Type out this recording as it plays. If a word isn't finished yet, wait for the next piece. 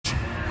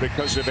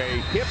because of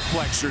a hip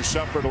flexor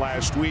suffered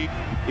last week,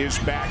 is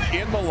back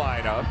in the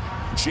lineup.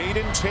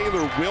 Jaden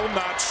Taylor will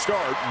not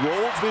start.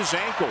 Rolled his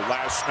ankle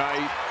last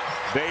night.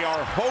 They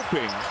are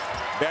hoping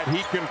that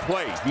he can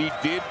play. He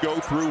did go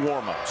through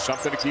warm-ups.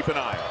 Something to keep an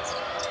eye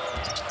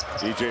on.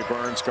 DJ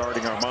Burns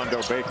guarding Armando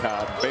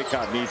Bacot.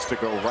 Bacot needs to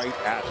go right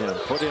at him.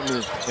 Put him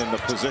in the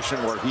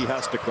position where he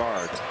has to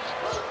guard.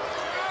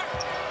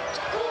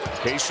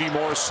 Casey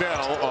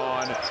Morsell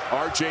on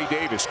R.J.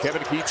 Davis.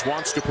 Kevin Keatts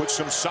wants to put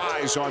some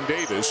size on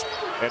Davis,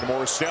 and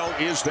Morsell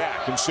is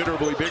that,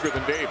 considerably bigger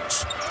than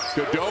Davis.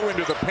 Godot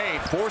into the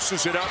paint,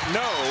 forces it up,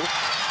 no.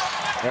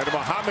 And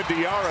Mohamed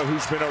Diarra,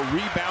 who's been a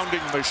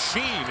rebounding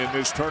machine in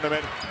this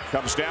tournament,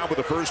 comes down with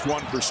the first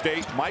one for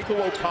State.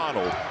 Michael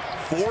O'Connell,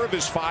 4 of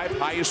his 5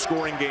 highest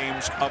scoring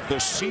games of the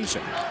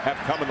season have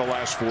come in the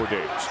last 4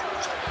 days.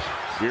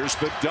 Here's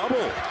the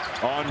double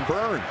on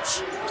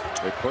Burns.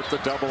 They put the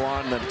double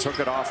on, then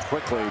took it off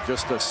quickly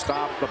just to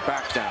stop the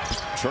back down.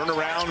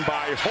 Turnaround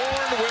by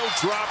Horne will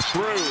drop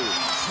through.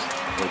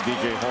 Well,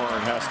 DJ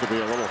Horne has to be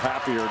a little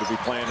happier to be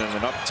playing in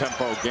an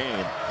up-tempo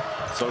game.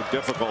 So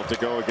difficult to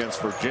go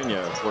against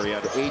Virginia, where he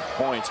had 8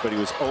 points, but he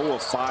was 0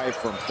 of 5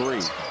 from 3.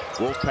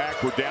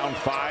 Wolfpack were down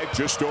 5,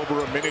 just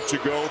over a minute to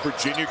go.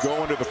 Virginia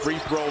going to the free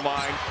throw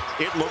line.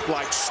 It looked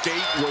like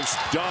State was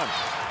done.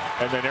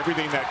 And then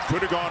everything that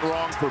could have gone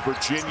wrong for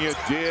Virginia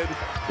did.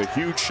 The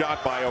huge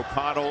shot by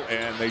O'Connell,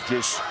 and they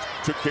just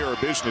took care of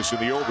business in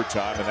the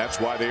overtime, and that's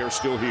why they are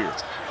still here.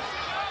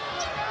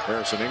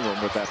 Harrison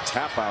Ingram with that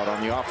tap out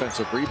on the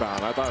offensive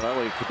rebound. I thought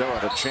Elliot Cadeau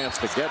had a chance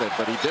to get it,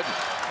 but he didn't.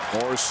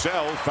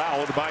 Morsell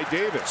fouled by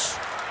Davis.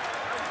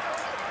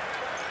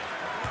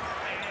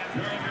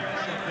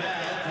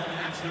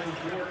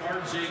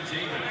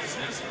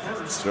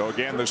 So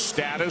again, the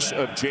status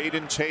of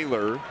Jaden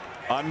Taylor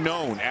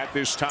unknown at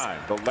this time.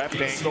 The left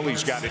ankle,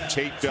 he's got it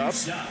taped up.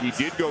 He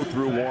did go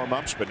through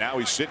warm-ups, but now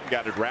he's sitting,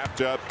 got it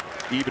wrapped up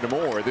even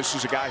more. This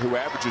is a guy who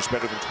averages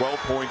better than 12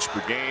 points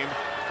per game.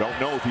 Don't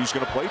know if he's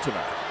going to play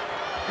tonight.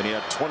 And he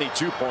had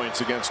 22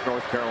 points against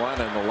North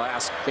Carolina in the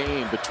last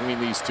game between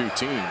these two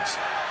teams.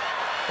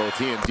 Both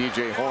he and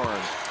DJ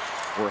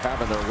Horne were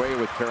having their way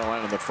with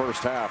Carolina in the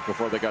first half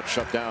before they got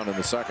shut down in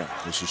the second.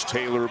 This is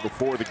Taylor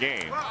before the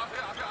game.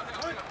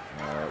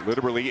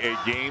 Literally a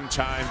game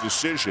time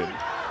decision,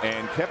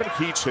 and Kevin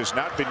Keatts has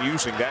not been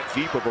using that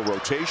deep of a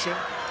rotation,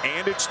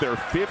 and it's their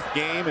 5th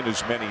game in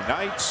as many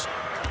nights.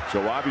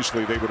 So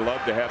obviously they would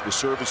love to have the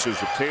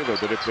services of Taylor,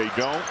 but if they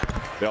don't,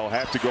 they'll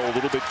have to go a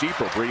little bit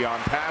deeper. Breon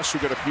Pass, who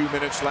got a few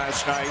minutes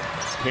last night.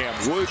 Cam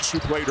Woods, who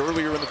played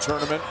earlier in the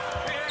tournament.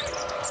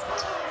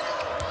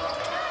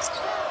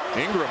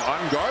 Ingram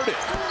unguarded.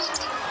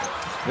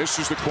 This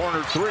is the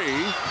corner 3,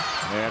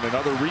 and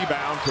another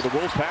rebound for the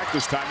Wolfpack.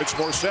 This time it's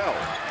Morsell.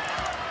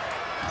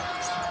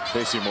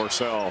 Casey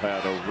Morsell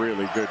had a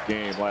really good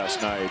game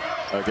last night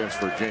against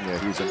Virginia.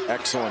 He's an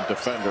excellent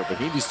defender, but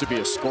he needs to be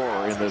a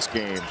scorer in this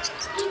game.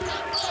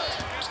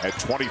 At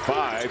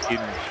 25 in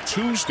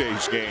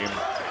Tuesday's game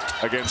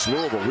against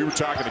Louisville. We were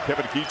talking to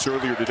Kevin Keatts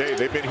earlier today.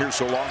 They've been here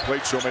so long,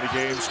 played so many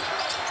games.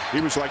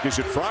 He was like, is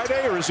it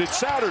Friday or is it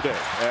Saturday?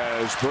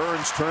 As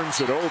Burns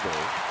turns it over.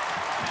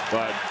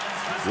 But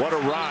what a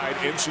ride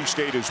NC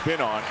State has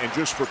been on. And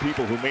just for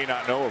people who may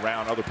not know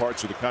around other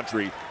parts of the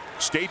country,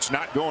 State's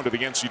not going to the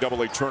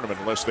NCAA tournament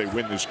unless they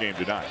win this game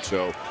tonight.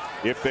 So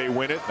if they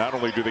win it, not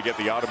only do they get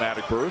the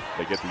automatic berth,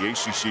 they get the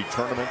ACC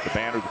tournament, the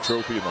banner, the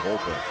trophy, and the whole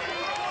thing.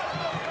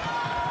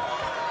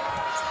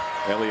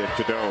 Elliot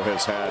Cadeau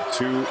has had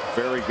 2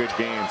 very good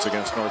games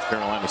against North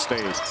Carolina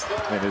State,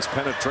 and his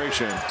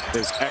penetration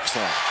is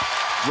excellent.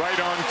 Right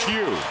on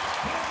cue.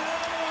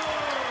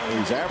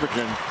 He's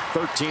averaging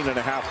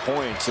 13.5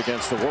 points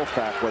against the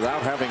Wolfpack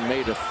without having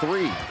made a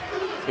 3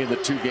 in the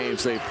 2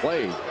 games they've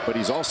played, but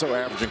he's also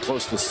averaging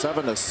close to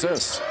 7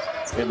 assists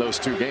in those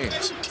 2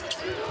 games.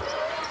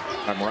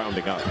 I'm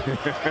rounding up.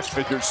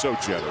 You're so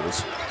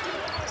generous.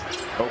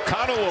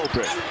 O'Connell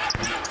open,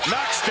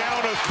 knocks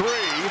down a 3,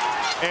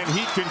 and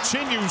he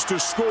continues to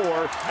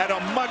score at a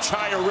much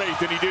higher rate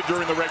than he did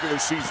during the regular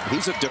season.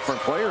 He's a different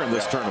player in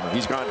this tournament.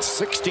 He's gone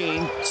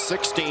 16,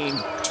 16,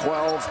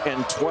 12,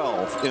 and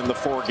 12 in the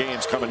 4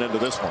 games coming into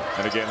this one.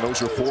 And again,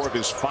 those are 4 of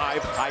his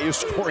 5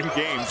 highest scoring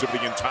games of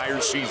the entire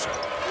season.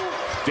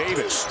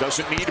 Davis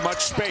doesn't need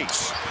much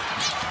space.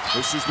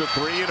 This is the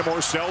 3 and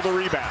Morsell the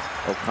rebound.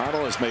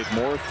 O'Connell has made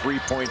more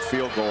 3-point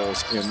field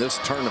goals in this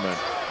tournament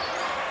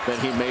than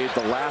he made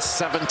the last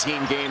 17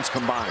 games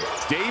combined.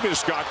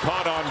 Davis got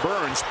caught on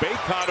Burns.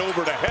 Bacot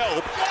over to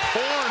help.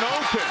 Horne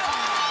open.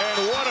 And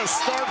what a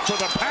start for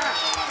the Pack.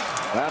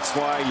 That's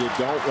why you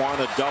don't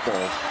want to double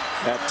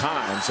at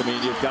times. I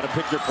mean, you've got to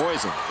pick your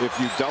poison. If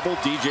you double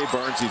DJ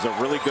Burns, he's a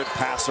really good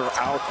passer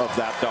out of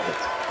that double.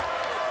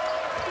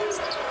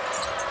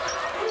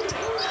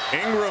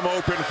 Ingram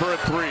open for a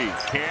 3.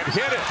 Can't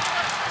hit it.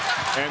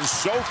 And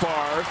so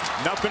far,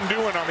 nothing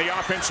doing on the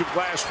offensive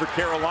glass for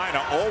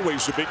Carolina.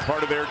 Always a big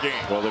part of their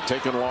game. Well, they're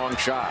taking long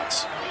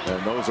shots, and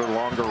those are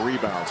longer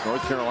rebounds.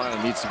 North Carolina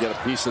needs to get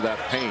a piece of that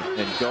paint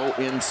and go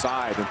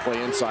inside and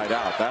play inside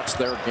out. That's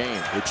their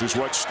game. Which is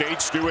what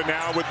State's doing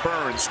now with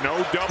Burns.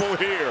 No double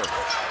here.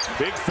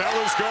 Big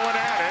fella's going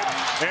at it,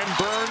 and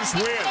Burns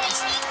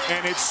wins.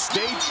 And it's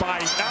State by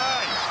 9.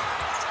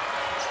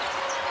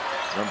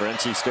 Remember,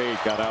 NC State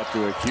got out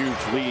to a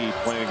huge lead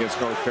playing against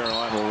North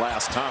Carolina the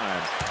last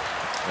time.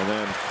 And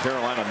then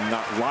Carolina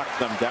locked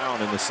them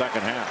down in the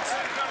second half.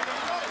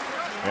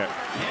 Yeah.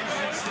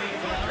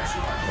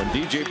 When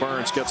DJ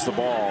Burns gets the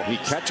ball, he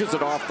catches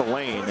it off the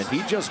lane, and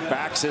he just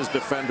backs his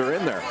defender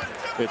in there.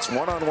 It's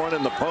one-on-one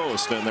in the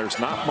post, and there's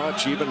not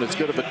much, even as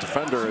good of a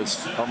defender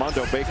as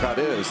Armando Bacot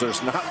is,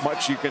 there's not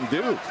much you can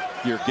do.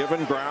 You're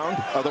given ground,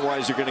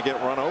 otherwise you're going to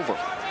get run over.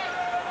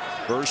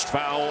 First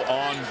foul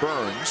on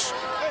Burns.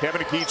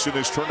 Kevin Keatts in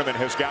this tournament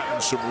has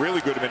gotten some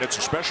really good minutes,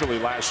 especially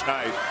last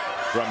night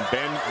from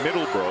Ben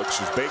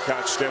Middlebrooks as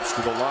Bacot steps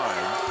to the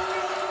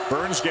line.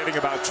 Burns getting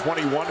about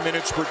 21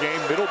 minutes per game.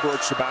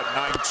 Middlebrooks about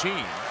 19.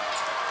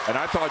 And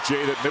I thought,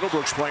 Jay, that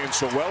Middlebrooks playing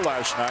so well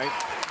last night,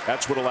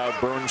 that's what allowed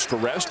Burns to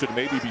rest and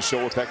maybe be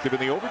so effective in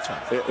the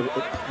overtime.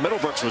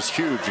 Middlebrooks was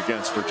huge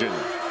against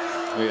Virginia.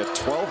 He had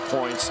 12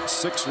 points,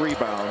 6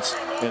 rebounds,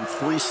 and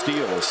 3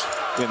 steals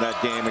in that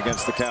game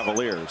against the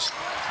Cavaliers.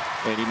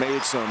 And he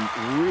made some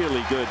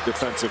really good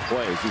defensive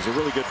plays. He's a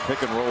really good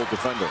pick and roll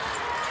defender.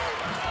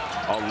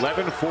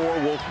 11-4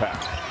 Wolfpack.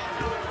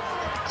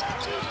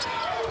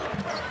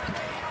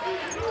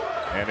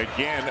 And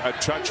again, a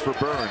touch for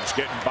Burns,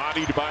 getting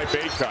bodied by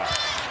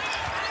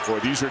Bacot. Boy,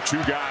 these are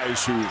two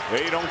guys who,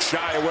 they don't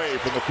shy away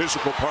from the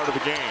physical part of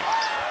the game.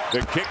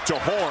 The kick to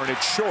Horne,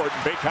 it's short,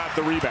 and Bacot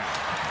the rebound.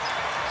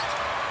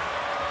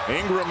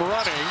 Ingram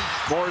running.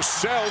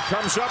 Morcell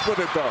comes up with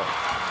it, though.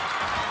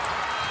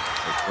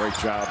 A great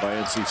job by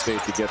NC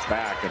State to get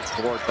back and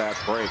thwart that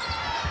break.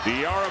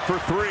 Diarra for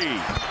 3.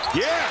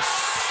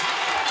 Yes!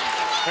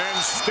 And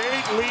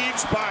State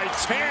leads by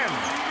 10.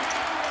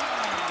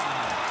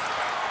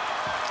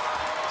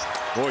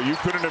 Boy, you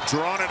couldn't have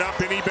drawn it up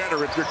any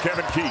better if you're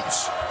Kevin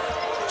Keatts.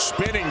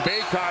 Spinning,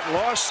 Bacot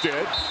lost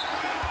it.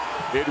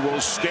 It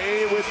will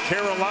stay with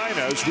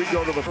Carolina as we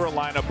go to the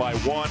Carolina by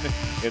 1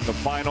 in the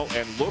final.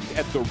 And look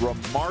at the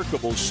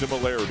remarkable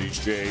similarities,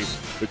 Jay,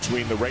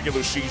 between the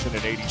regular season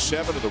in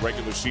 '87 and the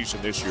regular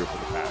season this year for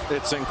the Pack.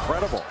 It's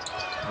incredible.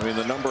 I mean,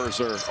 the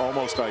numbers are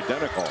almost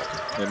identical.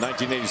 In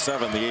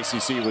 1987, the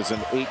ACC was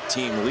an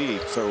 8-team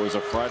league, so it was a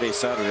Friday,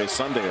 Saturday,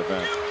 Sunday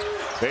event.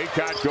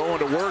 Bacot going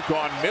to work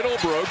on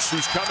Middlebrooks,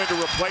 who's coming to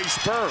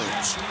replace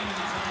Burns.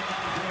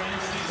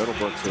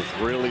 Middlebrooks was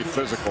really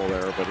physical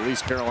there, but at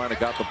least Carolina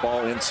got the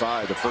ball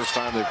inside the first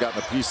time they've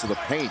gotten a piece of the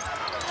paint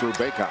through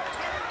Bacot.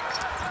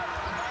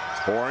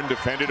 Horne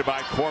defended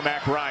by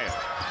Cormac Ryan.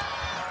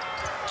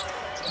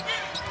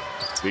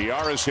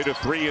 Diarra's hit a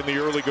 3 in the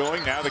early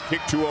going. Now the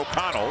kick to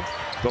O'Connell.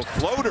 The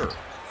floater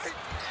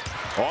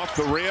off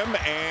the rim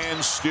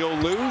and still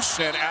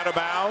loose and out of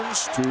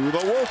bounds to the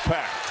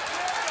Wolfpack.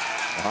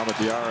 Mohamed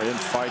Diarra in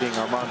fighting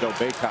Armando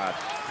Bacot.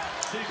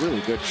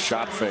 Really good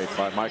shot fake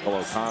by Michael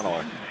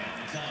O'Connell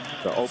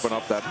to open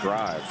up that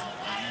drive.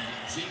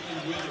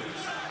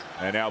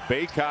 And now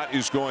Bacot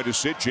is going to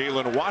sit.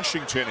 Jalen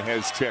Washington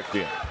has checked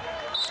in.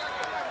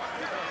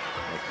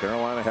 Well,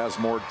 Carolina has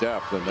more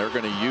depth, and they're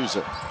going to use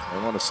it. They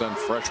want to send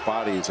fresh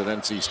bodies at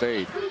NC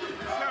State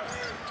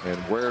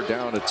and wear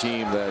down a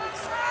team that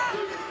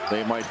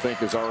they might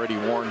think is already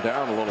worn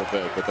down a little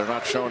bit, but they're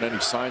not showing any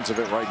signs of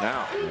it right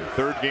now.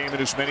 Third game in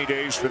as many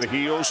days for the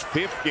Heels.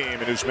 5th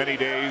game in as many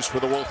days for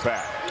the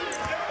Wolfpack.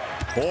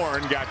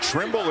 Horne got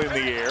Trimble in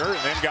the air and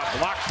then got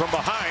blocked from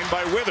behind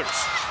by Withers.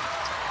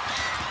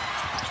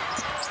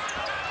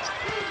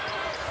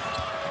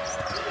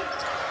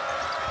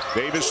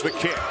 Davis the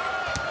kick.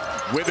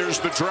 Withers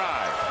the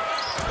drive.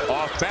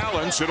 Off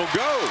balance, it'll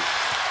go.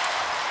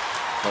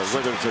 Well,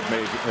 Withers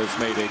has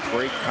made a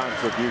great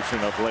contribution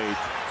of late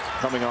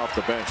coming off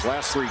the bench.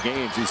 Last 3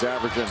 games, he's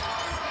averaging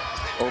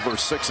over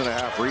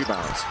 6.5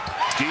 rebounds.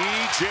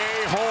 DJ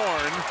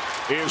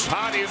Horne is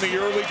hot in the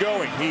early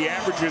going. He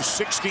averages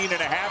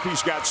 16.5.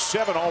 He's got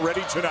 7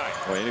 already tonight.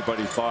 Well,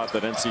 anybody thought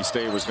that NC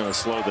State was going to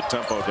slow the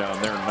tempo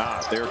down? They're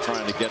not. They're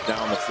trying to get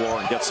down the floor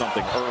and get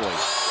something early.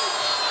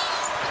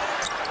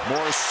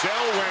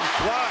 Morcell went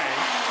flying,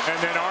 and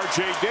then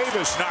R.J.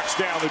 Davis knocks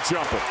down the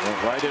jumper.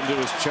 Went right into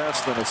his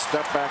chest and a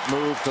step back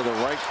move to the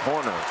right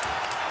corner.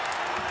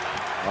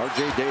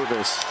 R.J.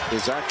 Davis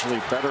is actually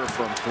better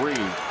from 3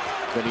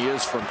 than he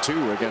is from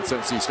 2 against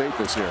NC State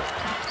this year.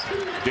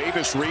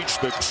 Davis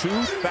reached the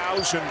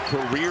 2,000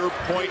 career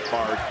point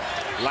mark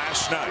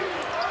last night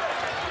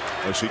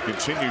as he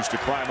continues to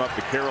climb up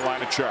the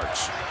Carolina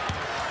charts.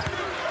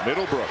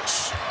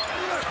 Middlebrooks.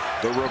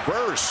 The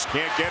reverse,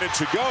 can't get it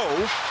to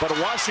go, but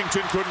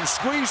Washington couldn't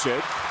squeeze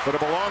it, but it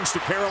belongs to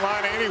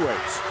Carolina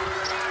anyways.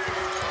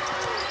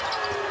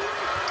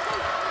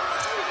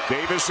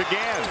 Davis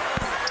again.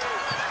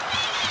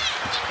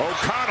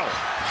 O'Connell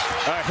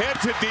ahead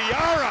to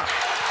Diarra.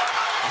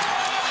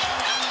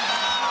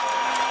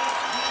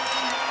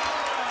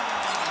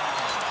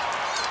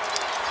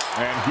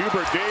 And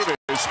Hubert Davis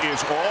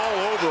is all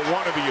over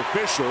one of the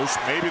officials.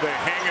 Maybe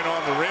they're hanging on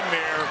the rim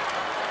there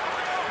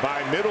by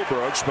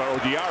Middlebrooks, by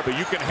Diarra, but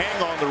you can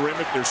hang on the rim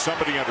if there's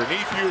somebody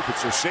underneath you, if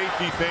it's a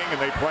safety thing,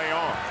 and they play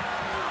on.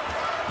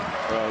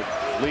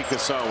 Lee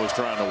Cassell was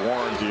trying to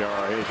warn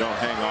Diarra, hey, don't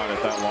hang on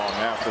it that long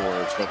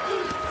afterwards, but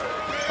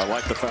I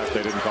like the fact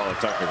they didn't call it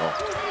technical.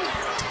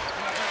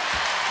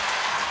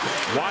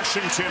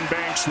 Washington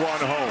banks one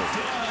home,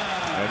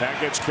 and that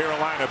gets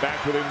Carolina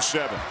back within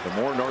 7. The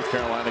more North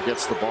Carolina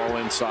gets the ball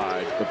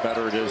inside, the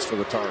better it is for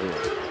the Tar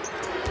Heels.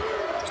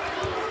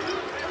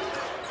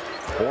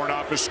 Horne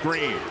off a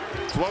screen.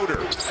 Floater.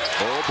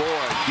 Oh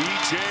boy.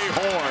 DJ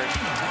Horne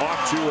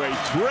off to a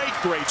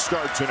great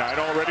start tonight,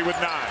 already with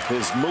 9.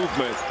 His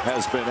movement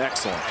has been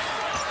excellent.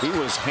 He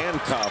was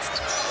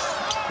handcuffed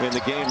in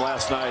the game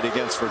last night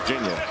against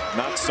Virginia.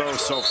 Not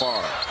so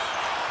far.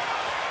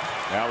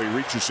 Now he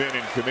reaches in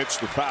and commits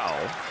the foul.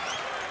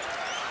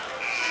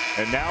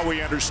 And now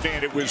we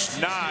understand it was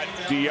not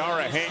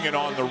Diarra hanging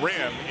on the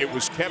rim. It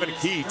was Kevin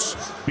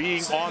Keatts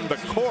being on the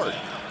court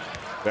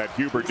that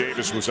Hubert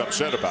Davis was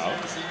upset about.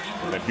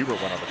 And then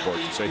Hubert went on the court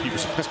to say he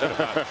was upset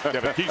about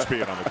Kevin Keatts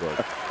being on the court.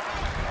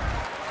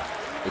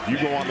 If you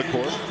go on the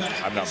court,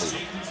 I'm not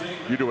moving.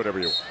 You do whatever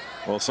you want.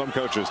 Well, some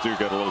coaches do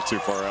get a little too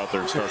far out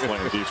there and start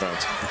playing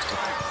defense.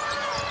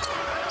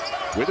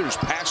 Withers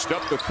passed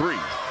up the 3.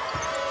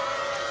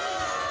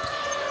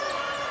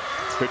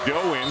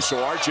 Cadeau in,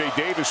 so R.J.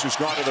 Davis has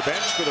gone to the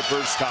bench for the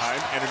first time,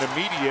 and an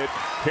immediate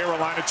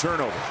Carolina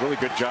turnover. Really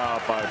good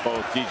job by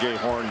both DJ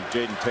Horne and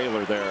Jaden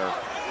Taylor there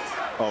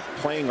of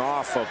playing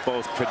off of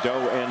both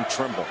Cadeau and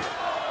Trimble.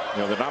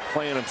 You know, they're not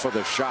playing them for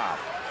the shot.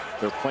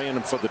 They're playing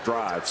them for the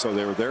drive. So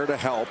they were there to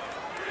help.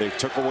 They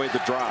took away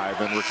the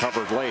drive and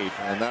recovered late,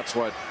 and that's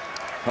what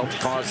helped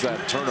cause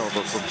that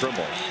turnover from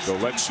Trimble. So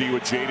let's see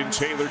what Jaden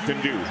Taylor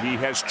can do. He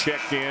has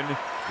checked in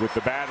with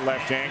the bad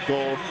left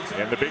ankle,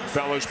 and the big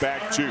fella's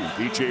back too.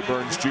 DJ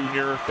Burns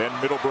Jr., then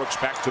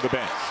Middlebrooks back to the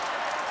bench.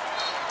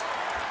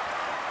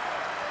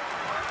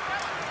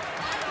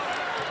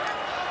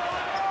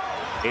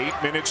 Eight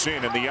minutes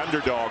in, and the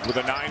underdog with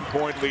a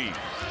 9-point lead.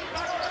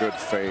 Good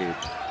fade.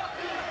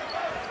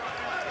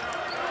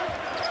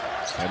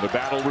 And the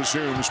battle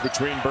resumes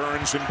between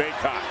Burns and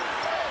Bacot.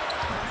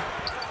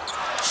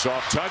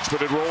 Soft touch,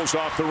 but it rolls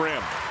off the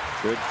rim.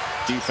 Good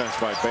defense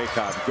by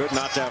Bacot. Good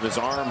not to have his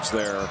arms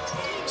there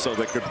so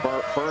that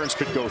Burns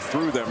could go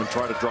through them and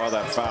try to draw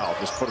that foul.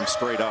 Just put him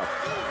straight up.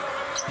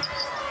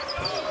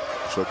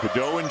 So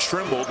Cadeau and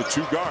Trimble, the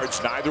 2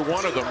 guards, neither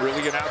one of them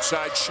really an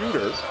outside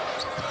shooter.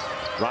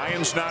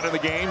 Ryan's not in the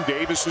game.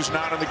 Davis is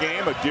not in the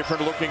game. A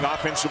different looking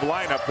offensive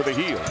lineup for the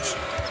Heels.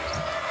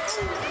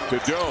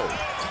 Cadeau.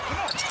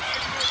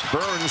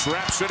 Burns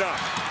wraps it up.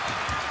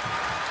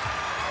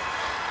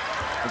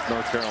 I think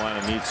North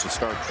Carolina needs to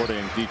start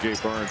putting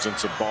DJ Burns in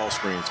some ball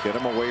screens. Get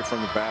him away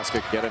from the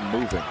basket. Get him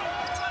moving.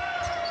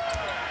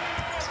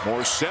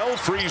 Morcell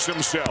frees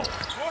himself.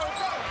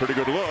 Pretty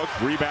good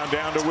look. Rebound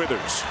down to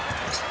Withers.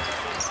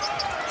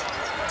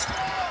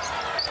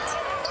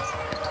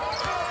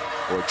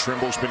 Boy,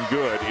 Trimble's been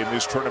good in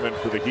this tournament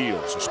for the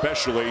Heels,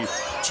 especially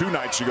 2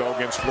 nights ago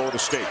against Florida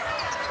State.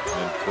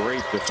 And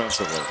great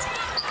defensively.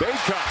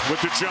 Bacot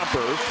with the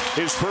jumper,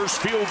 his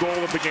first field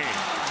goal of the game.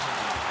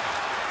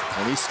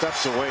 When he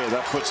steps away,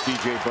 that puts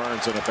DJ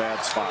Burns in a bad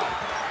spot.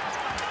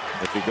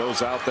 If he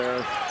goes out there,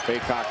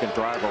 Bacot can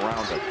drive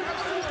around him.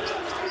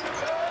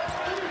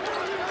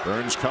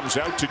 Burns comes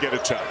out to get a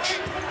touch.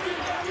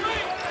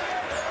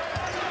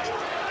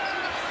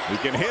 He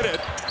can hit it,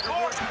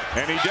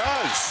 and he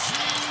does.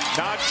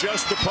 Not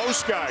just the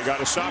post guy.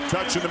 Got a soft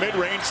touch in the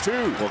mid-range,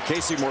 too. Well,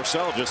 Casey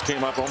Morcell just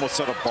came up, almost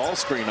set a ball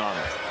screen on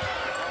him.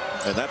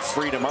 And that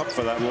freed him up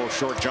for that little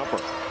short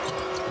jumper.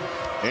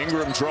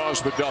 Ingram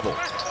draws the double.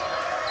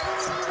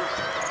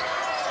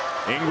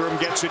 Ingram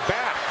gets it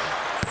back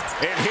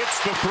and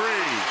hits the 3.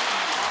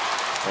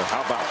 Well,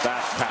 how about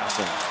that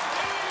passing?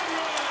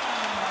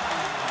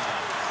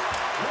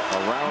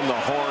 Around the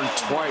horn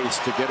twice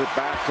to get it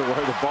back to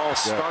where the ball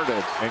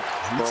started, and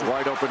for a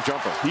wide open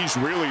jumper. He's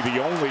really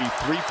the only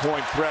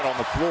 3-point threat on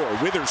the floor.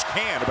 Withers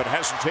can, but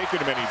hasn't taken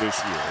him any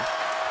this year.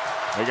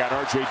 They got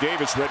R.J.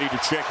 Davis ready to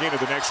check in at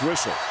the next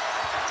whistle.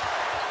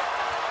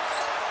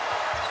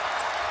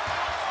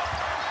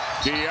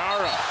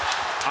 Diarra,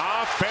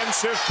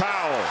 offensive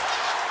foul.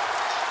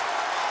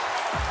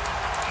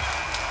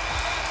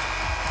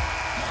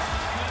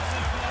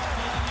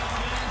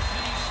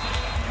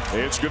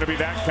 It's going to be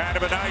that kind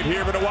of a night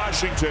here in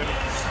Washington.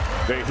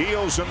 The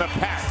Heels in the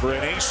pack for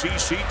an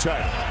ACC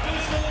title.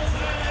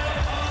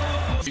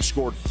 He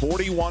scored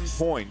 41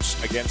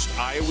 points against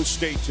Iowa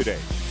State today.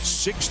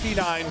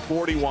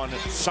 69-41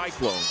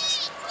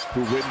 Cyclones,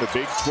 who win the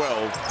Big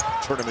 12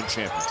 tournament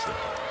championship.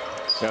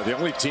 Yeah, the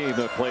only team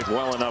that played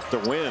well enough to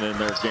win in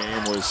their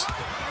game was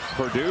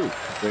Purdue.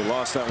 They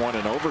lost that one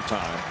in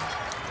overtime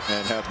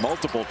and had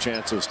multiple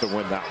chances to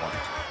win that one.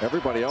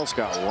 Everybody else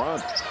got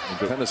run.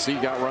 Tennessee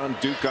got run.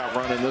 Duke got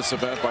run in this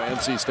event by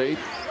NC State.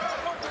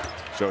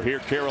 So here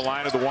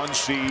Carolina, the 1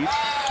 seed.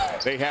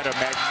 They had a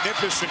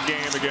magnificent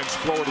game against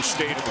Florida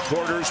State in the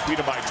quarters, beat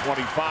them by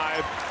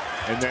 25,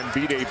 and then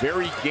beat a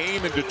very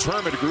game and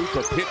determined group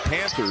of Pitt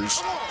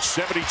Panthers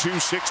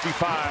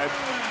 72-65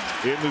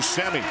 in the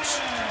semis.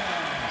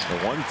 The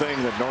one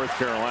thing that North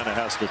Carolina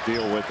has to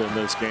deal with in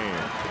this game,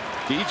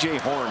 DJ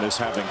Horne is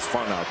having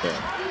fun out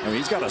there. I mean,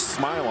 he's got a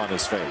smile on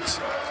his face.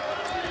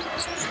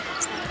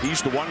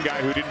 He's the one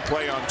guy who didn't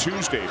play on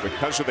Tuesday.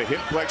 Because of the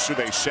hip flexor,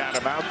 they sat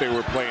him out. They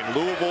were playing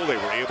Louisville. They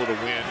were able to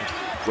win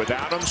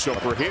without him. So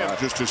for him,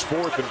 just his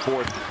fourth in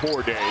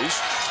 4 days.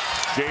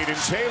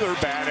 Jaden Taylor,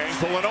 bad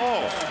ankle and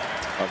all.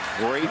 A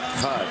great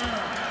cut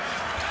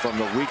from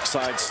the weak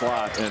side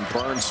slot, and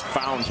Burns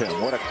found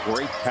him. What a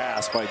great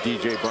pass by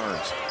DJ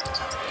Burns.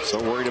 So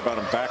worried about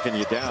him backing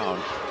you down.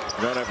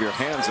 You don't have your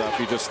hands up.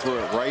 You just threw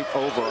it right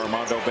over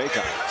Armando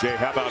Bacot. Jay,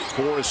 how about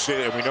 4 assists?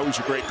 And we know he's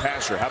a great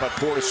passer. How about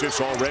 4 assists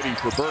already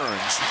for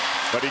Burns?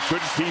 But he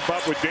couldn't keep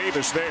up with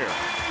Davis there.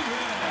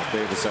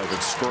 Davis has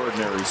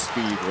extraordinary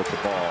speed with the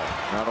ball,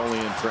 not only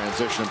in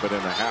transition, but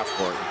in the half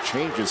court. He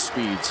changes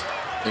speeds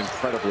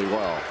incredibly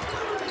well.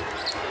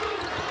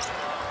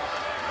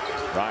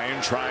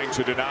 Ryan trying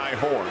to deny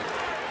Horne.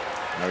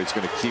 Now he's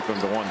going to keep him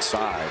to one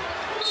side.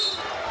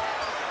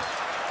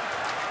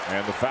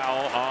 And the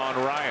foul on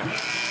Ryan.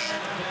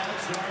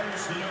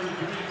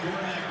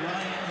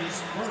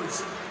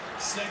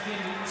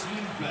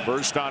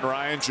 First on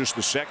Ryan, just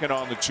the second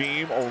on the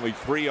team, only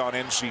 3 on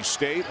NC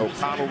State.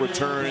 O'Connell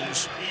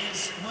returns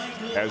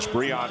as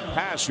Breon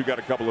Pass, who got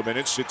a couple of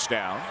minutes, sits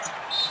down.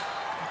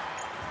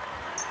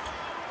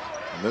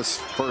 And this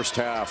first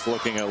half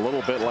looking a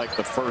little bit like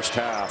the first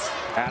half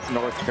at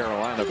North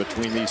Carolina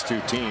between these two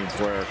teams,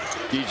 where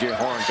DJ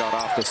Horne got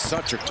off to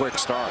such a quick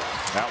start.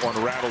 That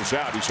one rattles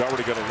out. He's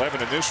already got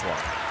 11 in this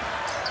one.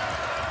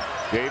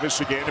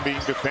 Davis again being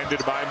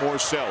defended by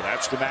Morsell.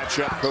 That's the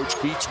matchup Coach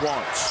Keatts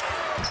wants.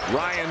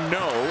 Ryan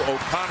no,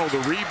 O'Connell the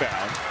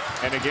rebound.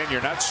 And again,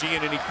 you're not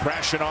seeing any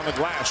crashing on the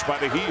glass by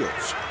the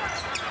heels.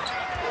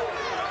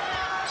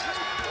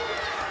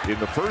 In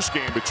the first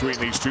game between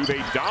these two, they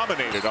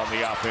dominated on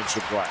the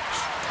offensive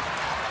glass.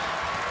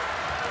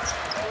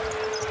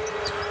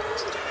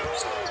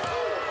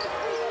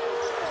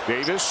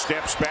 Davis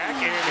steps back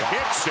and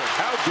hits it.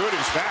 How good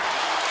is that?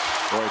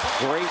 Boy,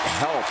 great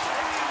help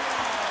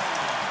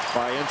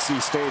by NC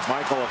State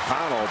Michael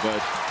O'Connell, but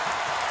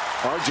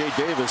R.J.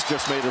 Davis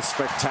just made a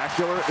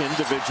spectacular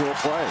individual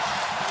play.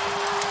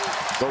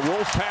 The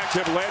Wolfpack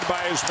have led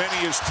by as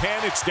many as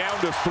 10. It's down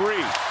to 3.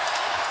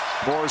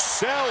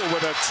 Morsell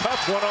with a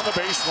tough one on the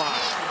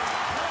baseline.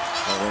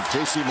 Well, when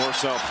Casey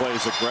Morsell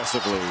plays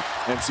aggressively,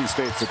 NC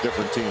State's a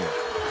different team.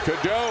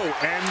 Cadeau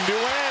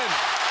end-to-end.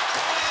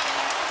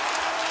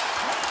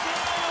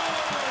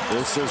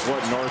 This is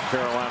what North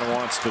Carolina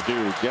wants to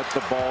do. Get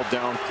the ball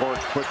down court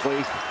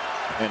quickly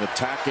and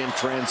attack in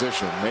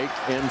transition. Make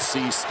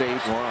NC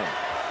State run.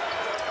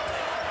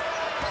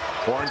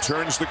 Horne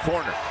turns the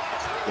corner.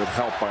 Good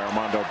help by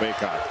Armando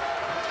Bacot.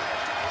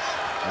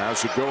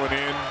 How's it going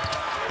in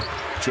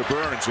to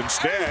Burns?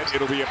 Instead,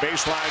 it'll be a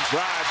baseline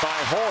drive by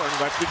Horne,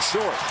 left it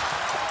short.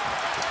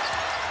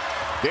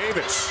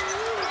 Davis,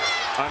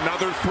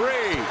 another 3,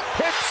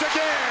 hits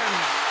again.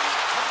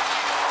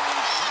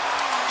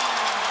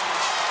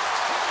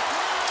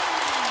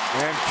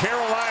 And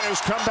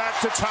Carolina's come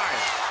back to tie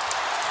it.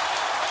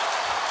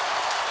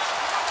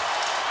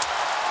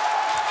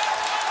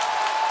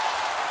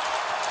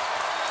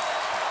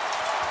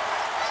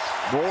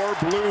 More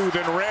blue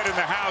than red in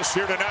the house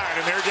here tonight,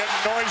 and they're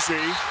getting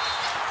noisy.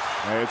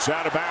 It's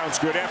out of bounds.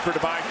 Good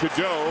effort by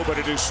Cadeau, but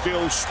it is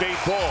still State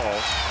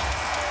ball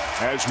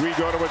as we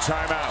go to a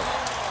timeout.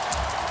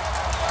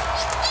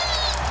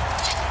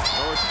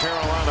 North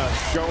Carolina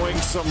showing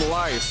some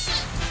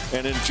life,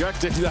 and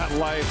injecting that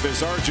life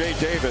is R.J.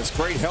 Davis.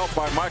 Great help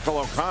by Michael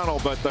O'Connell,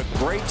 but the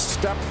great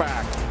step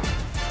back.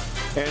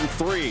 And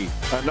 3,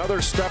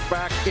 another step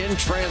back in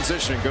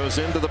transition, goes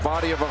into the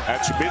body of a...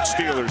 That's a bid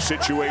stealer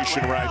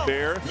situation right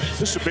there.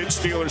 This is a bid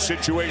stealer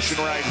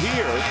situation right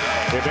here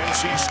if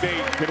NC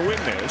State can win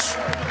this.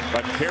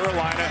 But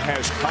Carolina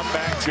has come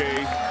back,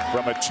 Jay,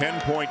 from a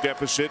 10-point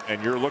deficit,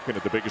 and you're looking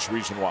at the biggest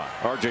reason why.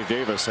 R.J.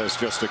 Davis has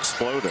just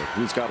exploded.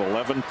 He's got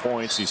 11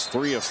 points. He's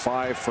 3 of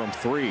 5 from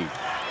 3.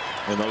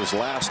 And those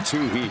last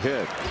 2 he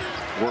hit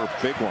were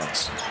big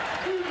ones.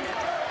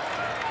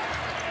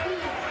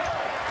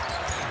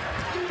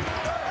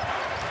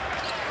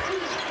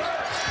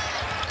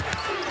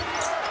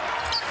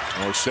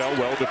 Morsell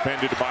well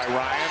defended by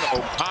Ryan.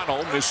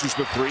 O'Connell misses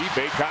the 3.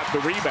 Bacot the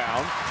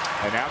rebound.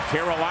 And now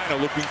Carolina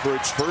looking for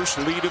its first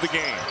lead of the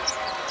game.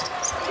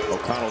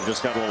 O'Connell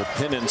just got a little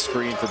pin-in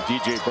screen from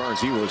DJ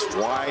Burns. He was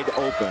wide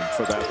open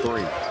for that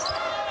 3.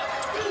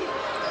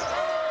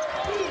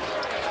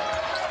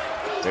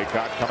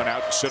 Bacot coming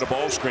out to set a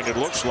ball screen, it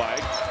looks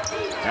like.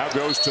 Now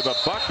goes to the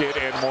bucket,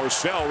 and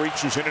Morsell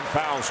reaches in and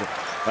fouls him.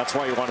 That's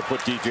why you want to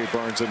put DJ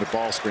Burns into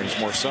ball screens.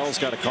 Morsell's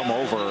got to come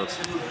over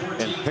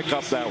and pick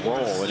up that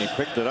roll, and he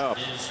picked it up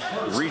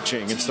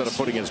reaching instead of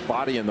putting his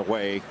body in the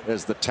way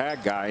as the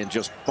tag guy and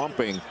just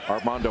bumping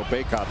Armando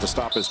Bacot to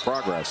stop his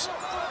progress.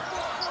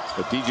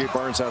 But DJ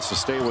Burns has to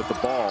stay with the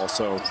ball,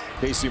 so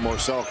Casey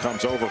Morsell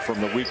comes over from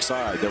the weak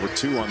side. There were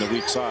 2 on the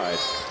weak side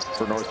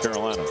for North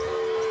Carolina.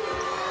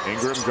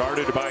 Ingram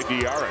guarded by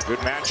Diarra. Good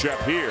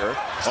matchup here.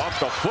 Off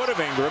the foot of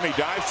Ingram. He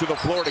dives to the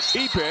floor to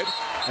keep it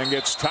and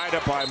gets tied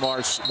up by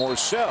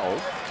Morsell.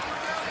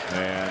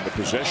 And the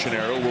possession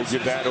arrow will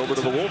give that over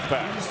to the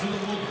Wolfpack.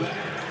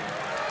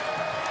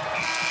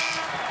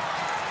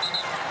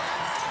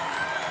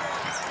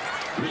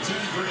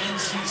 For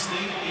NC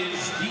State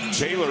is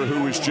DJ Taylor,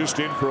 who is just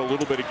in for a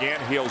little bit again,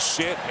 he'll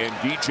sit, and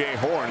DJ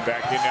Horne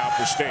back in now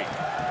for State.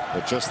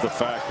 But just the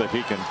fact that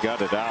he can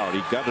gut it out.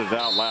 He gutted it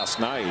out last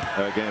night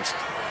against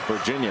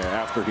Virginia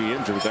after he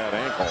injured that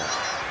ankle.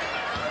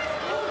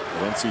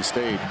 But NC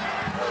State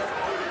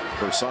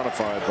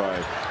personified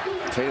by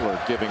Taylor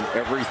giving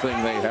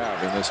everything they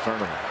have in this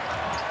tournament.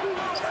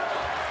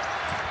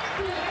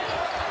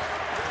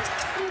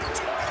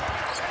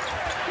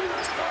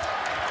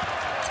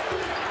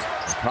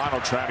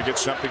 Connell trying to get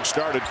something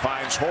started,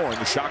 finds Horne.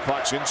 The shot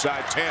clock's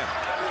inside 10.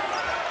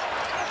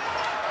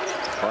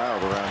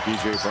 Crowd around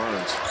DJ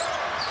Burns.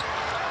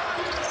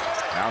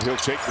 Now he'll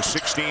take the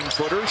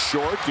 16-footer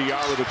short.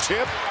 Diarra the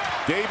tip.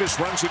 Davis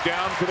runs it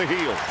down for the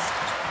heels.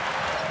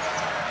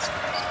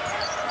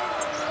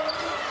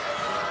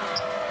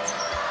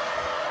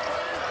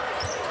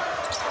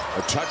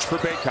 A touch for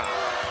Bacot.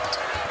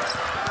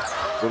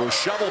 Little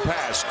shovel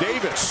pass.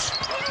 Davis.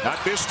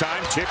 Not this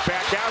time. Tip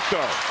back out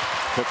though.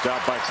 Tipped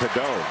out by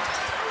Cadeau.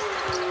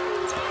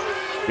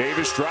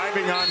 Davis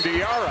driving on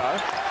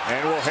Diarra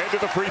and will head to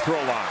the free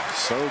throw line.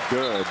 So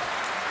good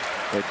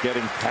at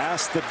getting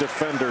past the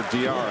defender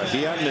Diarra.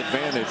 He had an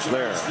advantage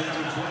there,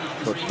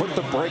 but put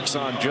the brakes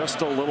on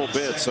just a little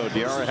bit, so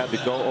Diarra had to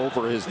go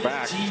over his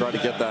back to try to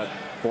get that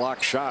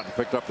block shot and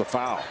picked up the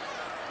foul.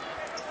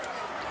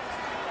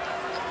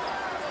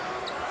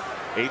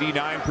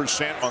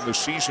 89% on the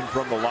season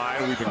from the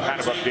line. We've been kind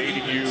of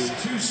updating you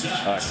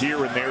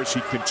here and there as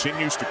he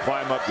continues to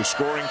climb up the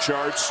scoring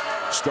charts.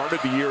 Started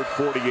the year at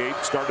 48,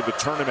 started the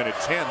tournament at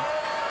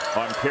 10th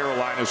on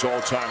Carolina's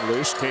all-time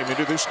list. Came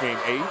into this game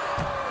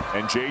 8th.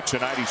 And Jay,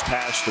 tonight he's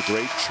passed the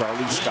great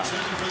Charlie Scott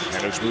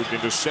and has moved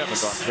into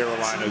 7th on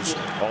Carolina's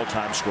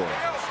all-time scoring.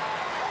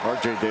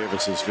 R.J.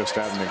 Davis has just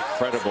had an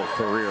incredible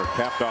career,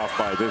 capped off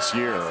by this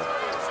year,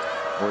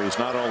 where he's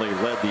not only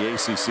led the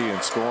ACC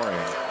in scoring,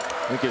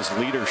 I think his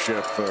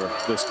leadership for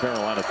this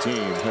Carolina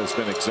team has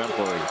been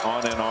exemplary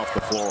on and off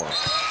the floor.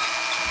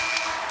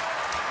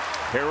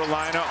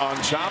 Carolina on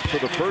top for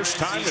the first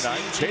time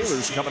tonight.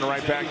 Taylor's coming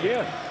right back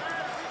in.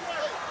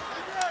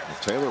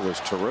 Taylor was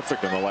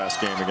terrific in the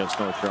last game against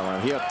North Carolina.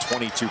 He had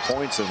 22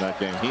 points in that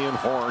game. He and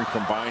Horne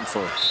combined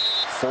for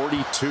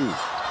 42.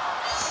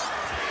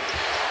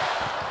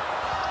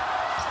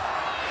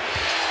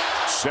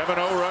 7-0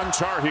 run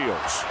Tar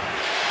Heels.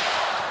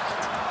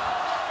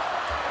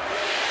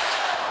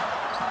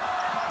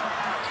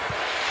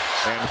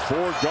 And 4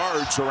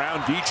 guards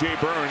around DJ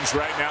Burns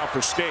right now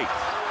for State.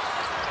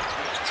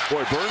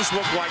 Boy, Burns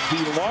looked like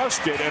he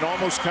lost it and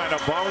almost kind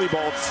of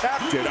volleyball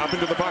tapped it up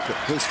into the bucket.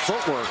 His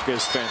footwork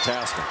is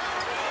fantastic.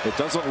 It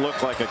doesn't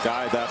look like a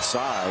guy that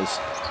size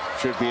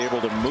should be able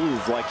to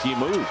move like he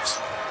moves.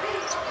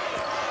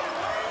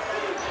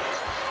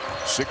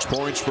 6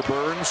 points for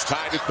Burns,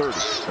 tied at 30.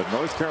 But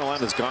North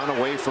Carolina's gone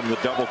away from the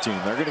double team.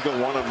 They're going to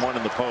go one-on-one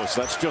in the post.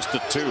 That's just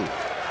a 2.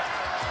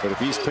 But if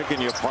he's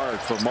picking you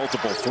apart for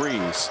multiple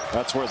threes,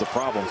 that's where the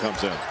problem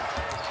comes in.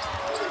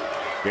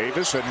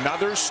 Davis,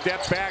 another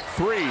step back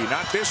 3.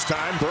 Not this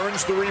time.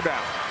 Burns the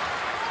rebound.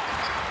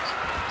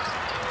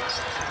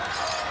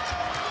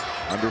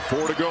 Under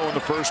 4 to go in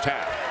the first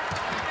half.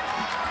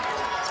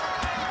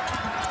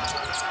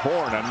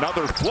 Horne,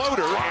 another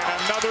floater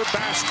and another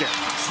basket.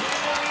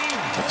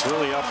 It's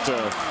really up to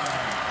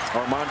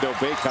Armando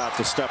Bacot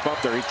to step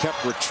up there. He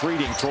kept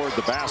retreating toward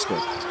the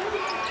basket.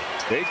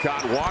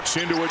 Bacot walks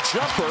into a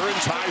jumper and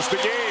ties the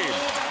game.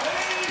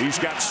 He's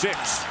got 6.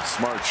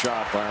 Smart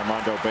shot by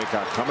Armando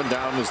Bacot. Coming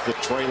down is the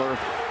trailer.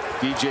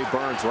 DJ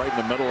Burns right in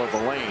the middle of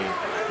the lane.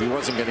 He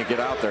wasn't going to get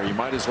out there. You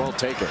might as well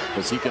take it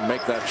because he can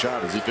make that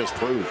shot, as he just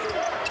proved.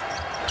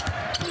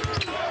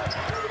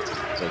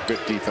 A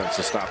good defense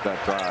to stop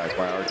that drive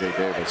by R.J.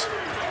 Davis.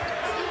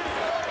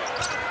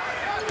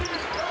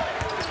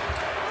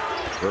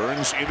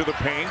 Burns into the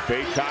paint.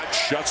 Bacot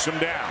shuts him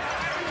down.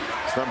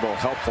 Trimble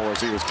helpful as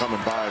he was coming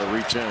by to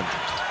reach in.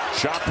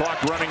 Shot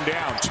clock running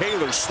down.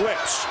 Taylor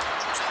slips.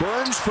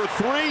 Burns for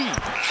 3.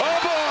 Oh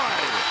boy!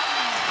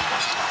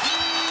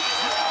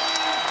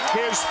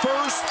 His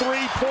first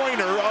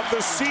 3-pointer of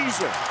the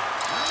season.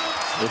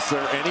 Is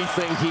there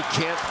anything he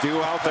can't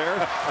do out there?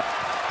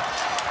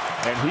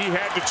 And he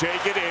had to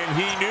take it, and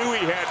he knew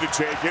he had to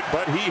take it,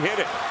 but he hit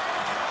it.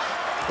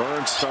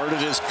 Burns started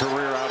his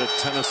career out at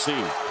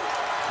Tennessee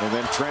and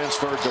then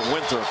transferred to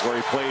Winthrop, where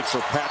he played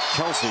for Pat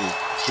Kelsey,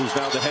 who's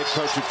now the head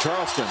coach of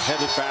Charleston,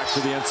 headed back to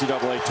the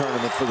NCAA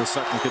tournament for the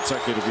 2nd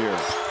consecutive year.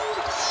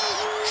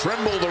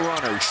 Trimble the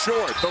runner,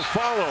 short, the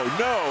follow,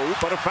 no,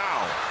 but a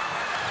foul.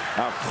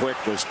 How quick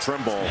was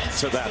Trimble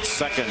to that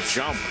second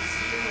jump?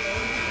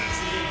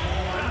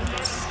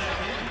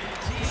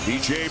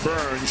 DJ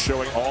Burns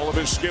showing all of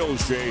his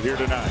skills, Jay, here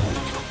tonight.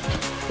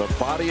 The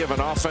body of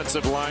an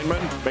offensive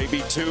lineman,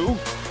 maybe two.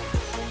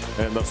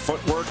 And the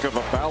footwork of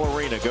a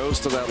ballerina goes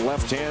to that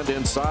left hand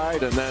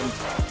inside. And then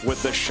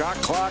with the shot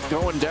clock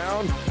going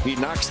down, he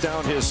knocks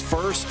down his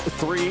first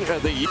three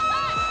of the year.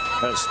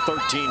 Has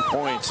 13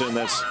 points in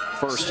this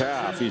first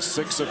half. He's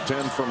 6 of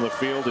 10 from the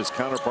field. His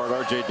counterpart,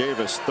 R.J.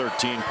 Davis,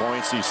 13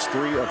 points. He's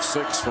 3 of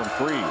 6 from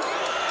 3.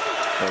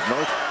 But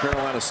North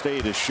Carolina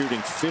State is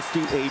shooting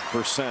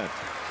 58%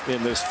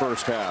 in this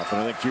first half.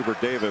 And I think Hubert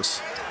Davis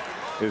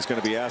is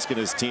going to be asking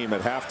his team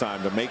at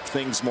halftime to make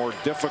things more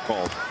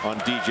difficult on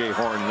DJ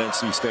Horne and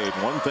NC State.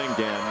 One thing,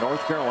 Dan,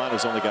 North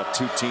Carolina's only got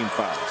 2 team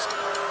fouls.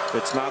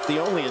 It's not the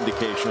only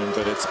indication,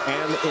 but it's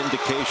an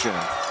indication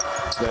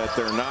that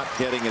they're not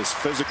getting as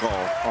physical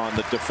on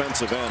the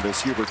defensive end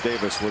as Hubert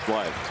Davis would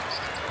like.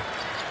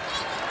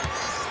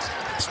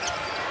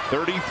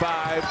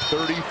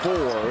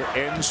 35-34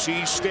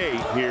 NC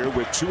State here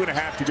with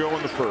 2.5 to go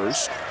in the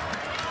first.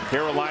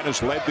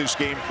 Carolina's led this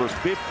game for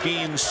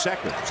 15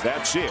 seconds.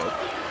 That's it.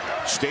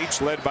 State's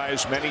led by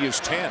as many as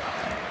 10.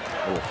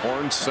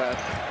 Horne set.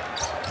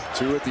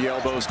 2 at the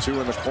elbows,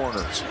 2 in the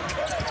corners.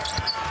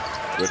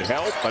 Good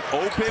help, but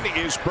open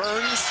is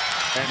Burns,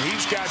 and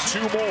he's got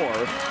 2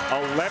 more.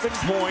 11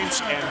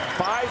 points and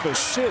 5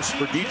 assists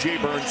for DJ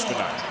Burns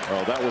tonight.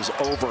 Oh, that was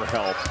over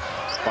help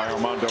by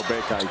Armando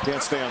Bacot. He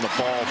can't stay on the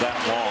ball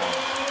that long.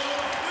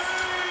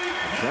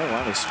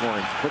 Carolina's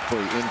scoring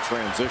quickly in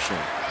transition.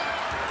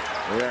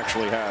 They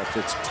actually have,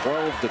 it's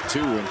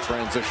 12-2 in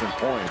transition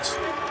points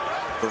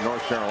for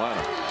North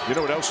Carolina. You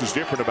know what else is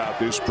different about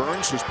this?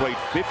 Burns has played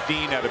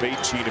 15 out of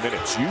 18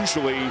 minutes.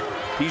 Usually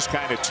he's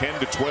kind of 10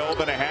 to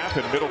 12 and a half,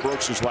 and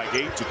Middlebrooks is like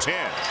 8 to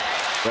 10.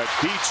 But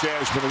Keatts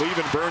has been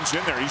leaving Burns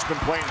in there. He's been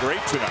playing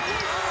great tonight.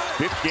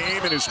 5th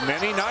game in as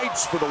many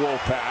nights for the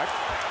Wolfpack,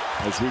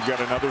 as we've got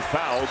another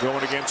foul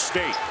going against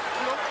State.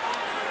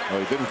 Well,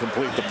 he didn't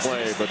complete the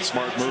play, but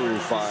smart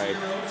move by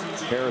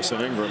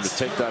Harrison Ingram to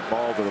take that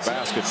ball to the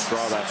basket to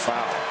draw that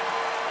foul.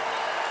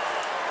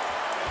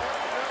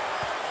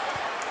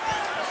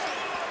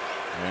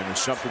 And there's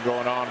something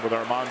going on with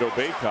Armando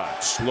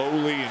Bacot,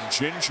 slowly and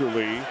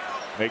gingerly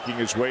making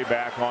his way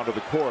back onto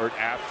the court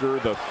after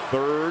the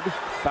 3rd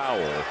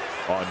foul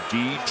on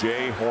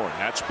DJ Horne.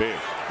 That's big.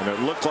 And it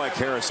looked like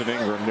Harrison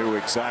Ingram knew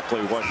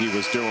exactly what he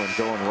was doing,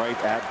 going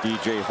right at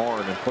DJ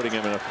Horne and putting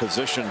him in a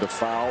position to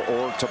foul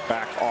or to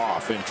back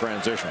off in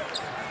transition.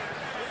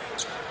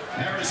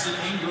 Harrison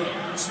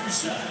Ingram, 2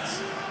 shots.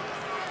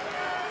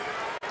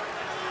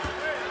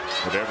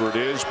 Whatever it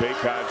is,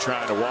 Bacot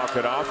trying to walk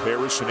it off.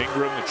 Harrison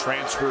Ingram, the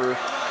transfer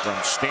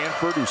from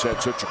Stanford, who's had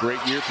such a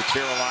great year for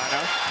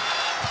Carolina.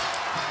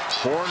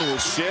 Horne will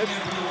sit.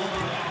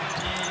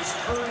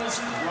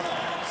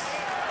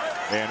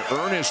 And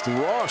Ernest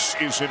Ross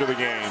is into the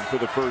game for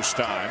the first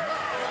time.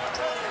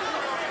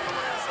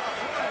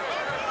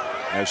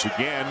 As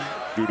again,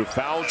 due to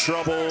foul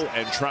trouble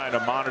and trying to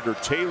monitor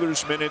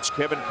Taylor's minutes,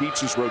 Kevin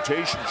Keatts'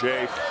 rotation,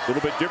 Jay, a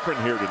little bit different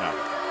here tonight.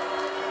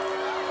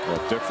 Well,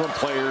 different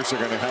players are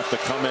going to have to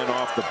come in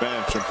off the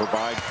bench and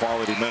provide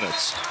quality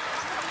minutes.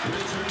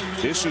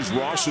 This is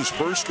Ross's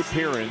first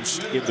appearance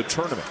in the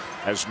tournament.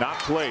 Has not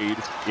played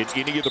in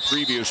any of the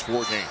previous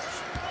 4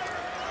 games.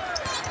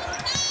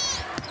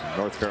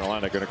 North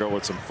Carolina going to go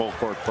with some full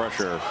court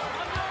pressure,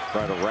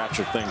 try to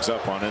ratchet things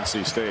up on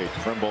NC State.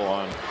 Trimble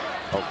on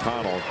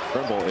O'Connell.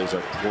 Trimble is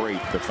a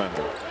great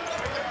defender.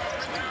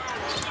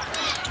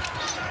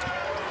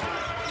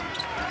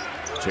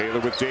 Taylor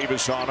with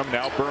Davis on him.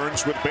 Now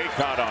Burns with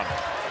Bacot on him.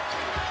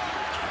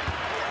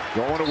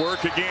 Going to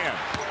work again.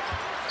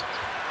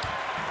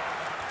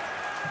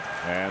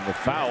 And the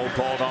foul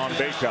called on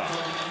Bacot.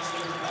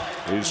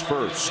 His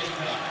first.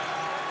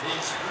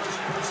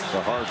 It's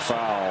a hard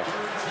foul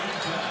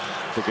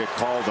to get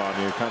called on.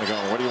 You're kind of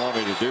going, what do you want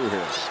me to do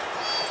here?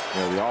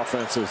 You know, the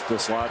offense is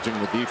dislodging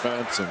the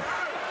defense. And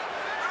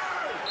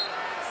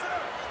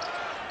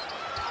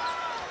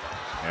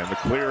the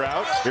clear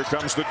out. Here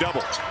comes the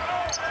double.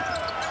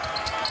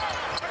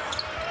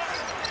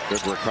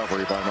 Good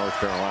recovery by North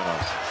Carolina.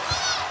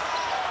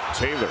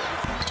 Taylor,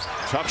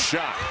 tough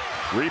shot.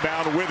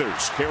 Rebound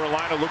Withers.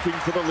 Carolina looking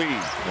for the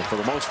lead. And for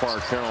the most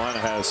part, Carolina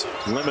has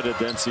limited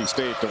NC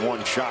State to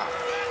 1 shot.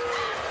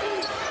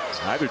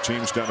 Neither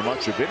team's done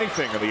much of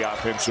anything in the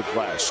offensive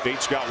glass.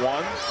 State's got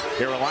 1.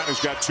 Carolina's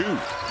got 2.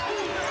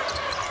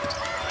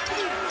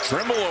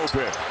 Trimble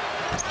open.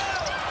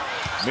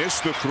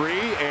 Missed the 3,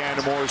 and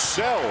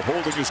Morcell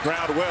holding his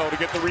ground well to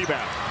get the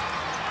rebound.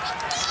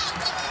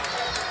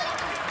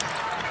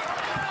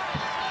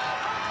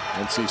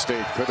 NC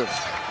State could have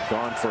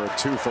gone for a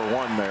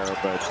 2-for-1 there,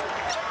 but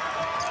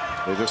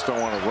they just don't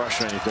want to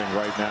rush anything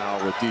right now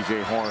with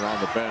DJ Horne on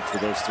the bench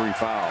with those 3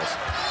 fouls.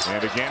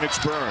 And again, it's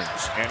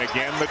Burns. And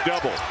again, the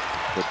double.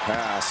 Good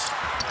pass.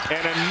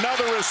 And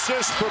another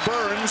assist for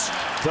Burns.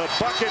 The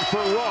bucket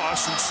for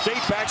Ross. And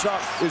State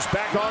is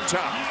back on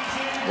top.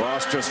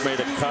 Ross just made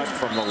a cut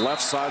from the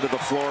left side of the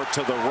floor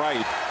to the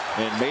right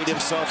and made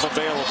himself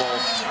available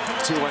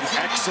to an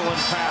excellent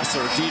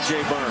passer,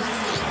 DJ Burns.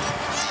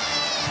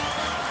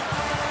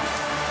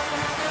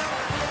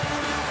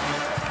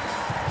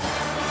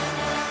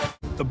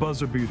 The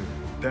buzzer beater,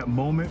 that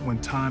moment when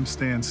time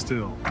stands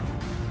still.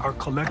 Our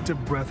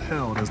collective breath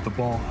held as the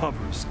ball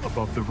hovers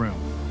above the rim.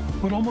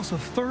 But almost a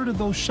third of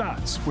those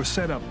shots were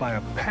set up by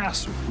a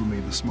passer who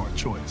made the smart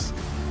choice.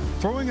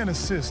 Throwing an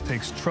assist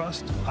takes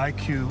trust,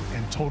 IQ,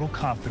 and total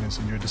confidence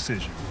in your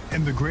decision.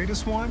 And the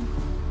greatest one?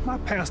 My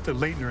pass to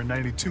Leitner in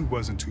 '92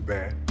 wasn't too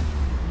bad.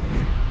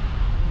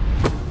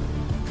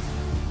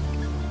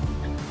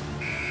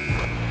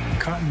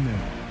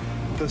 Continental,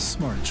 the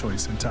smart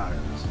choice in tires.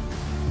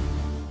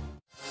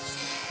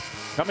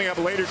 Coming up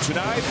later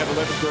tonight at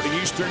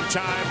 11:30 Eastern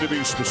Time, to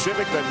be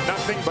specific, the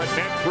Nothing But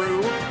Net crew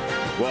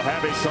will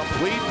have a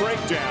complete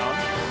breakdown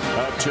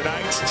of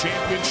tonight's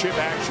championship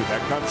action.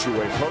 That comes your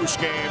way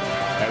post-game,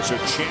 as a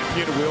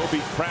champion will be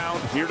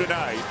crowned here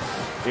tonight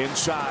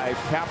inside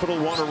Capital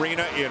One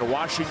Arena in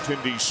Washington,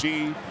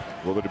 D.C.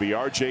 Will it be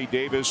R.J.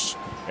 Davis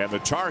and the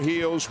Tar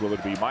Heels? Will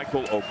it be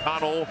Michael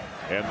O'Connell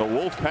and the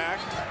Wolfpack?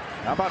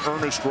 How about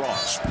Ernest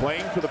Ross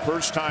playing for the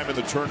first time in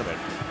the tournament?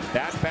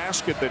 That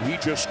basket that he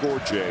just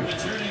scored, Jay,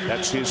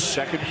 that's his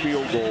second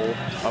field goal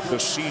of the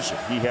season.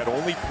 He had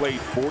only played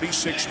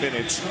 46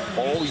 minutes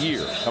all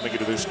year coming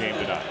into this game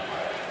tonight.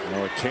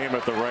 Well, it came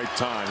at the right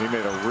time. He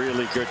made a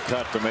really good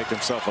cut to make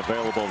himself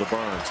available to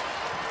Burns.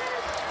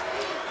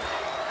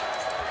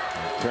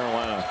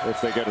 Carolina,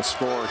 if they get a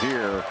score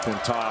here, can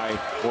tie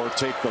or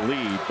take the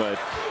lead. But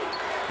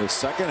the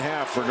second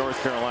half for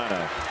North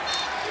Carolina,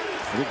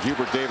 I think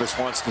Hubert Davis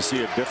wants to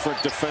see a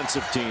different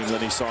defensive team than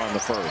he saw in the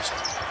first.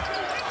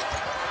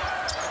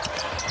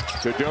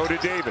 Cadeau to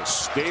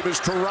Davis. Davis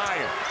to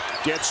Ryan.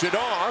 Gets it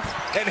off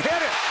and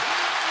hit it.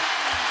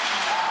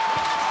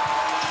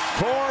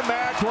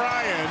 Cormac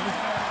Ryan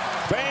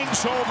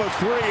bangs home a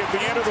three at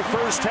the end of the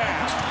first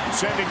half,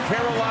 sending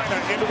Carolina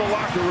into the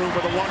locker room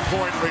with a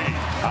 1-point lead.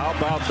 How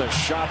about the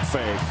shot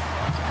fake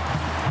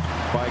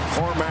by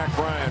Cormac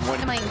Ryan?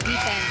 Playing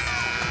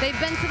defense. They've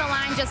been to the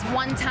line just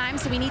one time,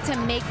 so we need to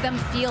make them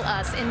feel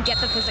us and get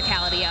the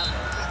physicality up.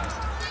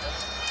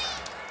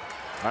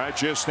 All right,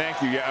 Jess,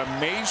 thank you. Yeah,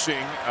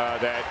 amazing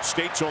that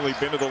State's only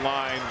been to the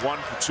line 1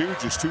 for 2,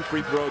 just 2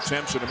 free throw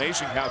attempts, and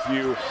amazing how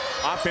few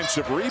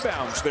offensive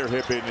rebounds they're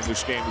hitting in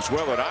this game as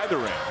well at either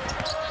end.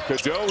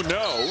 Cadeau,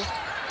 no,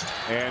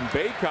 and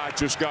Bacot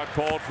just got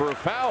called for a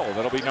foul.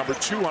 That'll be number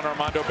 2 on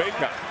Armando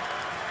Bacot.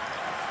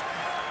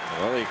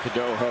 Well,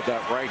 Cadeau had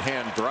that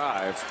right-hand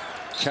drive,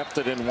 kept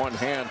it in one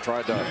hand,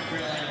 tried to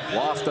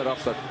loft it up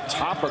the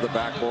top of the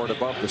backboard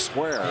above the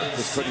square,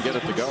 just couldn't get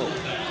it to go.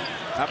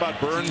 How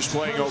about Burns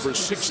playing over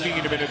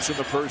 16 minutes in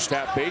the first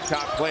half?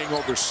 Bacot playing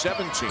over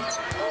 17.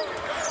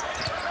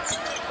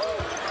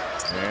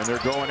 And they're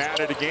going at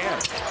it again.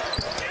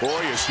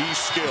 Boy, is he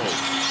skilled.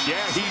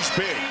 Yeah, he's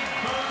big.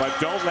 But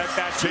don't let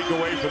that take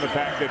away from the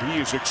fact that he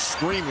is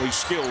extremely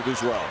skilled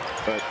as well.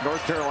 But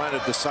North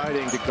Carolina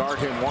deciding to guard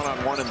him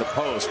one-on-one in the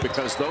post,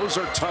 because those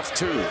are tough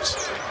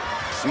twos.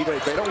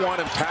 They don't want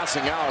him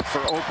passing out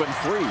for open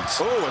threes.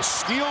 Oh, a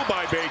steal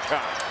by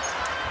Bacot.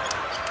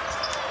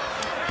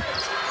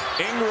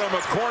 Ingram,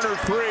 a corner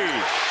three.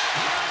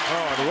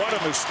 Oh, and what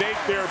a mistake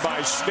there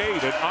by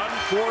State. An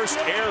unforced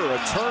error, a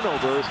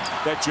turnover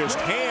that just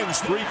hands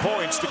 3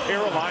 points to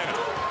Carolina.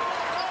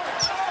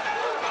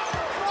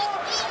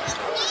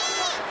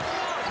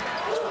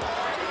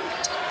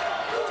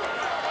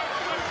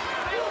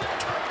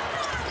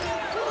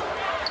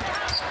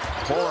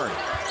 Horne,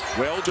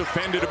 well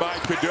defended by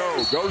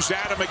Cadeau, goes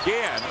at him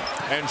again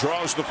and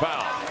draws the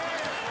foul.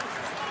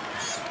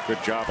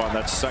 Good job on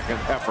that second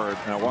effort.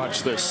 Now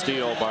watch this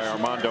steal by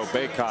Armando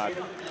Bacot.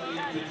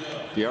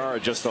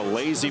 Diarra just a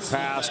lazy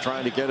pass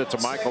trying to get it to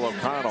Michael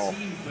O'Connell.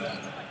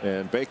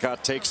 And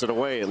Bacot takes it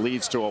away. It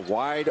leads to a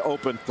wide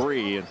open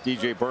three. And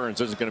DJ Burns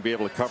isn't going to be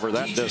able to cover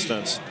that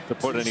distance to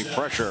put any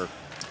pressure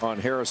on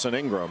Harrison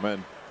Ingram.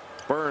 And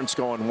Burns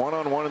going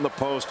one-on-one in the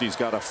post. He's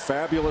got a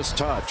fabulous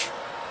touch.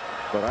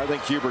 But I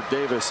think Hubert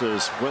Davis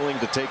is willing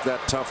to take that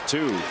tough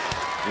two,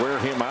 wear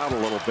him out a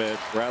little bit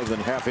rather than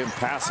have him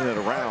passing it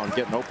around,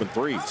 getting open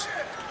threes.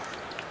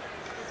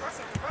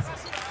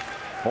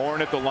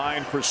 Horne at the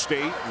line for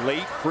State.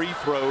 Late free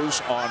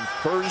throws on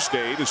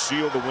Thursday to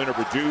seal the win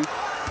over Duke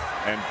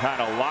and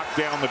kind of lock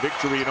down the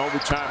victory in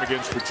overtime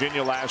against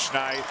Virginia last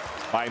night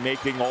by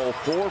making all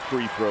 4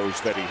 free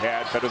throws that he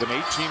had. Better than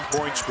 18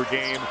 points per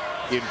game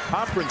in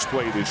conference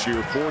play this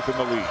year, 4th in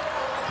the league.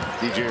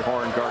 DJ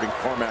Horne guarding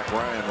Cormac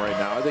Ryan right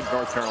now. I think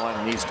North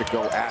Carolina needs to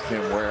go at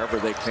him wherever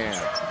they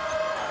can.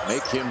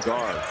 Make him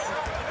guard.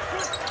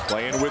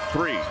 Playing with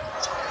 3.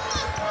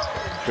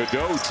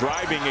 Cadeau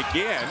driving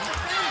again.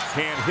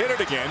 Can't hit it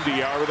again.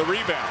 Diarra the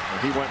rebound.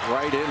 And he went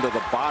right into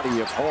the body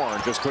of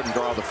Horne. Just couldn't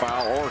draw the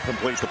foul or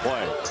complete the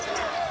play.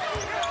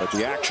 But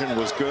the action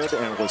was good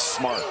and was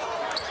smart.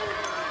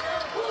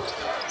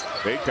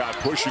 Bacot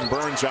pushing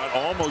Burns out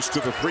almost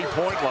to the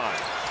 3-point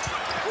line.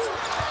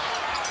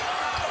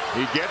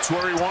 He gets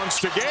where he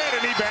wants to get,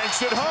 and he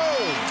banks it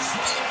home.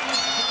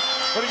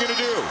 What are you going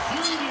to do?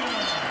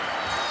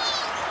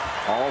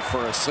 All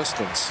for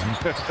assistance.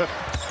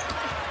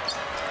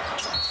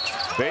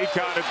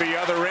 Bacot at the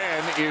other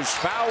end is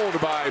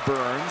fouled by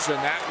Burns, and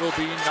that will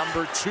be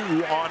number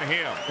 2 on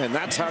him. And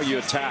that's how you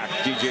attack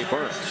DJ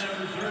Burns.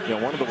 You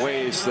know, one of the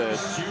ways that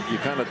you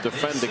kind of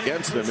defend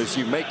against him is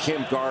you make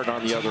him guard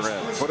on the other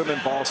end. Put him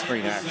in ball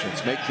screen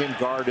actions. Make him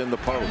guard in the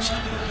post.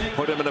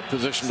 Put him in a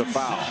position to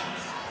foul.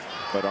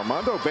 But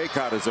Armando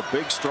Bacot is a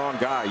big, strong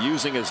guy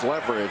using his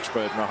leverage,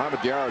 but Mohamed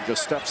Diarra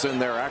just steps in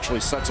there,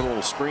 actually sets a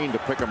little screen to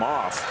pick him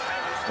off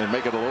and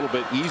make it a little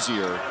bit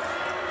easier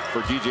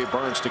for DJ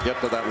Burns to get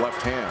to that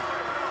left hand.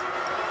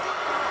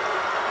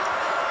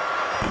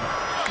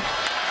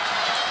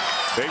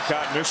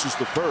 Bacot misses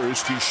the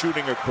first. He's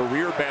shooting a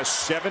career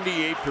best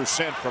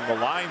 78% from the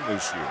line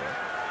this year.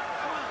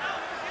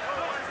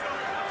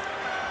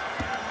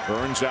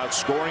 Burns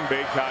outscoring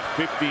Bacot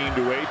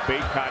 15-8.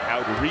 Bacot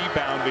out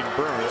rebounding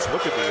Burns.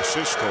 Look at the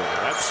assist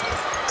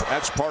total.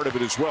 That's part of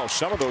it as well.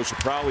 Some of those are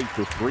probably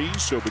for 3.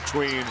 So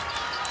between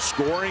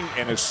scoring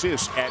and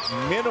assists, at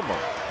minimum,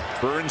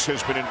 Burns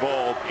has been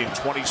involved in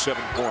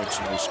 27 points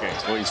in this game.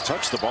 Well, he's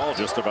touched the ball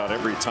just about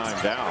every time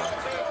down.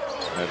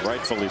 And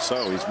rightfully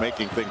so. He's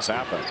making things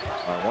happen.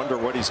 I wonder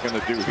what he's going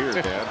to do here,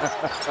 Dan.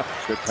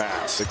 Good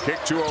pass. The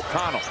kick to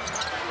O'Connell.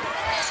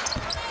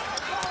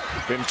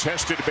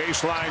 Contested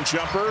baseline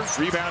jumper.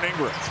 Rebound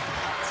Ingram.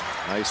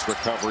 Nice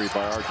recovery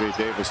by R.J.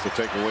 Davis to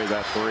take away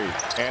that 3.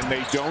 And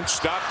they don't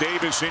stop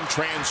Davis in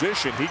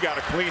transition. He got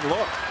a clean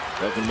look.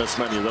 Doesn't miss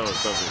many of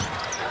those, does he?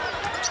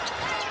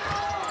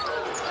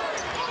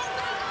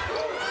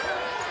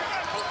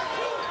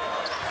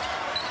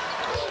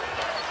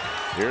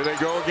 Here they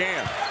go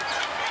again.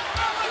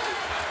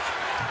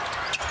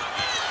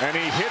 And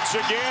he hits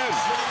again.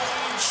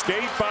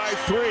 State by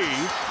 3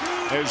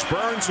 as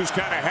Burns is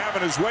kind of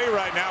having his way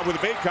right now with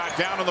Bacot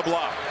down on the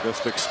block.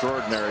 Just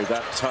extraordinary,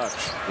 that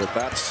touch with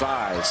that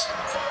size.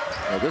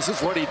 Now, this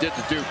is what he did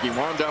to Duke. He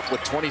wound up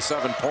with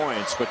 27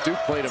 points, but Duke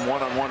played him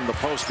one-on-one in the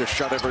post to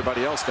shut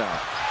everybody else down.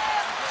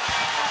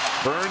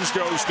 Burns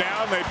goes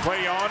down, they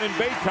play on, and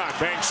Bacot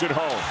banks it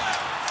home.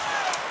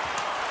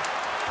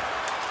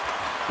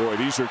 Boy,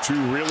 these are 2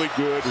 really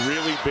good,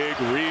 really big,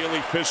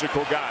 really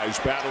physical guys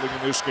battling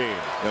in this game.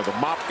 Yeah, the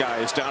mop guy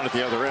is down at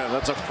the other end.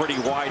 That's a pretty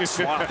wide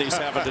swath he's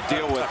having to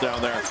deal with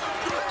down there.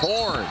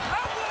 Horne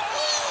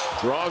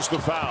draws the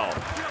foul.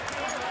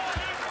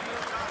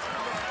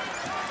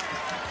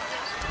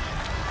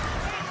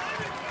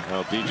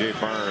 Well, DJ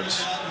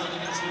Burns,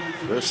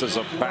 this is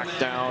a back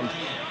down,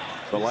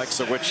 the likes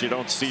of which you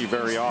don't see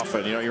very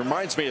often. You know, he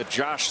reminds me of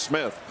Josh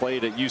Smith,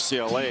 played at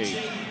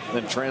UCLA,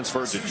 then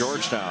transferred to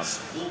Georgetown.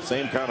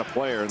 Same kind of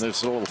player, and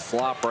there's a little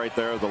flop right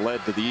there that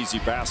led to the easy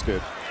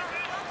basket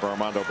for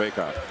Armando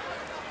Bacot.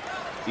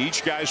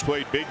 Each guy's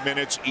played big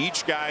minutes.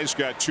 Each guy's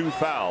got 2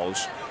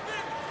 fouls.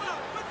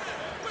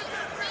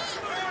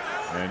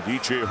 And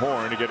DJ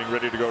Horne getting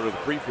ready to go to the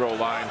free throw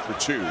line for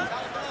 2.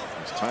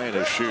 He's tying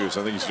his shoes.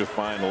 I think he's just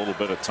buying a little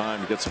bit of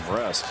time to get some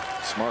rest.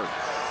 Smart.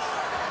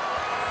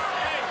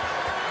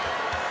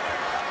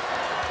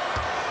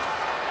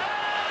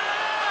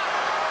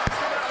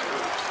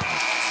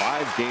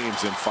 Five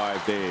games in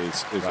 5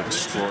 days is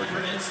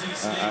extraordinary.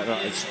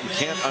 You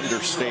can't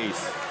understate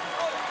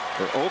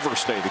or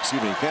overstate,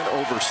 excuse me, you can't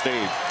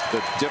overstate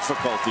the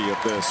difficulty of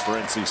this for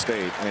NC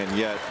State, and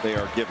yet they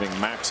are giving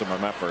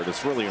maximum effort.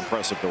 It's really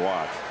impressive to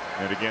watch.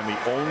 And again,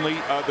 the only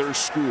other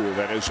school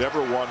that has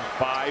ever won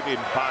 5 in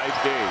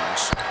 5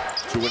 days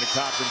to win a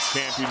conference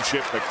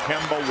championship, the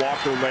Kemba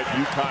Walker-led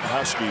UConn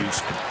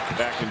Huskies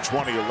back in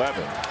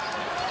 2011.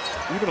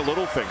 Even a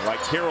little thing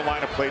like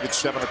Carolina played at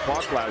 7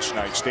 o'clock last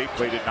night. State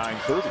played at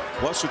 9:30.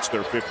 Plus, it's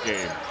their 5th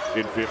game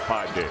in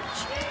 5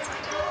 days.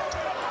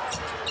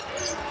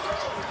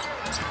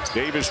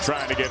 Davis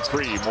trying to get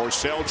free.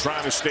 Morsell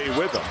trying to stay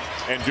with him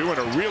and doing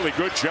a really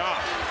good job.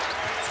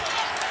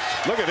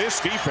 Look at this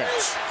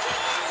defense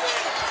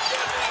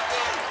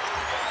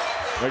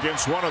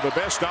against one of the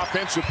best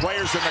offensive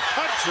players in the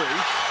country,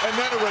 and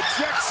then a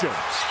rejection.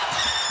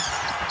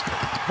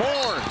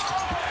 Horne.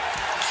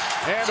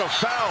 And a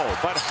foul.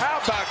 But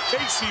how about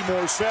Casey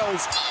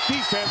Morsell's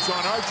defense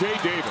on R.J.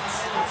 Davis?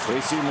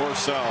 Casey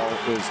Morsell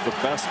is the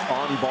best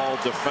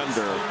on-ball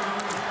defender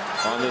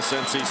on this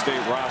NC State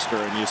roster,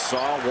 and you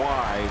saw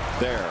why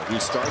there. He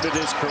started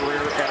his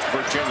career at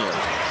Virginia,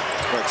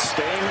 but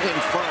staying in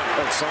front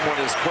of someone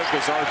as quick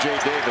as R.J.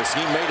 Davis,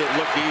 he made it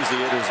look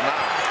easy. It is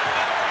not.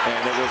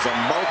 And it was a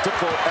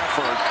multiple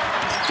effort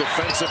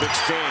defensive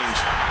exchange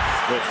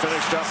that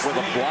finished up with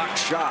a blocked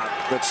shot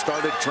that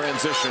started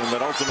transition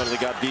that ultimately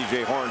got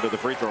DJ Horne to the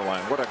free throw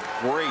line. What a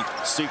great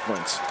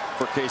sequence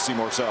for Casey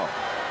Morsell.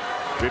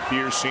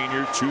 5th-year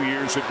senior, 2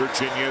 years at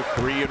Virginia,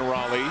 3 in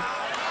Raleigh.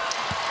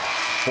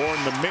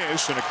 Horne the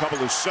miss, and a couple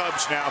of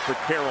subs now for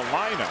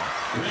Carolina.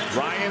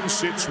 Ryan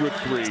sits with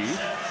 3,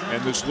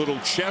 and this little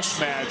chess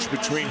match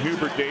between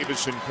Hubert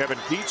Davis and Kevin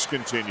Keatts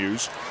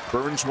continues.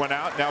 Burns went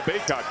out, now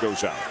Bacot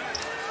goes out.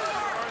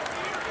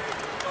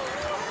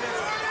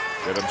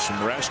 Get him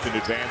some rest in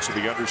advance of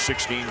the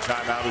under-16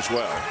 timeout as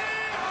well.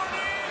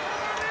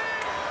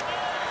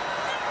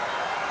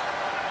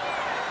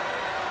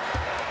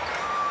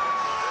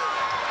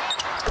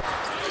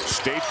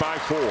 State by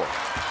 4.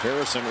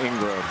 Harrison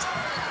Ingram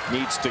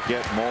needs to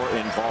get more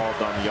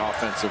involved on the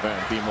offensive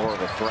end, be more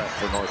of a threat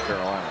for North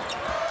Carolina.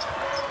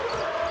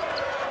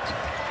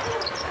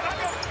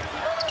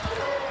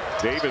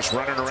 Davis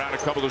running around a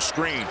couple of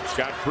screens.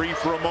 Got free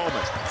for a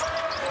moment.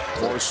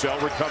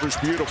 Morsell recovers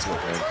beautifully.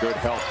 And good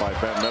help by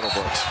Ben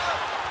Middlebrooks.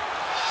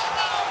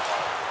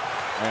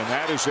 And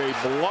that is a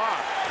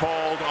block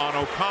called on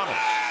O'Connell.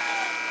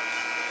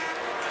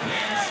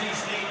 NC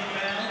State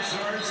foul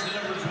charged to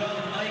number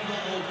 12, Michael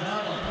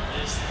O'Connell.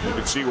 You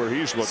can see where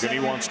he's looking. He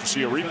wants to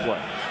see a replay.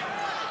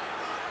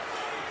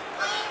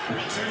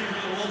 Returning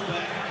for the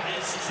Wolfpack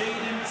is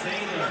Jaden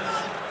Taylor.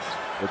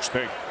 What you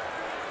think?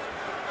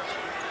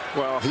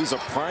 Well, he's a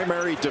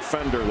primary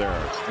defender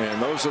there, and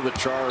those are the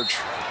charge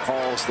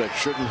calls that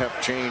shouldn't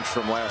have changed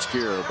from last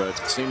year, but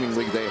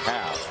seemingly they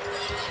have.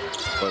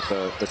 But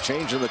the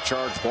change in the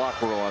charge block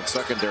rule on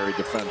secondary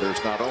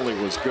defenders not only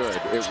was good,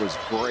 it was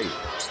great.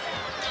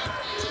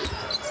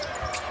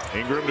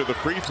 Ingram to the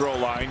free throw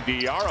line.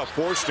 Diarra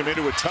forced him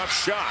into a tough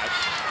shot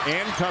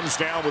and comes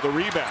down with a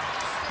rebound.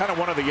 Kind of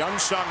one of the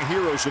unsung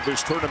heroes of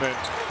this tournament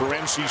for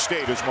NC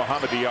State is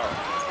Mohamed Diarra.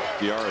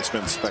 Diarra has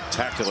been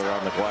spectacular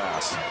on the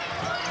glass.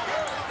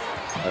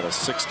 Had a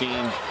 16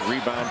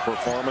 rebound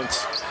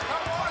performance.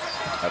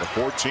 Had a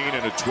 14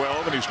 and a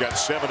 12, and he's got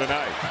 7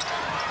 tonight.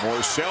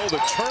 Morsell the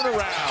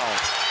turnaround.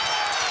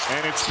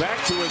 And it's back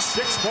to a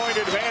 6-point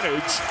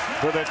advantage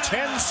for the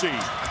 10 seed.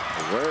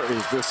 Where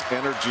is this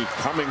energy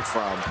coming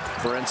from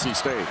for NC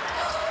State?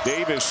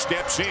 Davis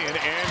steps in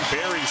and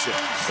buries it.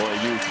 Well,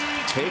 you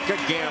take a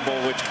gamble,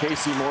 which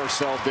Casey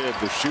Morsell did,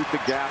 to shoot the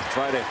gap,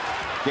 try to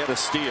get a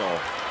steal.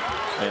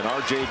 And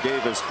R.J.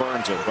 Davis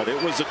burns it, but it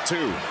was a 2.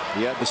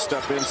 He had to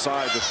step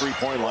inside the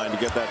three-point line to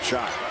get that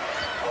shot.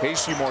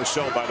 Casey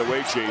Morsell, by the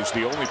way, Jay, is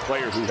the only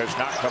player who has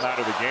not come out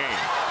of the game.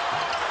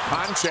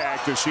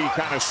 Contact as he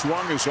kind of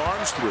swung his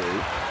arms through.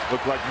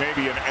 Looked like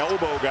maybe an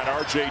elbow got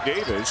R.J.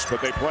 Davis,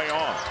 but they play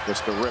on.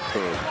 Just a rip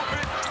through.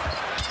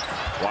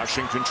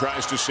 Washington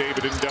tries to save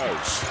it and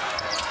does.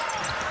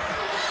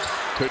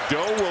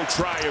 Cadeau will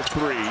try a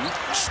 3.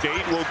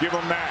 State will give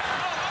him that.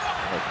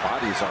 Their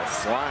bodies are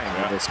flying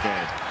in this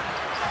game.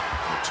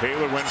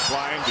 Taylor went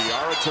flying.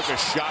 Diarra took a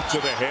shot to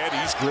the head.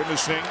 He's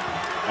grimacing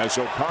as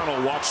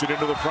O'Connell walks it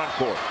into the front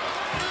court.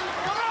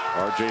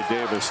 R.J.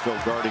 Davis still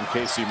guarding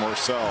Casey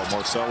Morsell.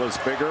 Morsell is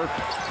bigger,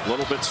 a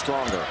little bit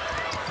stronger.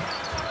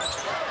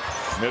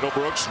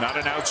 Middlebrooks, not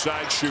an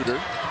outside shooter.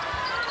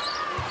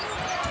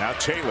 Now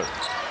Taylor.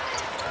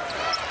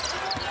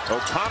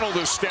 O'Connell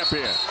to step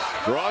in.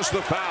 Draws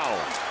the foul.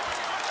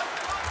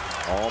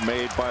 All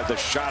made by the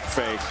shot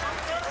fake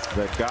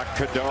that got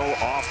Cadeau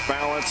off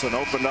balance and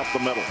opened up the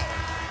middle.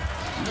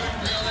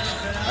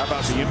 How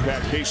about the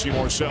impact Casey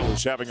Morsell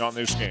is having on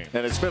this game?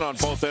 And it's been on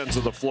both ends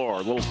of the floor. A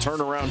little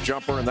turnaround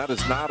jumper, and that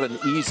is not an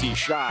easy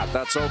shot.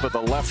 That's over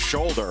the left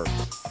shoulder.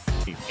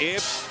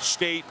 If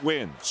State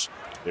wins,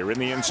 they're in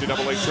the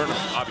NCAA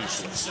tournament,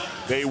 obviously.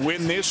 They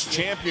win this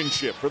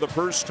championship for the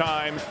first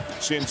time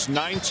since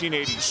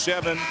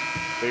 1987.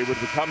 They would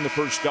become the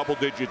first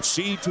double-digit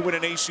seed to win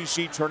an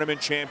ACC tournament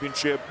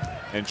championship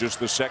and just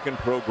the second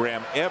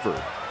program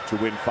ever to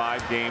win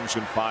 5 games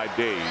in 5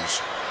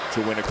 days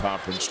to win a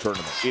conference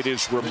tournament. It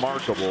is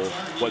remarkable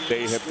what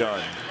they have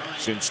done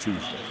since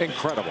Tuesday.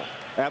 Incredible.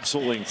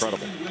 Absolutely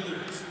incredible.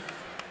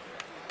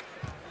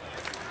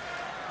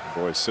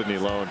 Boy, Sidney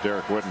Lowe and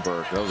Derek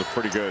Wittenberg. That was a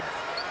pretty good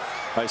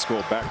high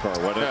school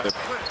backcourt, wasn't it?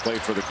 They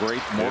played for the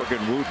great Morgan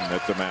Wooden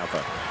at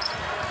DeMatha.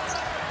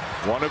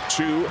 1 of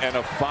 2 and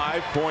a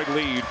 5-point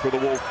lead for the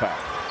Wolfpack.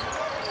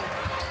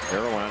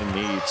 Carolina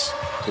needs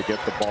to get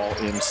the ball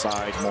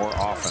inside more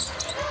often.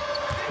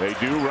 They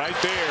do right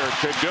there.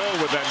 Cadeau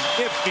with a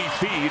nifty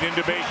feed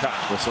into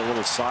Bacot. Just a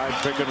little side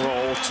pick and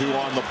roll, 2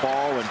 on the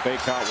ball, and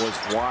Bacot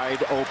was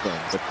wide open.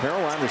 But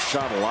Carolina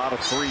shot a lot of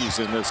threes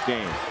in this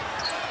game.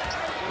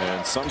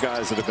 And some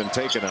guys that have been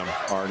taking them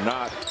are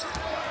not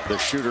the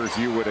shooters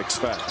you would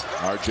expect.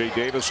 R.J.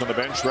 Davis on the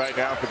bench right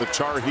now for the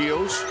Tar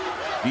Heels.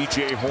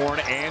 DJ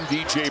Horne and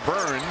DJ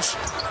Burns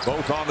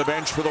both on the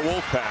bench for the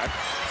Wolfpack.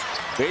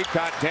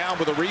 Bacot down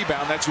with a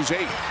rebound. That's his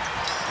 8th.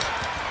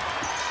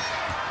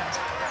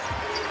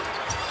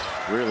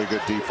 Really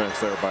good defense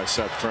there by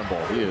Seth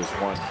Trimble. He is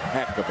one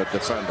heck of a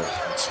defender.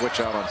 Switch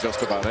out on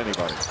just about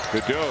anybody.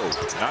 Cadeau,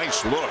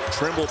 nice look.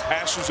 Trimble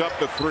passes up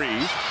the 3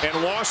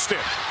 and lost it.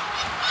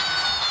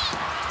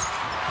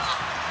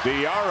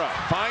 Diarra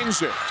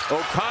finds it.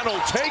 O'Connell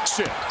takes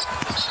it.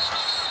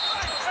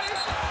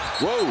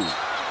 Whoa.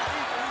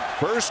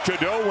 First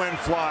Cadeau went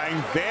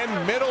flying, then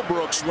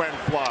Middlebrooks went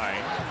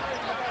flying.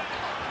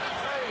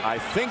 I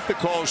think the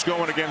call is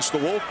going against the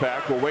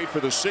Wolfpack. We'll wait for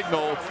the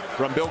signal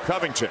from Bill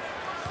Covington.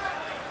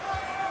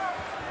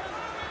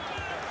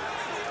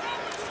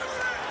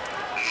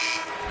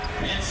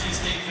 NC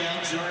State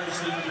foul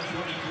charged number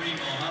 23,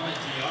 Mohamed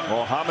Diarra.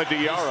 Mohamed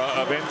Diarra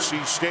of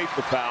NC State,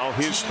 the foul,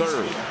 his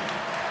 3rd.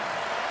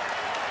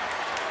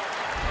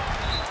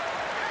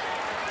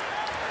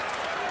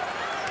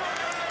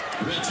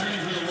 Returning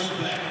for the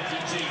Wolfpack,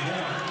 DJ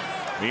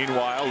Horne.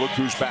 Meanwhile, look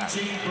who's back.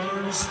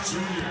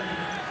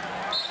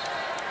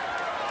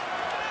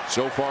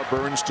 So far,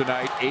 Burns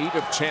tonight, 8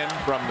 of 10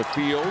 from the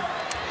field,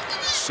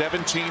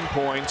 17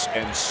 points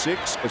and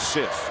 6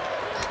 assists.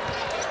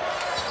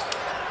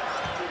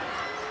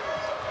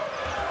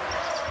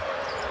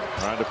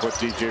 Trying to put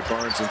DJ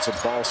Burns in some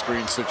ball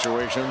screen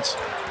situations.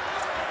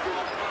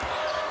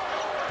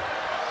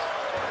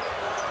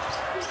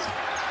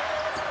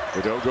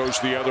 Bacot goes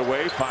the other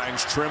way,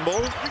 finds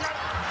Trimble.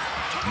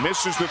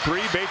 Misses the three.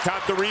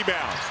 Bacot the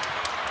rebound.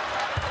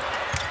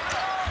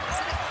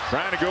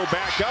 Trying to go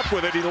back up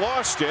with it. He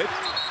lost it.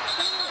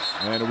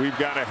 And we've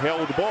got a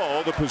held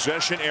ball. The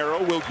possession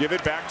arrow will give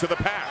it back to the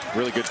Pack.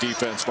 Really good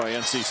defense by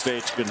NC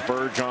State to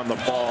converge on the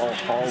ball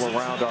all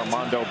around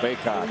Armando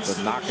Bacot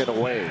to knock it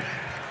away.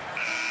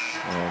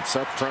 And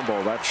Seth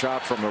Trimble, that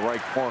shot from the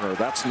right corner,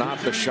 that's not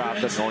the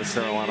shot that North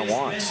Carolina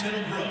wants.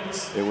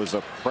 It was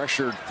a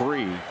pressured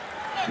three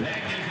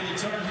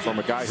from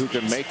a guy who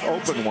can make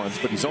open ones,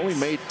 but he's only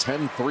made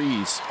 10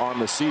 threes on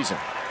the season.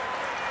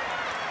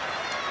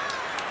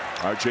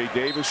 RJ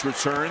Davis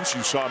returns.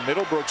 You saw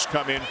Middlebrooks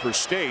come in for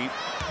State,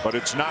 but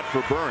it's not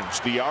for Burns.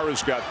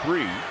 Diarra's got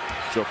 3.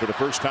 So for the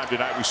first time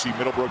tonight, we see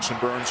Middlebrooks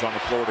and Burns on the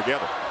floor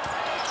together.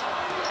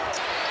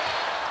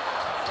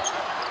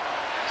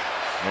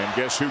 And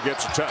guess who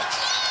gets a touch?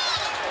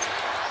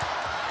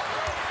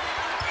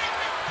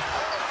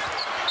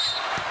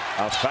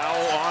 A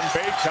foul on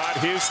Bacot,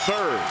 his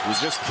 3rd. You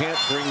just can't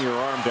bring your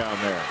arm down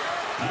there.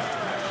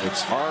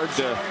 It's hard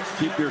to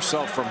keep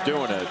yourself from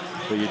doing it,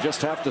 but you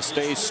just have to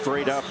stay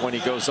straight up when he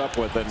goes up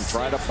with it and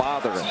try to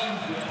bother him.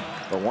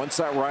 But once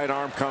that right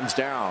arm comes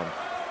down,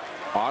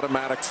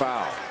 automatic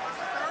foul.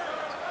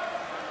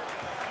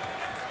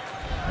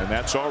 And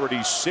that's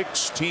already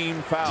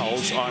 16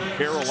 fouls on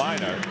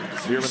Carolina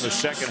here in the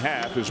second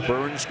half as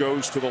Burns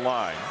goes to the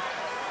line.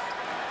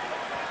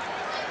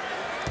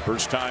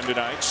 First time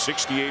tonight,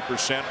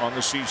 68% on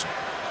the season.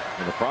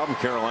 And the problem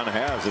Carolina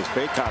has is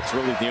Bacot's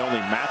really the only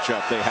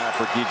matchup they have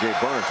for DJ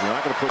Burns. You're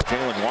not going to put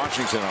Jalen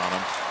Washington on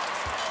him.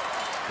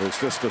 There's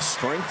just a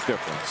strength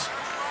difference.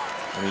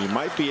 I mean, you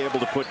might be able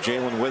to put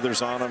Jalen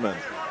Withers on him, and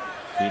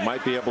he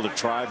might be able to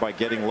try by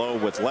getting low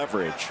with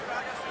leverage.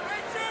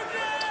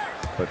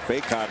 But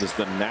Bacot is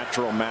the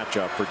natural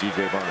matchup for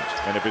DJ Burns.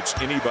 And if it's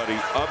anybody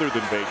other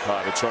than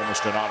Bacot, it's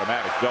almost an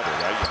automatic double,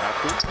 right? You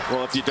have to.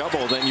 Well, if you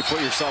double, then you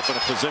put yourself in a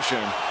position.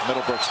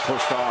 Middlebrooks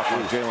pushed off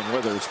on Jalen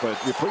Withers, but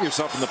you put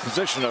yourself in the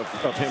position of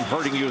him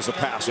hurting you as a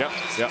passer.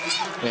 Yep.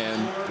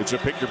 And it's a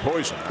pick your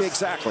poison.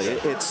 Exactly.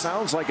 It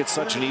sounds like it's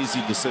such an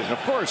easy decision.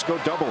 Of course, go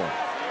double him.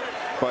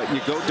 But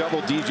you go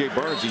double DJ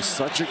Burns. He's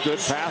such a good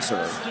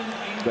passer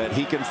that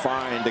he can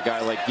find a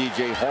guy like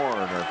DJ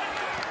Horne or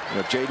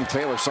Jaden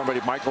Taylor,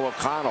 somebody, Michael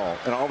O'Connell,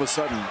 and all of a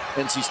sudden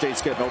NC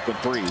State's getting open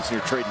threes and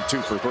you're trading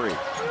 2 for 3.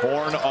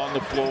 Horne on the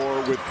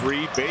floor with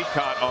 3.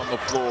 Bacot on the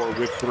floor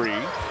with 3.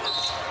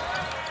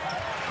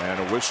 And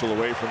a whistle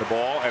away from the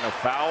ball and a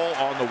foul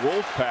on the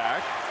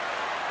Wolfpack.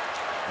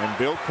 And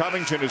Bill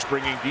Covington is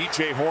bringing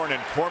DJ Horne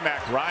and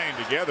Cormac Ryan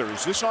together.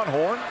 Is this on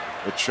Horne?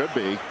 It should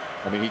be.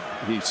 I mean,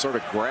 he sort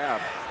of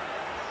grabbed.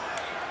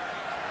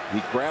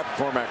 He grabbed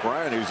Cormac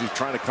Ryan as he's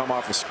trying to come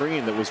off a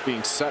screen that was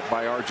being set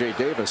by RJ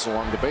Davis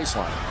along the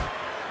baseline.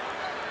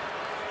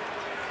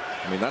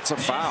 I mean, that's a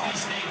foul.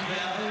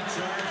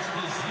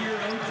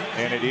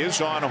 And it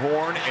is on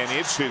Horne, and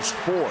it's his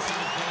 4th.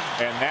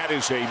 And that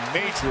is a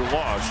major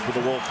loss for the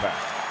Wolfpack.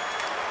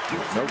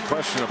 No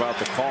question about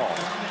the call.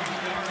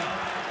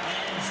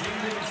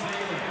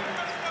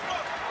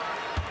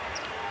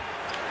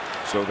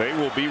 So they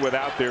will be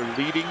without their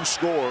leading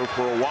scorer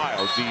for a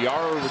while.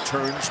 Diarra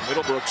returns.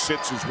 Middlebrooks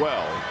sits as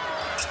well.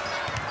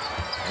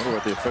 I wonder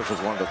what the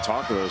officials wanted to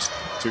talk to those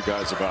 2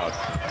 guys about.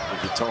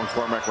 If you're telling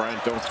Cormac Ryan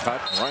don't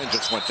cut, Ryan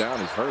just went down.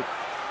 He's hurt.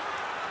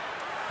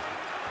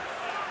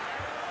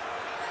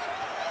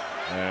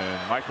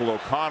 And Michael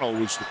O'Connell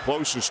was the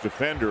closest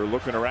defender,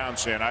 looking around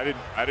saying, I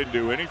didn't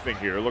do anything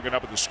here, looking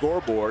up at the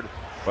scoreboard,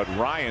 but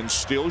Ryan's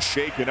still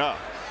shaken up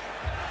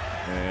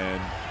and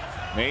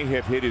may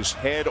have hit his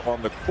head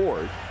on the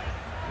court.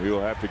 We will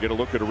have to get a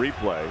look at a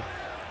replay.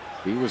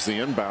 He was the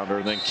inbounder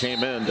and then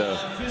came in to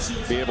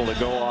be able to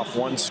go off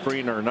one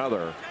screen or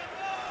another.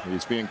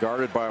 He's being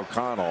guarded by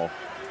O'Connell.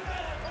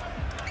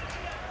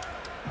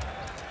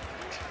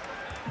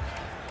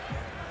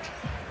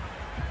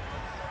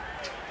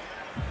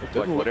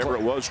 Like whatever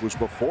it was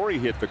before he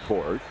hit the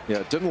court. Yeah,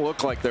 it didn't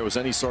look like there was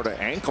any sort of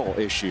ankle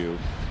issue.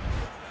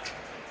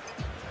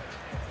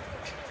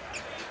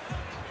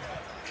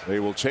 They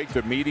will take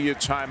the media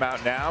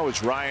timeout now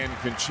as Ryan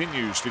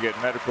continues to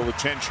get medical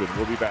attention.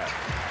 We'll be back.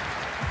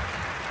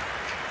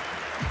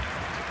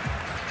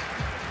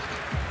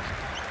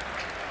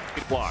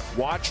 Block.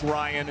 Watch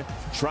Ryan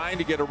trying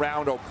to get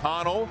around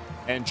O'Connell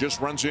and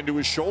just runs into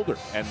his shoulder.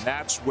 And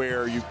that's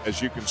where,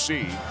 as you can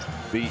see,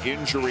 the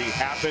injury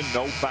happened.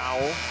 No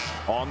foul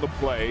on the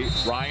play.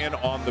 Ryan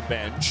on the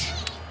bench.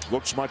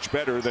 looks much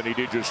better than he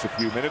did just a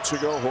few minutes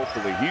ago.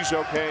 Hopefully he's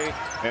okay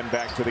and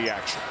back to the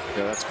action.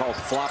 Yeah, that's called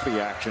floppy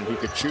action. He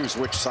could choose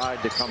which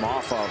side to come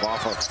off of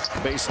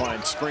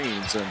baseline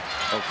screens, and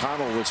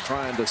O'Connell was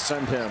trying to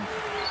send him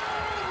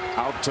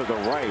out to the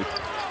right,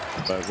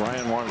 but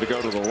Ryan wanted to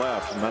go to the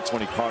left, and that's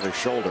when he caught his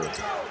shoulder.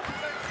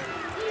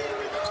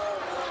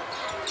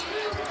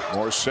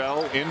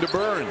 Morsell into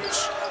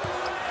Burns.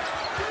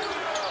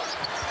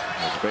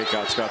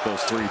 Bacot's got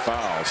those 3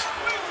 fouls.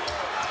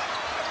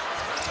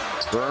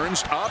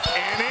 Burns up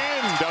and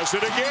in, does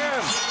it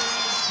again.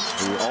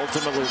 He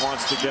ultimately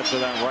wants to get to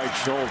that right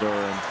shoulder,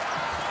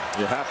 and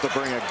you have to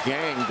bring a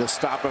gang to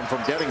stop him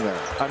from getting there.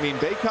 I mean,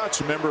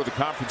 Bacot's a member of the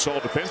conference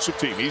all-defensive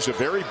team. He's a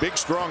very big,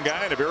 strong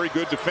guy and a very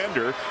good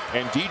defender,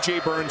 and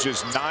DJ Burns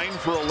is 9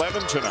 for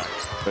 11 tonight.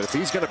 But if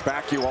he's going to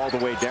back you all the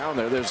way down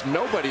there, there's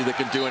nobody that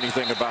can do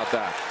anything about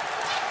that.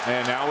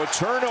 And now a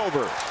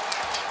turnover.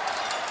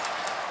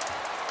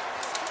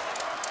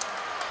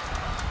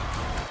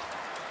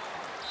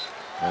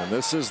 And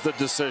this is the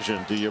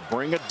decision. Do you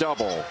bring a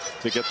double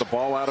to get the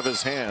ball out of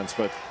his hands?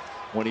 But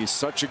when he's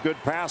such a good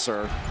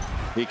passer,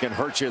 he can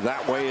hurt you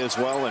that way as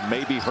well, and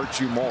maybe hurt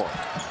you more.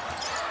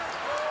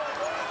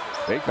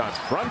 Bacot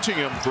fronting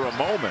him for a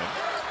moment.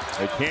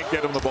 They can't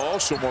get him the ball,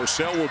 so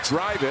Morsell will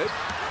drive it,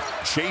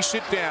 chase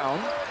it down.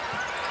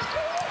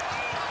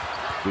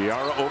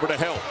 Diarra over to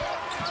help.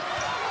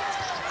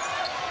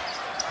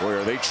 Boy,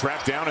 are they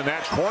trapped down in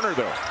that corner,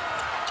 though.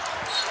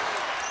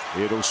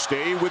 It'll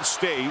stay with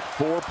State.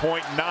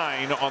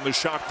 4.9 on the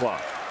shot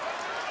clock.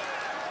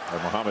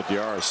 And Mohamed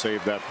Diarra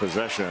saved that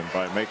possession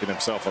by making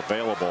himself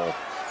available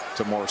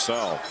to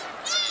Morsell.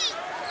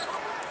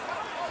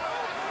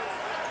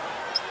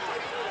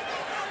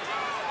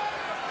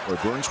 Boy,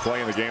 Burns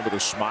playing the game with a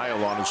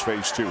smile on his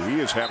face, too. He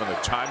is having the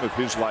time of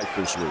his life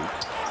this week.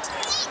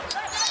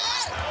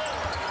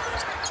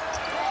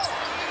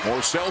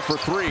 Morsell for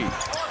 3.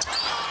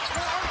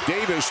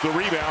 Davis the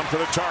rebound for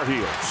the Tar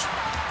Heels.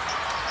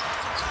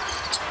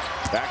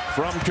 Back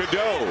from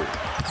Cadeau.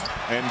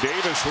 And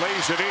Davis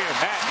lays it in.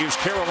 That is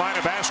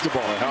Carolina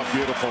basketball. How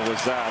beautiful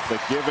was that?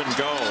 The give and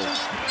go.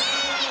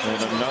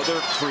 And another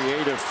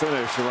creative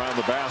finish around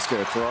the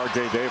basket for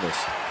R.J. Davis.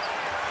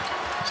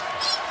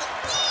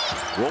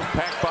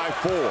 Wolfpack by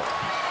 4.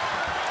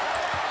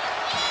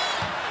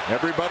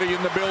 Everybody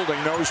in the building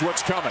knows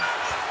what's coming.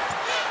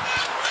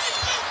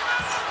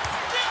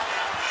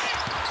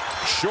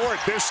 Short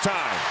this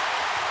time.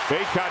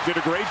 Bacot did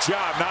a great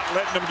job not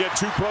letting them get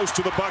too close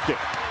to the bucket.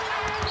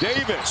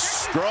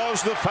 Davis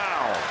draws the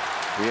foul.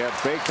 He had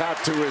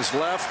Bacot to his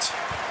left,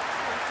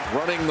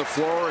 running the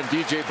floor, and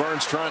DJ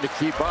Burns trying to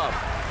keep up.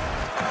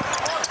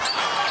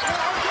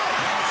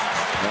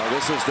 Now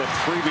this is the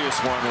previous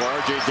one where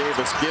R.J.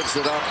 Davis gives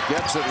it up,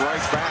 gets it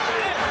right back,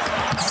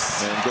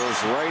 and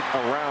goes right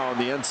around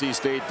the NC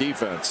State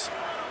defense.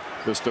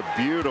 Just a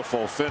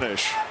beautiful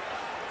finish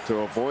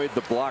to avoid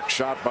the block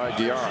shot by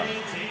Diarra.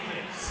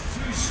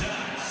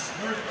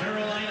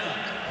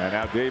 And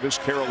now Davis,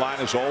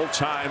 Carolina's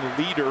all-time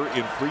leader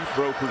in free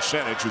throw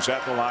percentage, is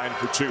at the line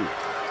for 2.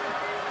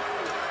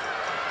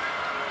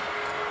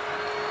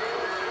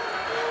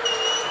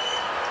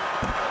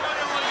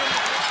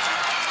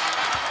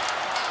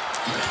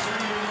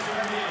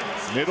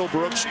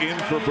 Middlebrooks in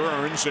for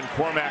Burns, and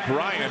Cormac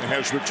Ryan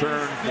has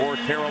returned for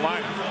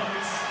Carolina.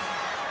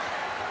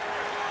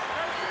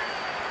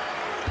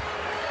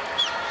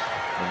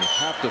 And you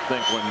have to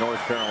think when North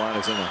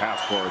Carolina's in the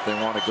half court, they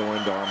want to go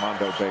into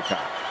Armando Bacot.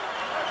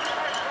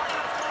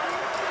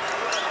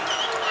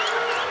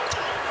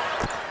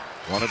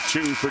 One of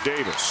 2 for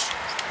Davis.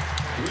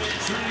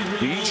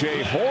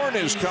 DJ Horne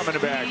is coming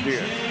back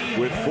in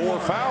with 4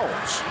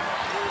 fouls.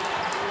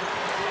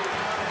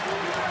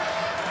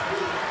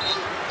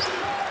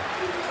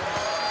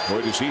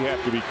 Boy, does he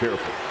have to be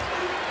careful.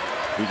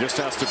 He just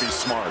has to be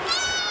smart.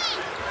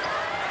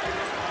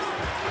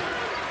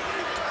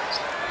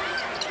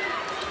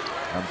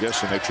 I'm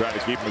guessing they try to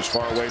keep him as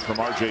far away from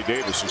R.J.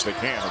 Davis as they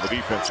can on the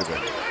defensive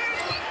end.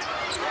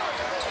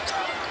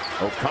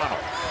 O'Connell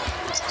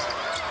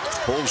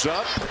pulls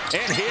up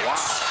and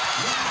hits.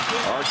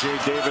 R.J.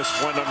 Davis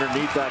went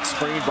underneath that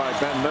screen by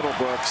Ben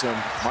Middlebrooks, and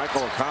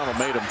Michael O'Connell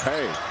made him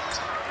pay.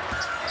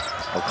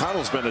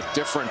 O'Connell's been a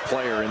different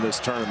player in this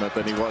tournament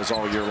than he was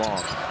all year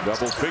long.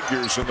 Double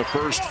figures in the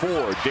first 4.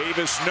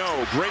 Davis, no.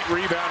 Great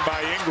rebound by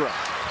Ingram.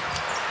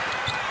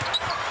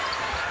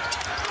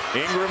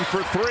 Ingram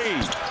for 3.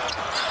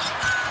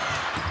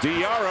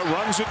 Diarra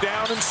runs it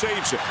down and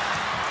saves it.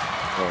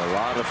 Well, a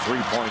lot of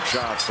three-point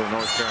shots for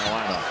North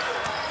Carolina.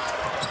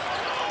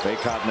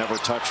 Bacot never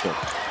touched it.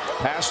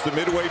 Past the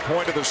midway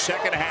point of the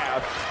second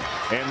half,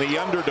 and the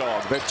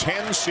underdog, the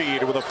 10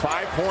 seed with a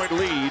 5-point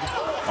lead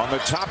on the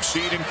top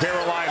seed in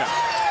Carolina.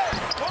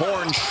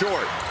 Horne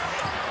short.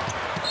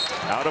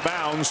 Out of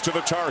bounds to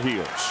the Tar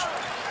Heels.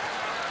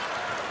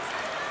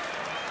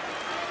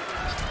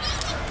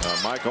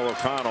 Michael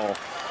O'Connell.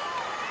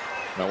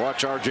 Now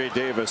watch R.J.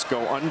 Davis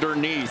go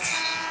underneath.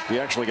 He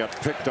actually got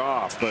picked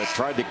off, but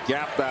tried to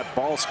gap that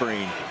ball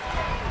screen.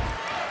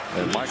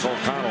 And Michael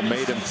O'Connell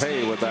made him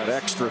pay with that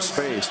extra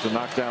space to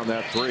knock down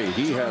that three.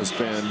 He has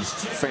been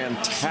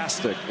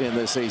fantastic in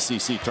this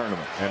ACC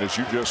tournament. And as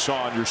you just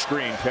saw on your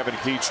screen, Kevin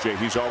Keatts, Jay,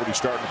 he's already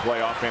starting to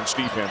play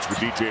offense-defense with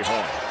DJ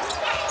Horne.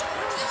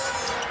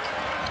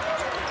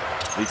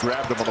 He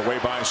grabbed him on the way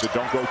by and said,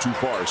 don't go too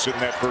far. Sit in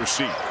that first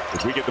seat.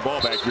 If we get the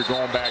ball back, you're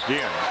going back in.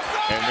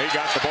 And they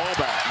got the ball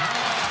back.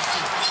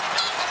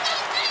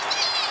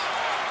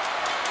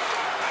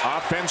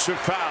 Offensive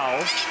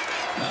foul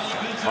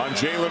on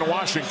Jalen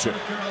Washington.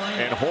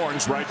 And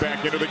Horne's right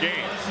back into the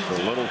game.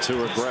 A little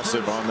too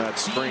aggressive on that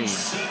screen.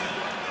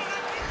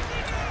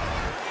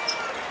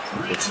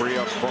 The free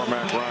up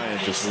Cormac Ryan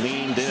just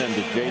leaned in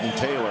to Jaden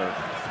Taylor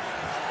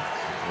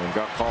and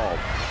got called.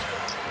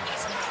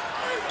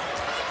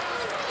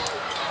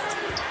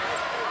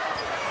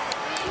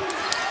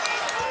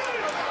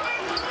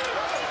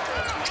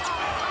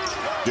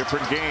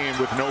 Different game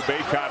with no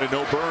Bacot and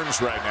no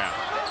Burns right now.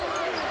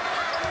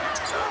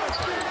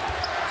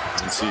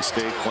 NC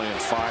State playing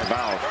 5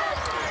 out.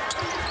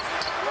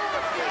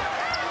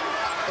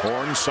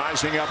 Horne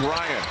sizing up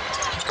Ryan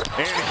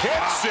and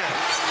hits it.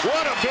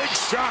 What a big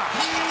shot.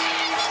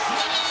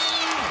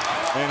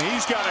 And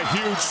he's got a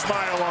huge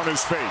smile on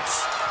his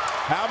face.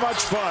 How much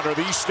fun are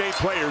these state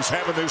players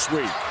having this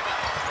week?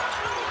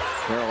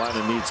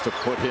 Carolina needs to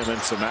put him in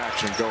some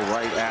action, go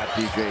right at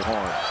DJ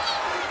Horne.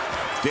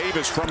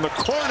 Davis from the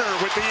corner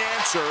with the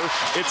answer.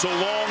 It's a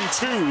long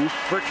 2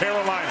 for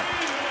Carolina.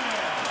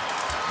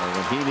 And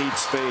when he needs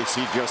space,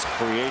 he just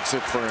creates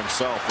it for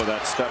himself with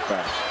that step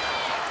back.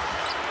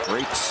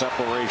 Great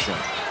separation.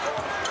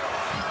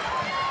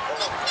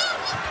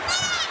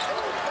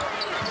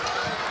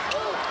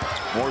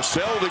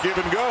 Morcell to give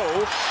and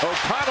go.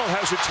 O'Connell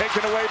has it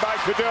taken away by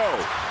Cadeau.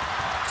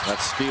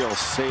 That steal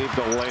saved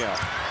a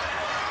layup.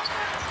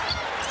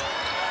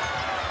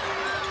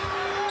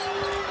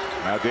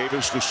 Now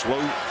Davis to slow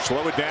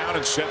it down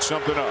and set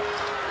something up.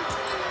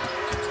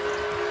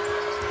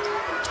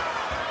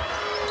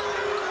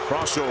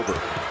 Crossover.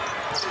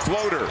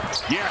 Floater.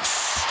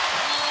 Yes.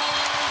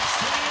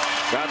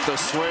 Got the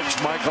switch.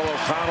 Michael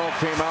O'Connell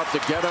came out to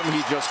get him.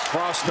 He just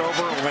crossed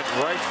over and went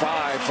right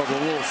by for the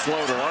little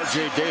floater.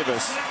 R.J.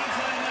 Davis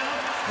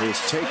is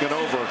taking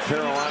over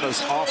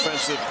Carolina's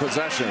offensive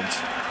possessions.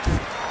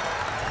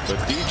 But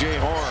DJ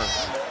Horne,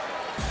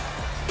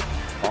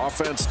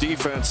 offense,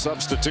 defense,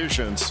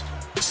 substitutions.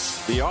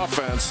 The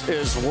offense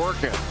is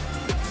working.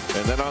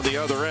 And then on the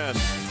other end,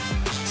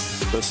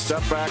 the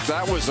step back,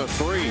 that was a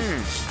 3.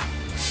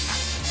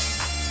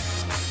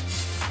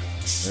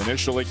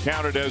 Initially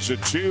counted as a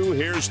 2.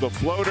 Here's the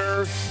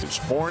floater.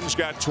 Horne's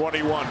got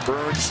 21.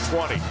 Burns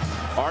 20.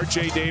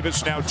 R.J.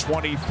 Davis now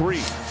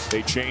 23.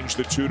 They changed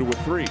the 2 to a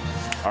 3.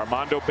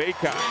 Armando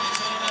Bacot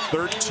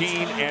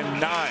 13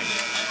 and 9.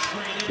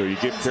 So you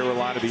give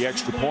Carolina the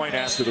extra point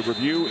after the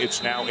review.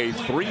 It's now a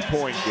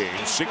 3-point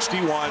game.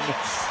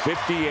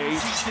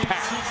 61-58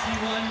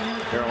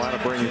 Pack. Carolina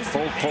bringing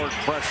full court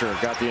pressure.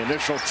 Got the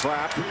initial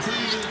trap.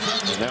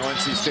 And now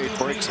NC State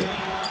breaks it.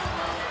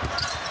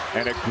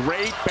 And a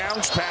great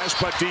bounce pass,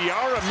 but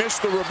Diarra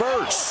missed the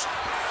reverse.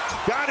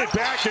 Got it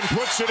back and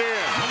puts it in.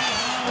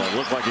 Well, it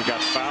looked like he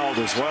got fouled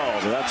as well.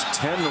 But that's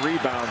 10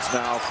 rebounds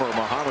now for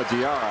Mohamed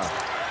Diarra.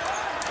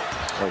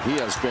 Well, he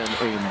has been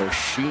a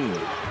machine,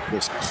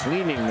 just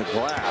cleaning the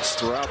glass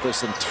throughout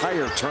this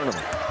entire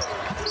tournament.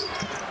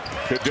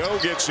 Cadeau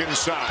gets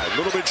inside, a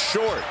little bit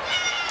short.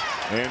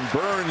 And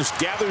Burns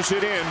gathers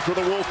it in for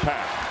the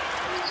Wolfpack.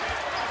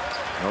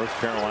 North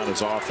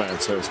Carolina's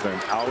offense has been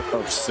out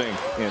of sync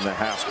in the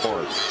half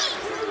court.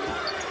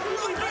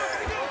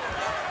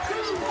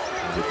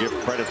 And to give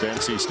credit to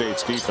NC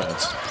State's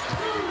defense.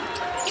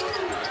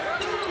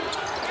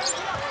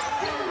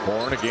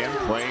 Horne again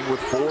playing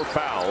with 4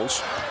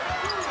 fouls.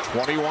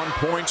 21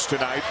 points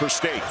tonight for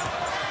State.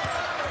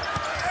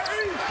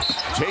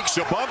 Takes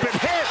a bump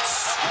and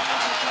hits.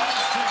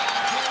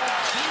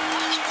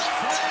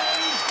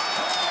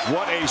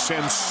 What a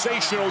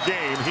sensational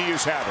game he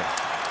is having.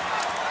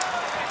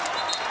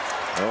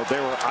 Well,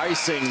 they were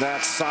icing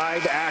that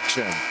side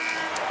action.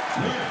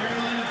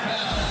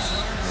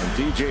 And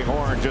DJ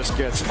Horne just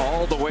gets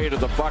all the way to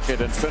the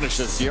bucket and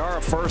finishes.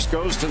 Diarra first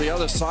goes to the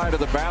other side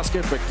of the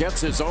basket, but gets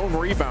his own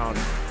rebound.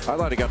 I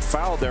thought he got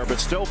fouled there, but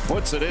still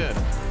puts it in.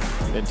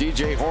 And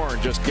DJ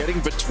Horne just getting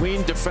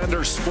between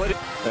defenders, splitting.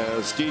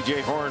 As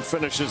DJ Horne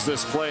finishes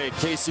this play,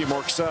 Casey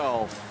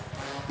Morcell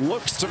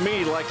looks to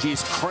me like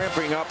he's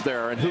cramping up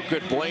there, and who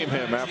could blame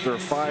him after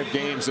 5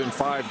 games in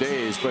 5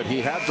 days? But he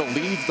had to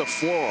leave the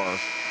floor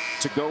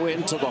to go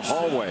into the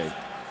hallway,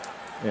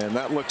 and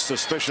that looks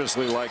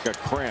suspiciously like a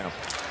cramp.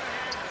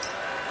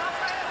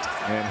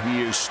 And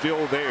he is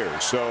still there.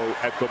 So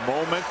at the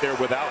moment they're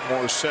without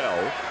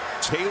Morcell.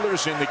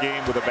 Taylor's in the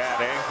game with a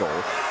bad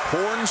ankle.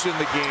 Horne's in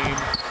the game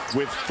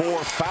with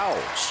 4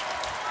 fouls.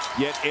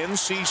 Yet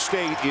NC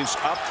State is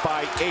up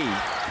by 8.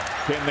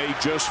 Can they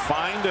just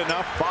find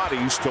enough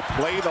bodies to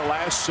play the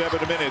last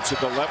 7 minutes at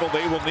the level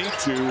they will need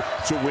to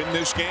win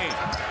this game?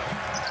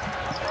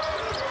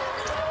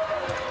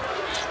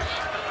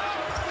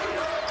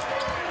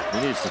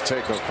 He needs to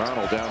take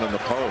O'Connell down in the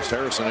post.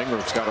 Harrison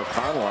Ingram's got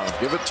O'Connell on him.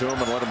 Give it to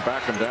him and let him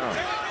back him down.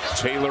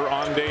 Taylor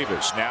on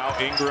Davis. Now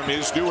Ingram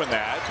is doing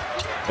that.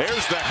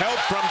 There's the help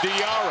from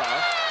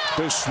Diarra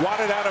to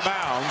swat it out of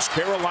bounds.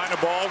 Carolina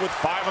ball with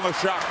 5 on the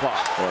shot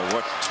clock. Boy,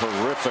 what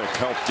terrific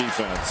help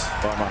defense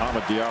by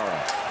Mohamed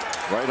Diarra.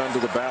 Right under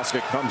the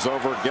basket, comes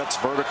over, gets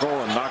vertical,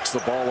 and knocks the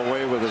ball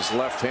away with his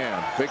left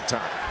hand. Big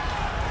time.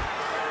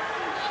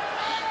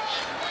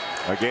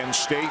 Again,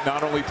 State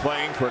not only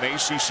playing for an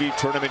ACC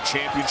tournament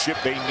championship,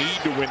 they need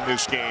to win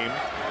this game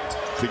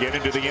to get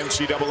into the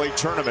NCAA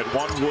tournament,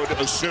 one would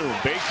assume.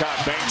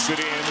 Bacot banks it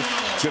in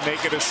to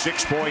make it a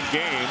 6-point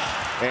game.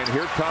 And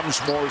here comes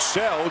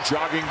Morsell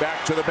jogging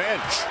back to the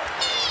bench.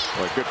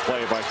 Well, good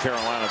play by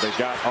Carolina. They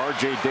got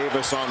R.J.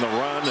 Davis on the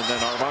run, and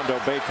then Armando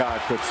Bacot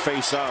could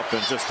face up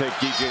and just take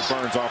DJ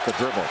Burns off the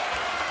dribble.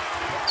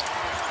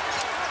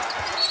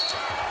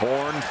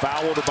 Horne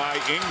fouled by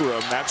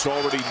Ingram. That's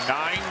already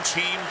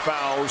 19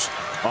 fouls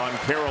on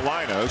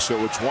Carolina.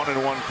 So it's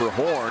 1-1 for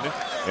Horne.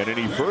 And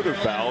any further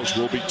fouls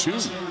will be 2.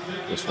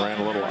 Just ran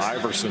a little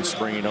Iverson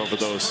screen over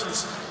those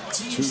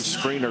 2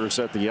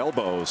 screeners at the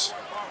elbows.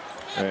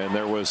 And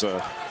there was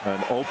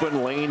an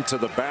open lane to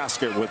the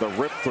basket with a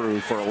rip through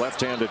for a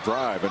left-handed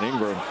drive. And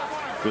Ingram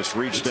just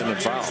reached in and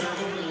fouled.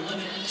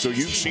 So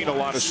you've seen a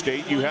lot of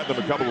State. You had them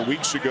a couple of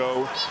weeks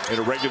ago in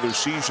a regular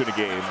season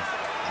game.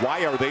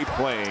 Why are they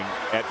playing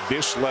at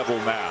this level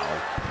now?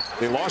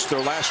 They lost their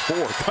last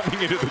 4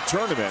 coming into the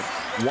tournament.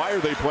 Why are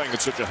they playing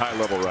at such a high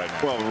level right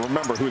now? Well,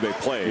 remember who they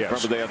played. Yes.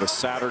 Remember they had a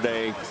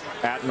Saturday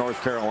at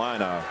North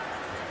Carolina,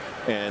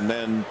 and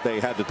then they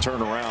had to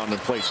turn around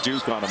and play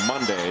Duke on a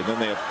Monday. Then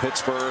they had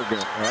Pittsburgh,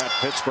 and at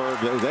Pittsburgh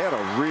they had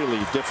a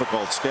really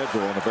difficult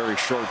schedule in a very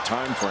short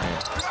time frame.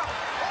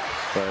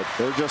 But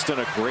they're just in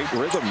a great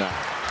rhythm now.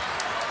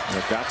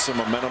 They've got some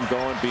momentum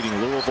going, beating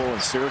Louisville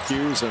and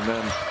Syracuse, and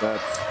then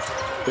that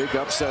big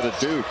upset at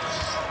Duke.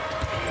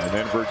 And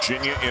then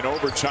Virginia in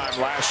overtime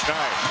last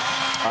night.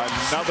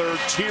 Another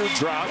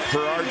teardrop for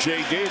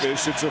R.J.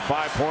 Davis. It's a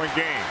 5-point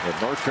game.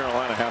 But North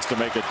Carolina has to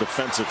make a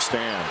defensive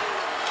stand.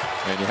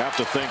 And you have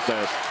to think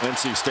that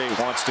NC State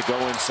wants to go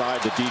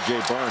inside to DJ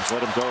Burns.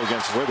 Let him go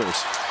against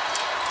Withers.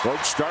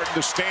 Folks starting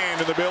to stand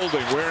in the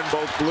building, wearing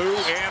both blue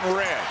and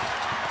red.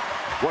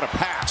 What a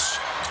pass.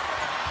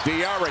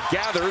 Diarra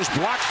gathers,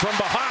 blocked from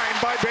behind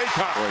by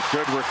Bacot. Boy,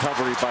 good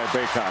recovery by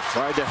Bacot.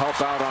 Tried to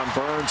help out on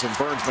Burns, and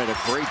Burns made a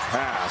great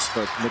pass,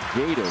 but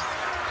negated.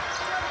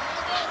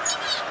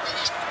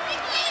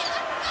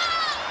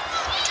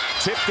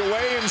 Tipped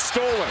away and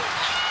stolen.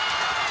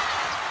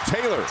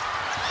 Taylor.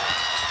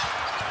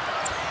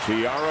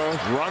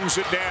 Diarra runs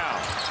it down.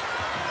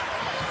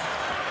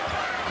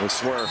 This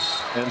is where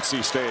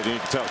NC State, you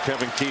can tell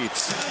Kevin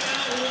Keatts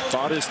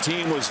thought his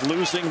team was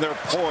losing their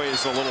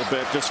poise a little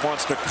bit, just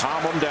wants to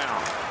calm them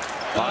down.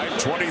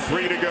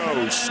 5:23 to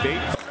go.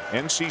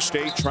 NC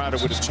State trying to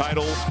win a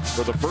title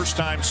for the first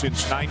time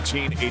since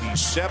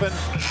 1987.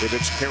 If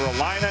it's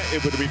Carolina,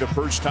 it would be the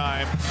first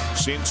time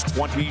since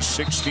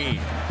 2016.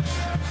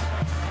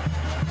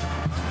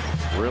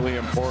 Really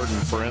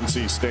important for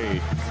NC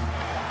State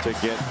to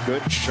get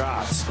good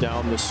shots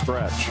down the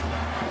stretch.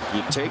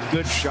 You take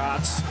good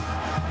shots,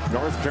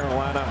 North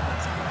Carolina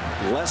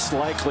less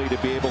likely to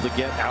be able to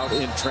get out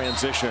in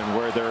transition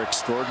where they're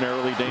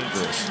extraordinarily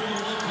dangerous.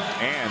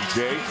 And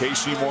Jay,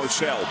 Casey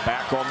Morsell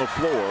back on the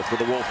floor for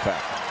the Wolfpack.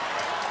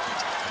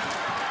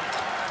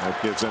 That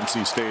gives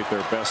NC State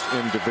their best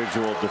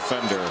individual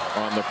defender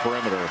on the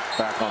perimeter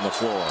back on the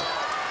floor.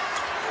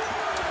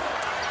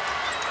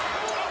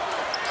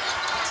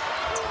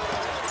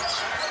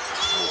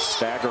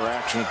 Stagger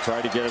action,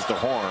 try to get it to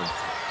Horne.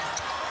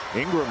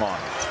 Ingram on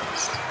it.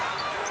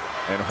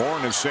 And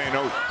Horne is saying,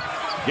 oh,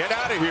 get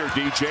out of here,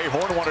 DJ.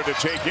 Horne wanted to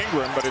take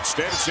Ingram, but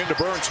instead it's into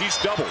Burns. He's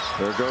doubled.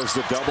 There goes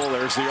the double.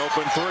 There's the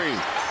open 3.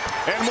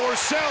 And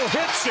Morsell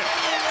hits it.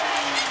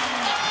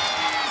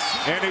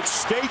 And it's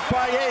State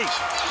by 8.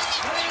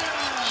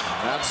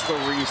 That's the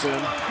reason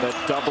that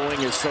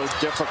doubling is so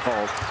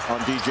difficult on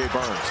DJ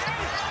Burns.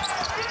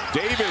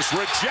 Davis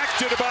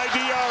rejected by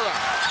Diarra.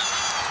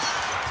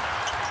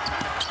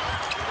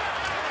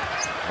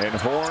 And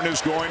Horne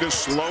is going to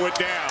slow it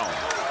down.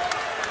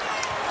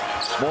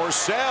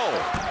 Morsell,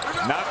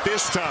 not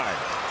this time.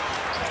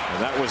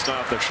 And that was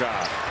not the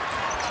shot.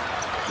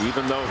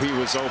 Even though he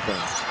was open.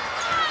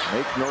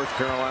 Make North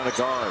Carolina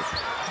guard.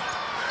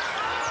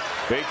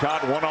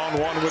 Bacot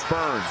one-on-one with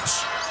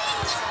Burns.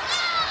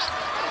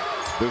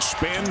 The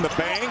spin, the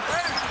bank,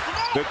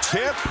 the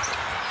tip,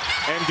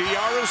 and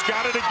Diarra's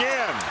got it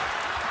again.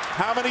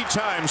 How many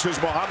times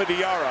has Mohamed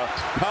Diarra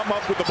come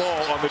up with the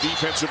ball on the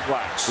defensive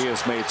glass? He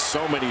has made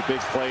so many big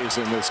plays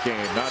in this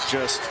game, not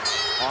just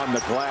on the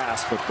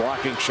glass, but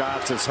blocking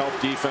shots, has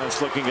helped defense,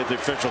 looking at the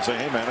officials saying,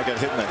 hey man, I got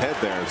hit in the head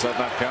there. Does that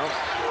not count?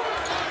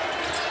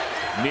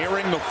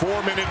 Nearing the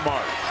 4-minute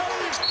mark.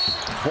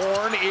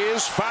 Horne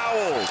is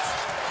fouled.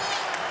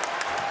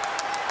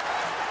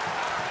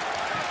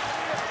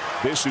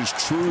 This is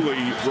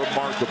truly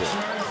remarkable.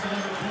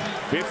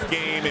 5th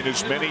game in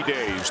as many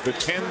days. The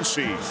 10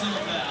 seed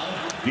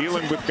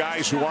dealing with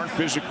guys who aren't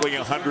physically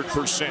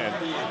 100%,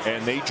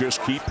 and they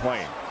just keep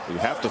playing. You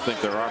have to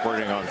think they're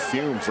operating on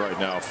fumes right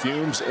now.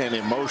 Fumes and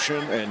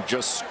emotion and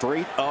just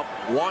straight up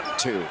want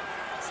to.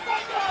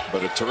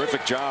 But a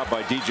terrific job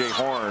by DJ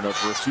Horne of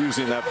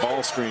refusing that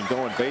ball screen,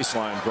 going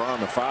baseline, drawing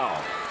the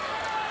foul.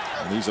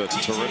 And he's a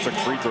terrific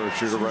free throw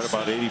shooter, right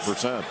about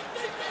 80%.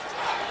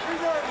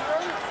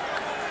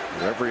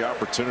 Every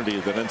opportunity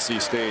that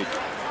NC State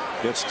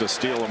gets to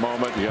steal a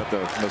moment. You have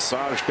the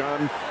massage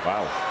gun.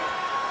 Wow.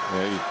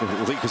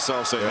 Yeah, Lee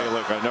Cassell said, hey,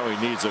 look, I know he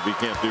needs it, but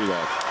he can't do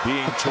that.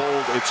 Being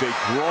told it's a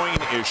groin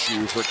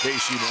issue for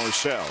Casey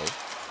Morcell.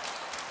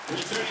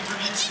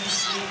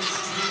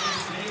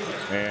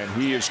 And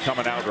he is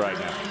coming out right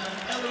now.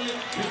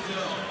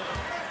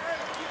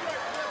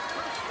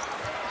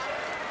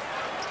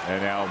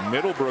 And now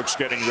Middlebrook's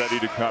getting ready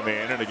to come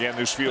in. And again,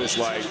 this feels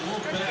like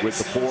with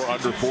the 4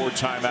 under 4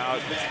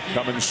 timeout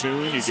coming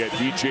soon, you get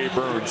DJ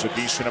Burns a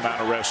decent amount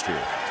of rest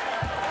here.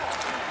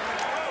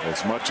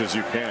 As much as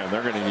you can.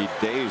 They're going to need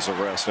days of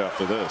rest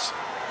after this.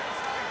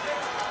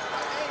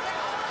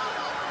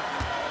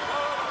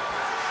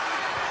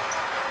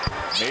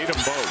 Made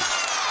them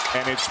both.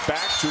 And it's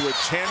back to a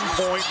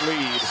 10-point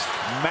lead,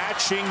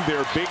 matching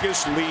their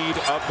biggest lead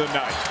of the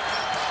night.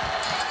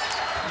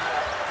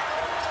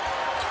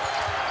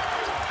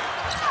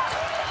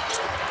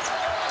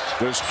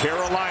 Does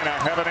Carolina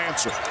have an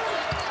answer?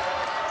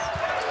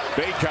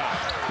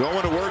 Bacot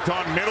going to work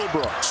on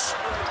Middlebrooks.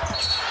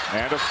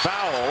 And a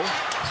foul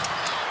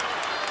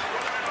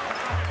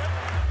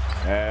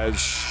as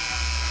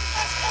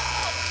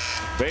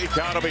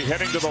Bacot will be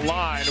heading to the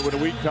line when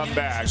we come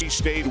back. NC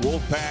State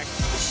Wolfpack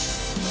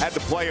had to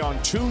play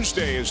on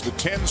Tuesday as the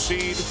 10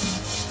 seed,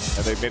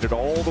 and they made it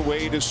all the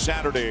way to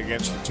Saturday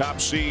against the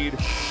top seed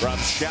from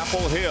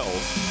Chapel Hill.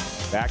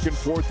 Back and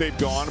forth they've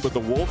gone, but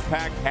the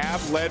Wolfpack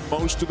have led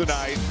most of the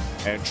night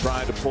and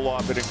trying to pull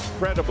off an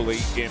incredibly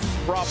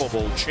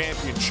improbable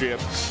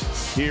championship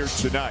here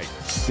tonight.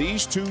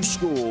 These two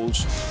schools,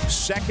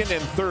 second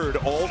and third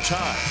all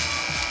time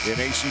in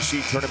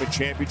ACC tournament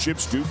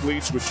championships. Duke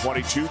leads with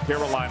 22,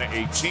 Carolina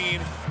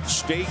 18,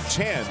 State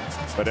 10.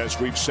 But as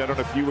we've said on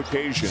a few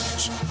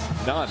occasions,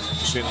 none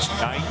since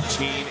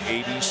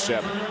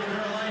 1987.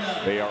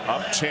 They are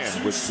up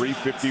 10 with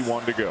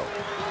 3:51 to go.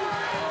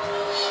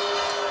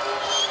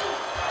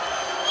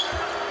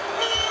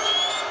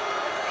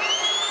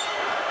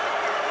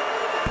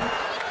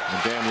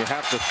 And Dan, you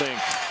have to think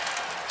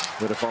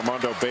that if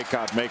Armando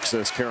Bacot makes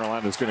this,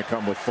 Carolina is going to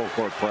come with full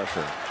court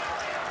pressure.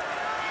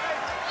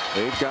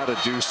 They've got to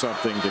do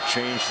something to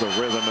change the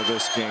rhythm of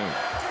this game.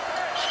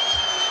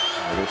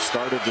 They've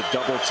started to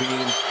double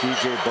team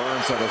DJ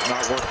Burns. That has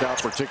not worked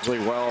out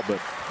particularly well,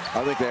 but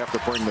I think they have to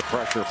bring the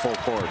pressure full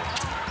court.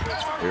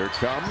 Here it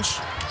comes.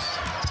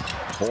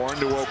 Horne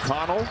to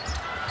O'Connell.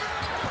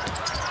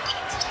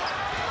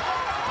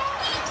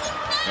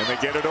 And they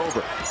get it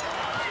over.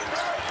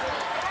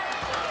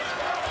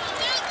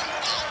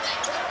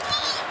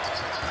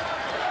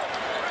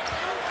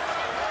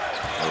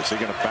 Is he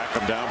going to back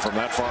him down from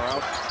that far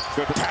out?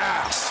 Good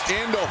pass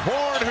into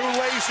Horne, who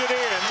lays it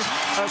in.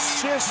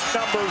 Assist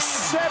number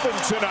 7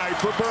 tonight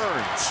for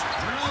Burns.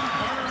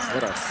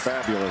 What a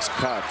fabulous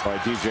cut by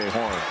DJ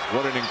Horne.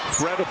 What an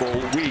incredible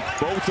week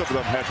both of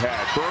them have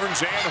had,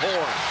 Burns and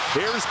Horne.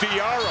 Here's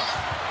Diarra.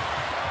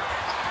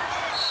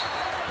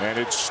 And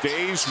it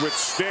stays with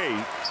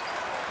State.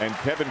 And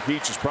Kevin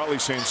Keatts is probably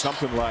saying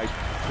something like,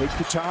 take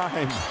your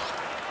time.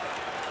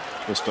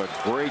 Just a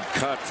great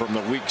cut from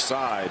the weak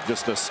side.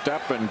 Just a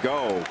step and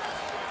go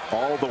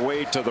all the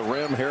way to the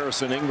rim.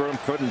 Harrison Ingram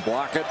couldn't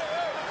block it.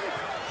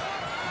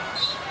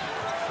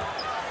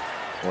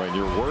 When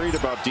you're worried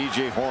about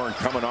DJ Horne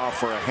coming off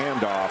for a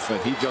handoff,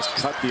 and he just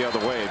cut the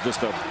other way.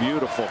 Just a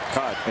beautiful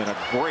cut and a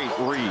great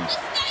read.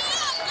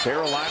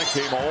 Carolina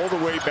came all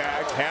the way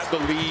back, had the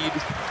lead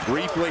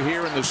briefly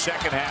here in the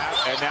second half,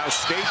 and now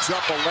State's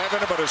up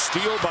 11, but a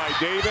steal by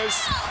Davis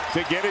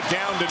to get it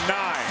down to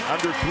 9.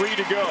 Under 3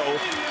 to go,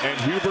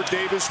 and Hubert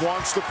Davis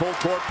wants the full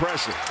court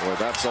pressure. Boy,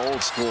 that's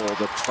old school.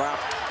 The trap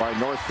by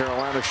North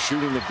Carolina,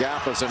 shooting the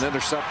gap as an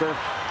interceptor.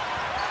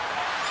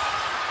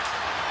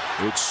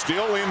 It's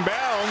still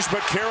inbounds,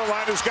 but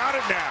Carolina's got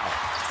it now.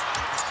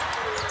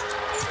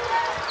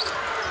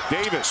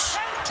 Davis.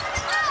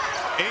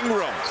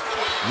 Ingram.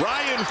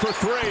 Ryan for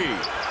 3.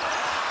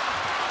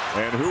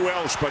 And who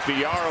else but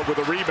Diarra with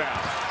a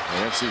rebound.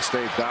 NC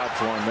State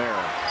dodged one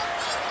there.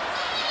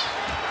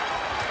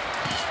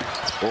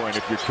 Boy, and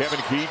if you're Kevin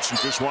Keatts, you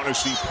just want to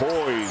see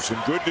poise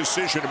and good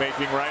decision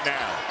making right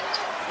now.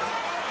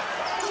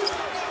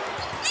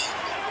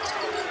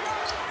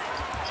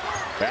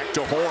 Back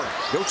to Horne.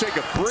 He'll take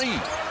a 3.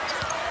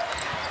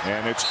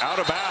 And it's out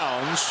of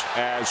bounds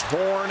as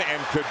Horne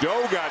and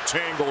Cadeau got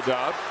tangled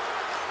up.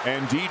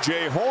 And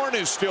DJ Horne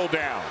is still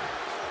down.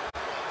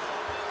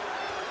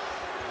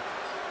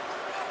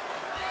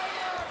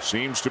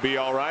 Seems to be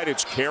all right.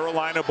 It's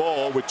Carolina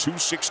ball with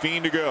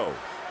 2:16 to go.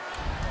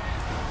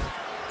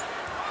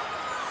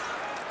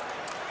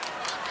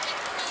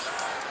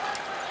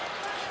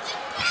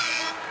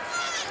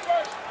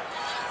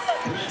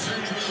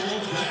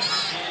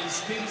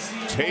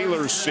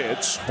 Taylor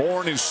sits.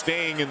 Horne is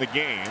staying in the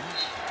game.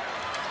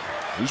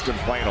 He's been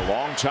playing a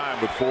long time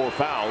with 4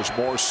 fouls.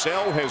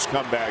 Morcell has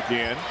come back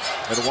in,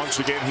 and once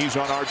again he's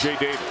on R.J.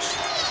 Davis.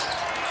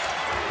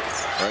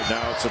 Right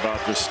now it's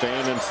about just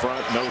staying in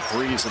front, no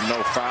threes and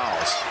no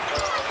fouls.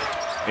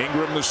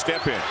 Ingram the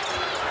step in.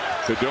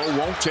 Cadeau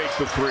won't take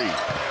the 3.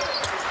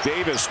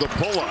 Davis the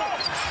pull-up.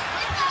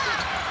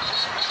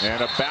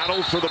 And a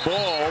battle for the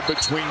ball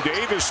between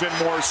Davis and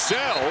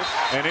Morcell,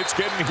 and it's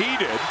getting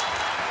heated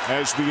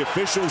as the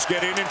officials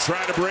get in and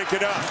try to break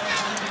it up.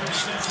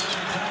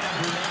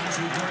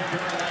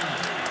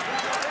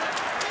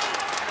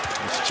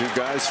 These 2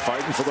 guys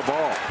fighting for the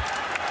ball.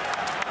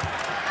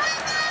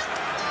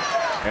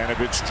 And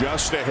if it's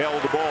just a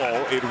held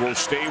ball, it will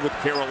stay with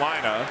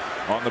Carolina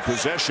on the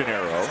possession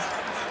arrow.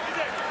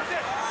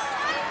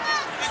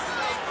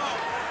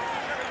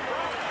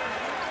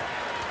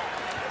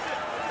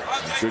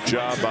 Good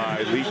job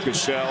by Lee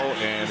Cassell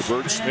and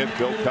Bert Smith,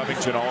 Bill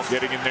Covington all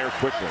getting in there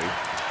quickly.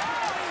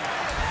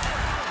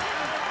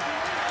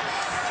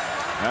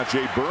 Now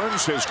Jay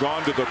Burns has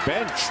gone to the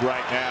bench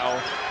right now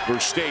for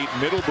State.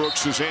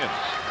 Middlebrooks is in.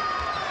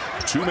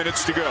 2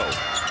 minutes to go.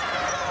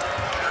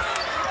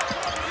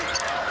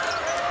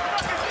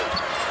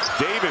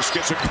 Davis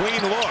gets a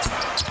clean look.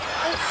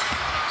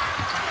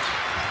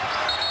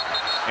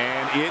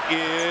 And it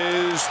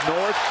is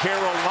North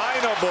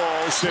Carolina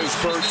ball, says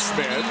Bert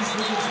Smith.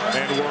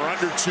 And we're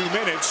under 2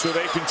 minutes, so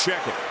they can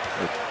check it.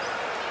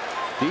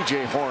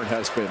 DJ Horne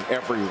has been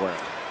everywhere.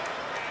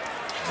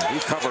 He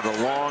covered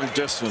a long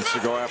distance to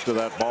go after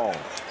that ball.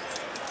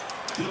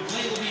 The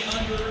play will be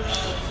under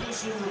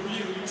official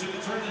review to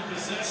determine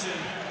possession.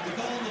 The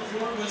call on the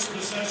floor was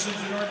possession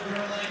to North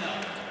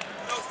Carolina.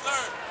 No,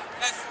 sir.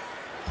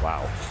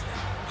 Wow.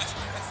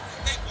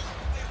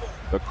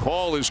 The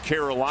call is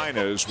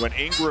Carolina's. When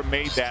Ingram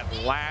made that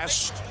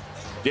last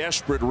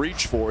desperate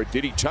reach for it,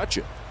 did he touch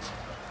it?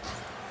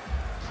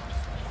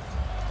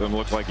 Doesn't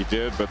look like he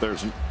did, but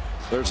there's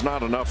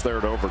not enough there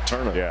to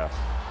overturn it. Yeah,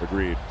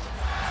 agreed.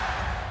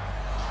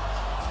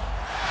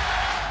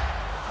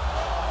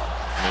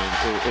 I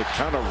mean, it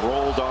kind of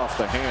rolled off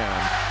the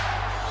hand.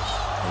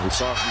 And we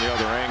saw from the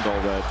other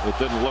angle that it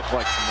didn't look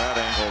like from that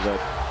angle that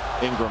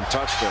Ingram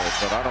touched it,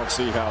 but I don't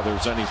see how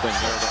there's anything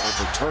there to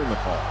overturn the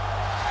call.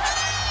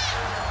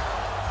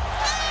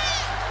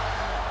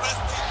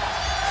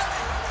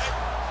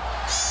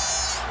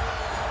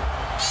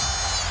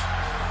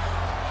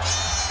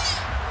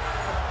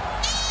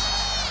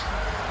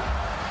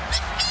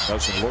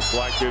 Doesn't look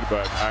like it,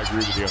 but I agree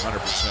with you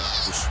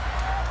 100%. Just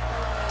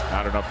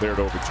not enough there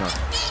to overturn it.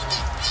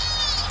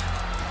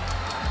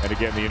 And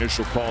again, the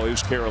initial call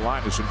is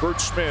Carolina's. And Bert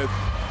Smith,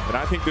 and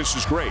I think this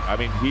is great. I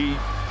mean, he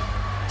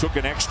took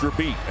an extra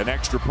beat, an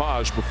extra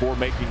pause before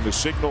making the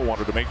signal,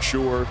 wanted to make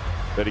sure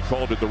that he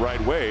called it the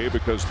right way,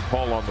 because the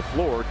call on the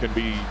floor can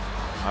be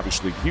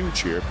obviously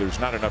huge here. If there's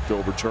not enough to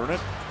overturn it,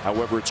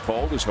 however it's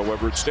called is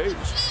however it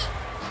stays.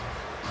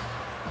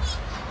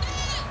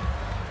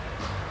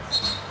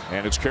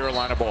 And it's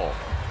Carolina ball.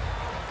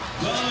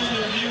 Well,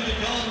 under review, the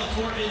call on the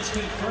floor is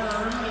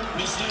confirmed.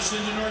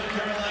 Possession to North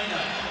Carolina.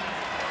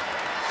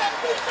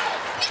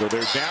 So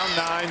they're down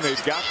 9.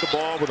 They've got the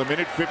ball with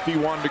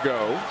 1:51 to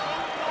go.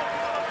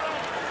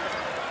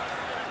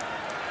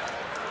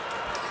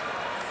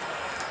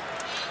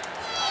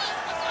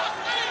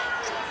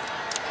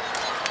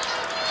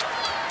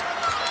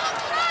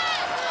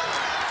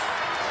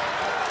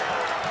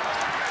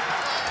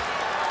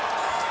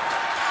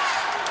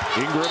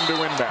 Ingram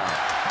to inbound.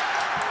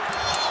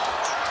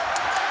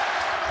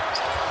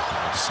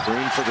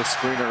 Screen for the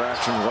screener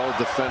action, well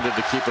defended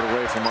to keep it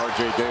away from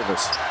R.J.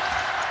 Davis.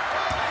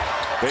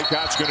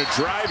 Bacot's going to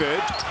drive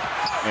it,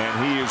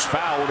 and he is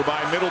fouled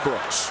by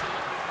Middlebrooks.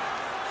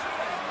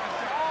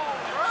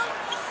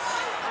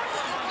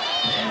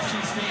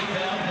 NC State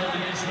foul held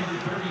against number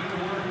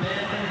 34,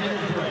 Ben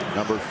Middlebrooks.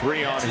 Number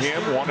 3 on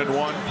him,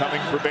 1-1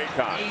 coming for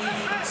Bacot.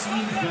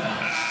 18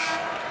 fouls.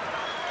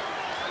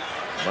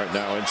 Right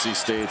now, NC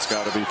State's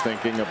got to be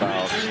thinking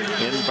about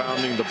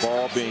inbounding the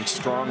ball, being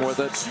strong with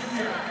it,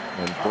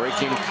 and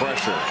breaking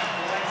pressure.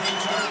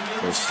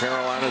 Because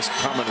Carolina's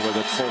coming with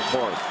it full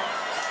court.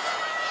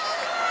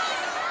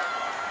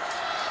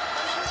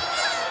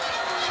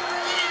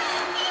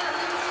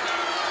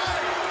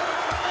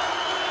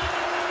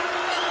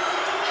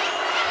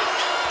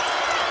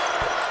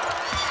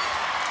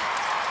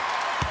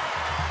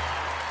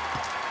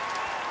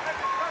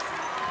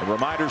 A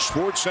reminder,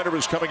 Sports Center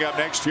is coming up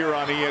next here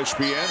on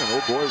ESPN, and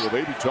oh boy, will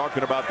they be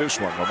talking about this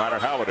one, no matter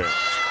how it ends.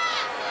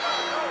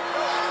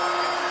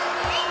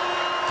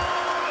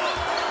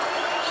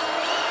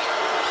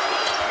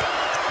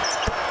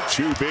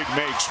 Two big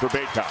makes for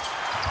Bacot.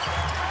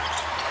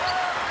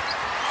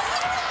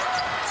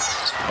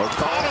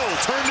 O'Connell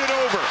turned it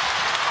over.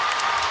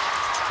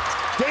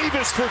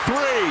 Davis for 3.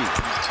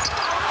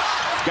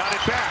 Got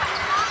it back.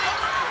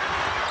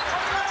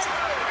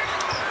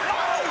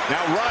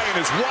 Now Ryan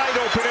is wide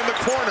open in the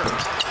corner.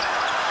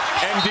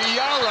 And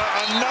Diarra,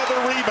 another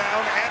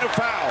rebound and a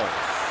foul.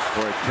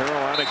 Boy,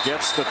 Carolina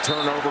gets the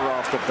turnover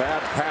off the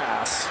bad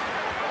pass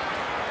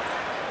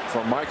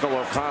from Michael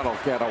O'Connell.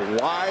 Got a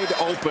wide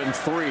open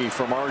three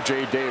from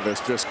R.J.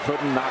 Davis. Just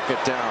couldn't knock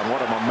it down.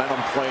 What a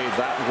momentum play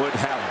that would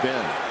have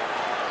been.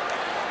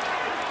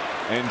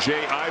 And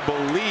Jay, I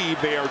believe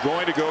they are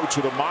going to go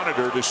to the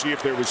monitor to see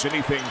if there was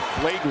anything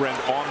flagrant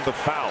on the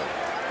foul.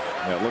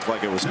 Yeah, it looked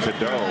like it was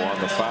Cadeau on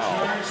the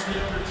foul.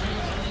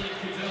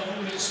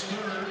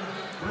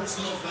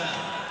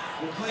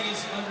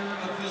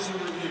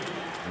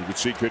 You can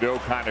see Cadeau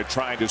kind of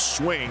trying to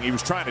swing. He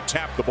was trying to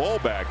tap the ball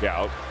back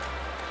out,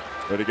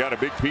 but he got a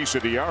big piece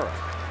of Diarra.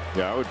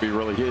 Yeah, it would be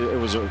really. It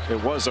was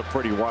a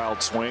pretty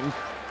wild swing,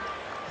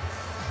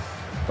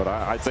 but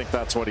I think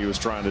that's what he was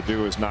trying to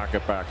do, is knock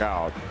it back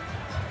out.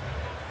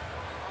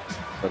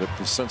 But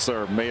since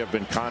there may have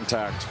been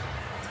contact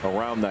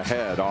around the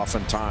head,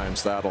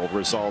 oftentimes that'll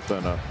result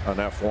in an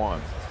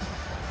F1.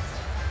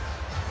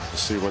 To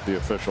see what the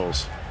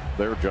officials,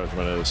 their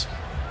judgment is.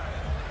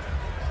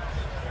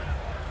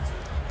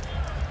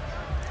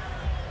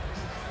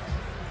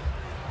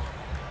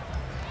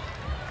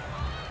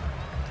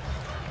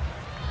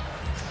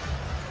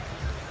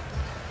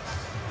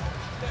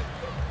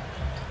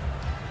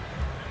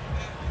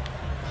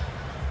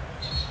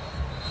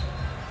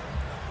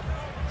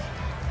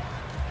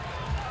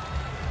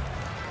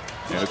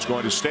 And it's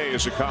going to stay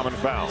as a common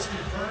foul.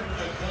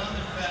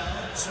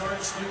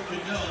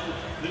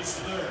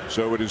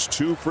 So it is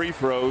 2 free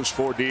throws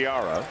for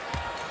Diarra,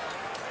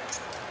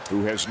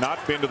 who has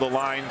not been to the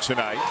line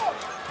tonight.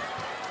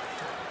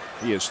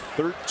 He has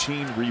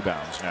 13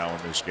 rebounds now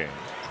in this game.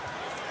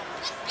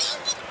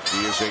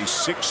 He is a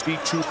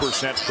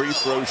 62% free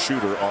throw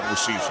shooter on the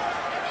season.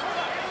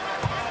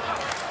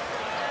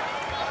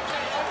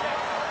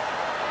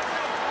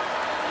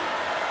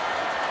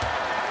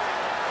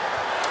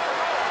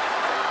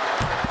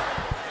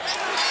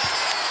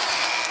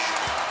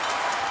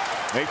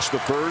 Makes the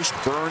first,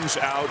 Burns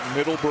out,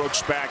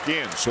 Middlebrooks back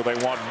in. So they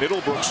want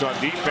Middlebrooks on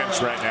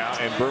defense right now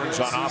and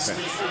Burns on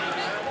offense.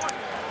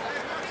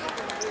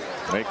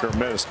 Make or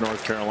miss,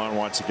 North Carolina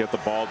wants to get the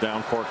ball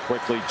down court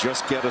quickly,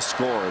 just get a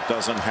score. It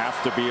doesn't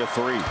have to be a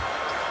three.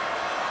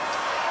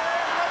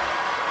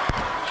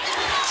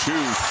 2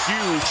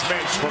 huge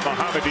makes from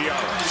Mohamed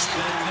Diarra.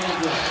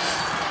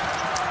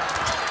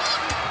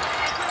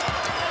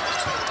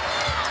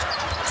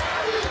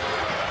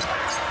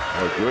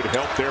 Good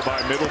help there by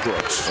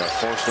Middlebrooks. That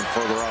forced him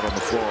further out on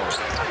the floor.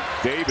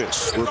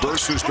 Davis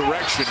reverses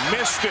direction,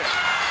 missed it.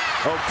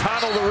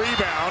 O'Connell the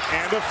rebound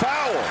and a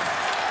foul.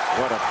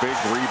 What a big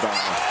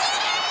rebound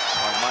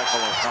by Michael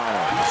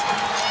O'Connell.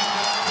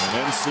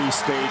 And NC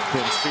State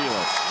can feel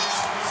it.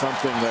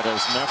 Something that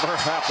has never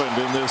happened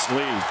in this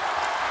league.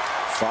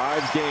 5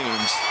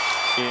 games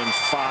in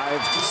 5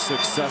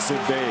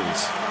 successive days.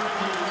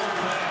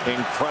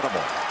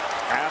 Incredible.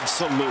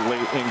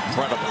 Absolutely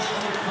incredible.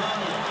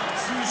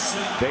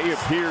 They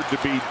appeared to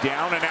be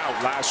down and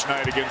out last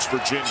night against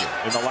Virginia.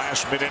 In the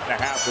last minute and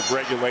a half of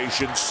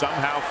regulation,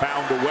 somehow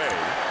found a way.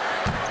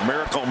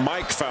 Miracle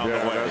Mike found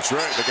a way. That's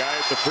right. The guy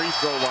at the free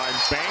throw line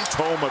banked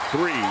home a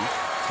 3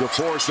 to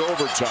force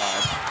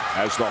overtime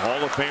as the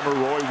Hall of Famer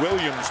Roy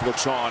Williams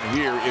looks on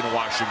here in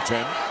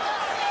Washington.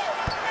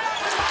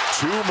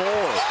 2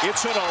 more.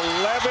 It's an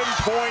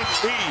 11-point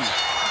lead.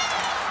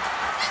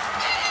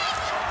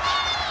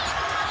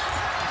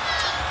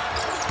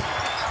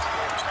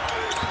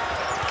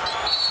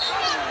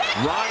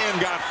 Ryan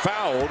got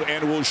fouled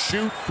and will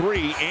shoot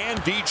 3, and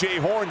DJ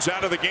Horne's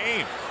out of the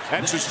game.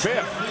 That's his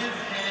 5th.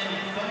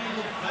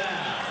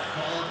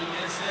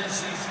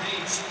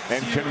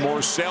 And can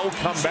Morsell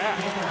come back?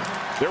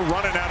 They're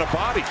running out of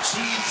bodies.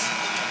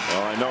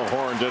 Well, I know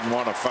Horne didn't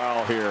want to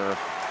foul here.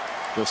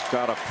 Just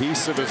got a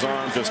piece of his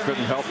arm, just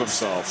couldn't help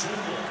himself.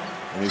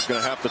 And he's going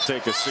to have to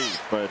take a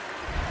seat, but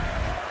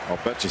I'll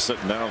bet you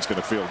sitting down is going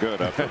to feel good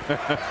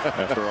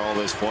after all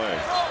this play.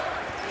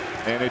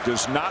 And it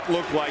does not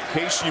look like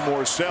Casey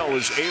Morsell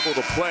is able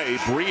to play.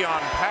 Breon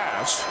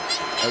Pass,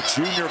 a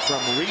junior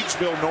from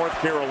Reidsville, North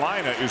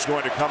Carolina, is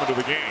going to come into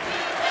the game.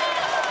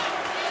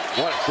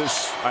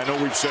 I know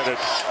we've said it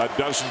a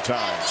dozen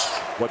times.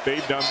 What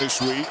they've done this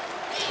week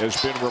has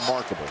been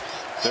remarkable.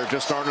 There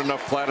just aren't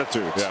enough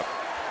platitudes. Yeah.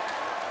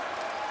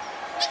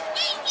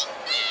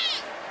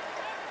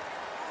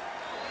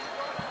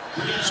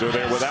 So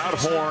they're without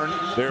Horne.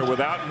 They're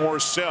without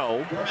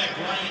Morsell.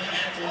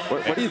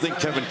 What do you think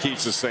Kevin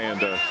Keatts is saying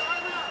to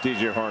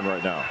DJ Horne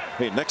right now?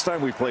 Hey, next time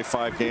we play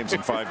 5 games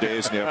in 5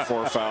 days and you have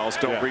 4 fouls,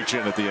 don't reach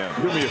in at the end.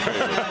 Do me a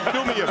favor.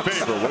 Do me a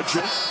favor, would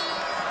you?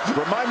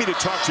 Remind me to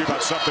talk to you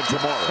about something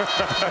tomorrow.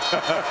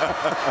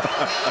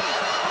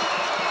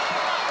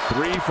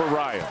 3 for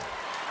Ryan.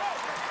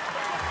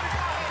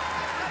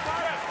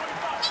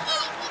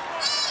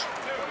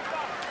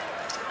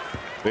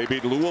 They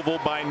beat Louisville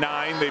by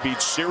 9. They beat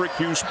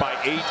Syracuse by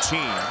 18.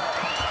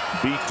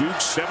 Beat Duke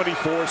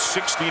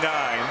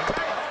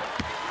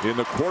 74-69 in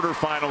the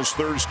quarterfinals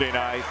Thursday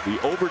night. The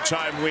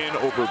overtime win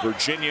over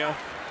Virginia.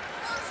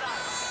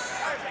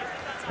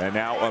 And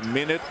now a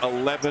minute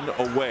 11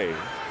 away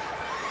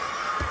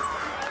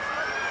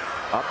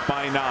up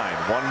by 9.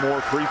 One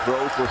more free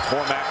throw for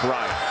Cormac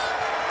Ryan.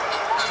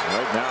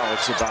 Right now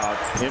it's about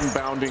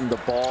inbounding the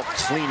ball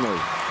cleanly.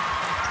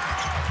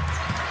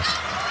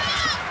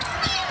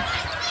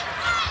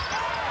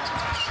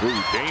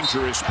 Ooh,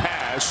 dangerous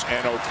pass,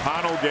 and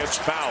O'Connell gets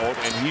fouled,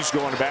 and he's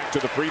going back to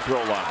the free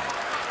throw line.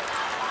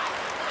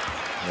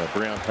 Yeah,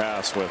 Breon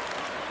pass with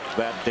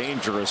that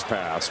dangerous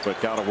pass, but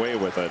got away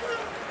with it.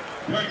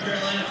 North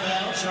Carolina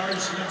foul,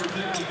 charge number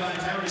 55,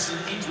 Harrison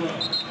Ingram.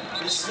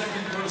 His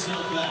second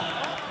personal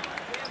foul.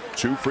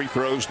 2 free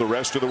throws the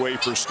rest of the way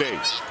for State.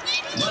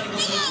 Michael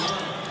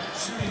O'Connell,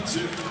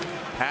 shooting 2.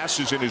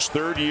 Passes in his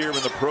 3rd year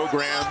in the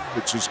program.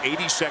 It's his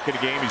 82nd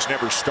game. He's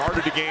never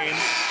started a game.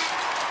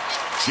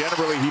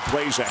 Generally, he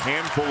plays a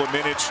handful of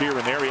minutes here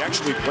and there. He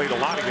actually played a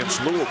lot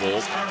against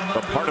Louisville,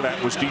 but part of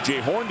that was DJ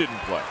Horne didn't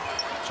play.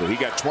 So he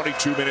got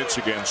 22 minutes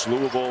against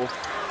Louisville,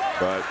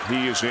 but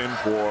he is in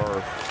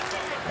for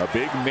a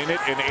big minute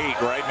and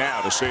 8 right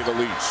now, to say the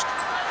least.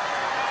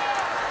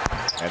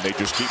 And they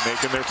just keep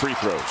making their free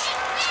throws.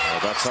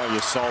 Well, that's how you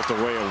salt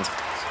away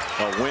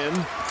a win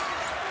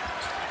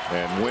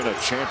and win a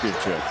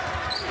championship.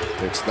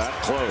 It's that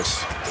close.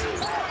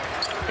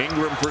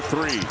 Ingram for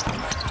 3.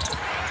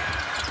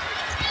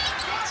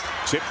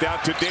 Tipped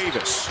out to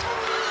Davis.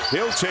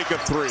 He'll take a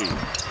 3.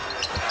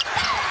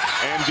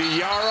 And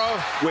Diarra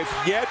with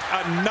yet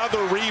another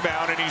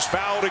rebound, and he's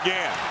fouled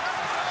again.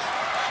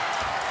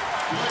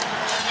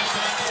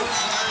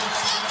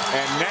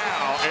 And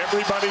now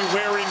everybody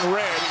wearing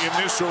red in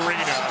this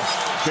arena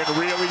can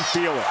really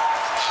feel it.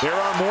 There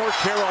are more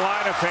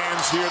Carolina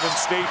fans here than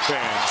State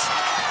fans,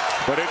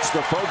 but it's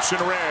the folks in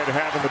red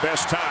having the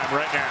best time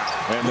right now.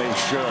 And they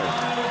should.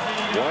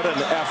 What an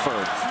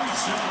effort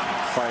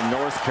by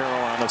North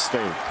Carolina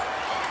State.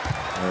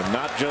 And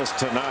not just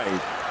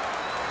tonight,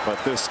 but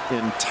this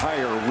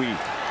entire week.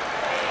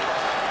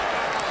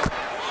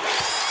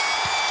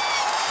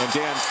 And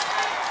Dan,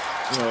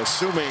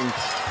 assuming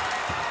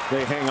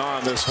they hang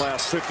on this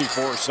last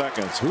 54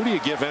 seconds, who do you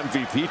give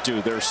MVP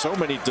to? There's so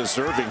many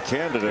deserving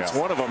candidates.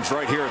 One of them's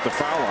right here at the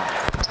foul line.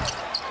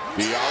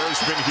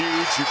 Diarra's been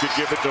huge. You could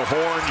give it to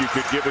Horne. You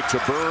could give it to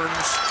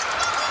Burns.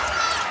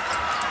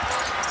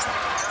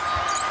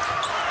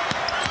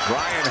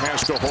 Ryan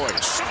has to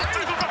hoist.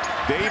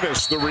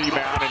 Davis the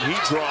rebound, and he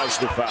draws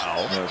the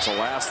foul. It's the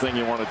last thing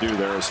you want to do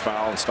there is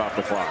foul and stop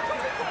the clock.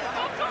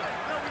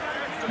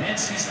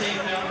 NC State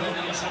foul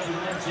building is number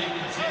 1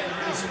 taking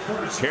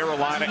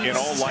Carolina, in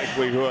all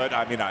likelihood,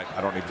 I mean, I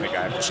don't even think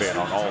I have to say it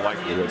on all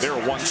likelihood. They're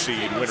a 1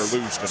 seed, win or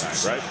lose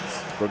tonight, right?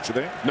 Don't you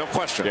think? No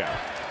question. Yeah.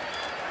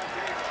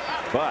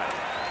 But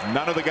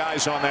none of the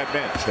guys on that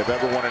bench have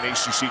ever won an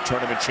ACC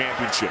tournament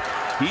championship.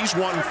 He's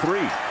won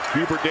 3.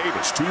 Hubert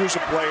Davis, 2 as a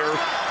player,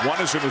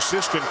 1 as an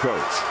assistant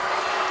coach.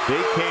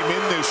 They came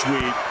in this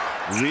week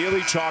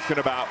really talking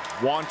about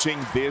wanting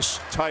this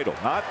title,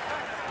 not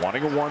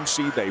wanting a 1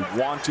 seed. They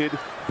wanted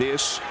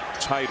this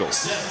title.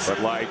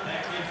 But like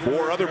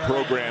 4 other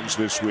programs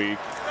this week,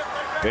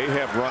 they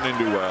have run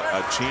into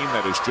a team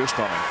that is just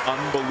on an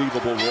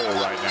unbelievable roll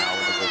right now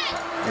in the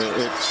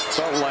Wolfpack. It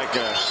felt like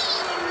a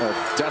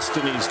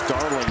Destiny's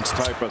Darlings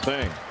type of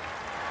thing.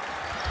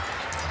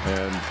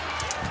 And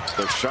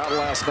the shot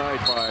last night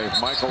by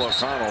Michael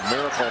O'Connell,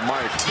 Miracle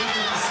Mike.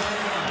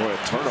 Boy, a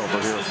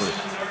turnover here for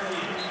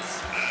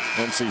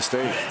NC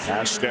State.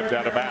 Pass stepped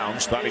out of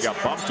bounds. Thought he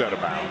got bumped out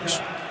of bounds.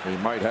 He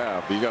might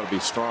have, but you got to be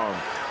strong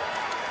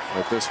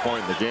at this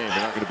point in the game.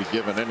 You're not going to be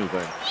given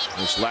anything.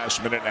 This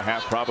last minute and a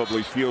half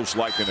probably feels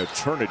like an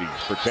eternity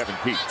for Kevin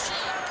Keatts.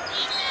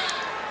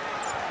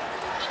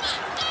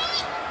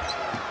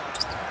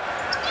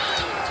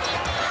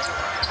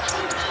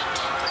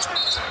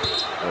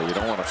 Well, you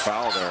don't want to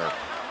foul there.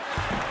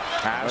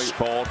 Pass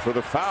called for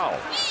the foul.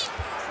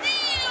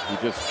 He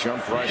just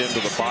jumped right into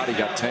the body,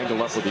 got tangled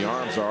up with the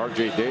arms of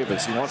R.J.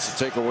 Davis. He wants to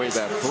take away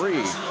that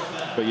 3,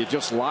 but you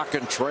just lock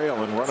and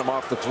trail and run him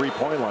off the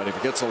 3-point line. If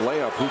he gets a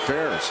layup, who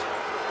cares?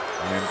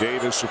 And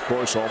Davis, of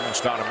course,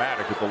 almost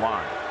automatic at the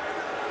line.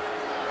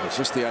 It's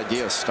just the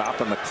idea of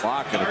stopping the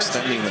clock and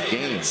extending the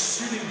game.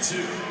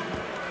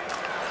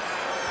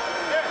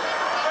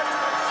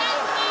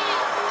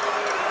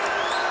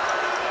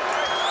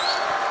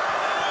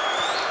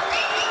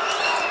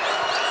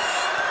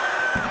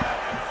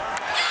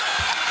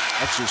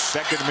 That's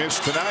his 2nd miss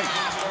tonight.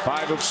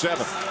 5 of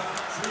 7.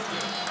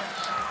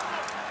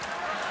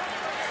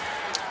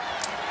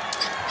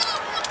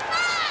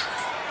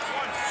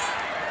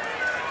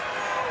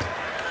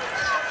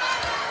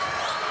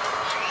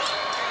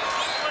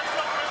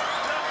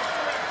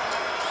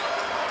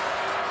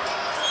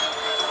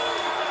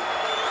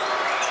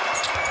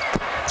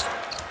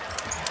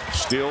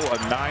 Still a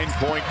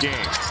 9-point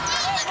game.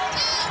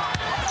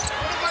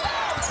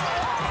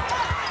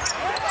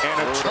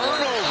 And a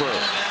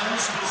turnover.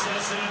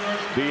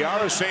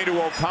 Diarra saying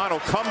to O'Connell,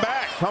 come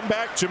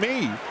back to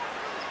me.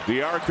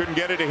 Diarra couldn't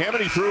get it to him,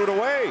 and he threw it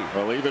away.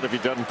 Well, even if he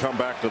doesn't come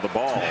back to the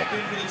ball,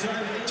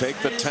 take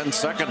the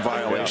 10-second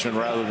violation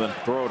rather than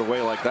throw it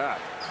away like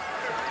that.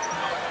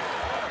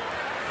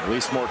 At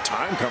least more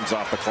time comes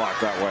off the clock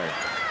that way.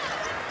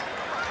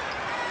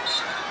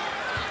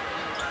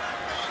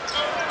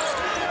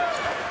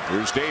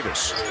 Here's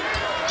Davis.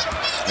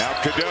 Now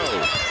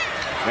Cadeau.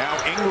 Now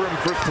Ingram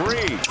for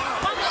three.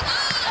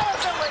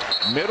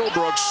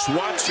 Middlebrook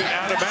swats it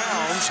out of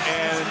bounds,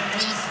 and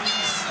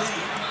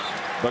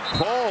the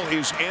call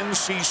is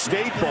NC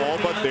State ball,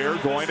 but they're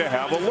going to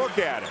have a look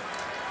at it.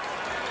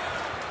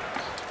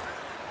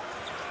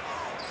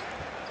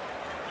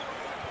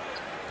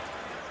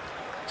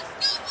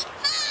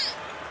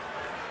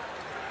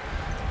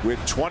 With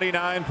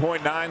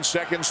 29.9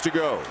 seconds to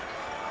go.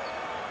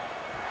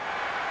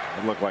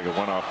 It looked like it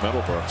went off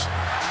Middlebrooks.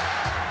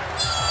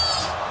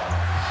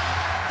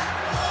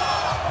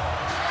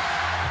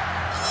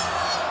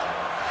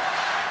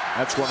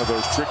 That's one of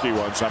those tricky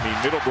ones. I mean,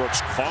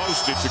 Middlebrooks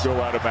caused it to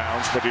go out of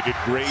bounds, but it did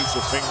graze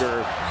a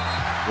finger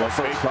of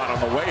Bacot on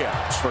the way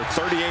out. For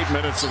 38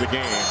 minutes of the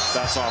game,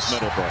 that's off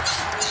Middlebrooks.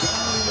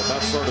 But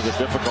that's sort of the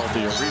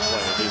difficulty of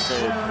replay. They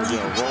say it,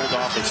 rolled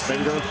off his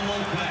finger.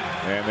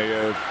 And they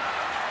have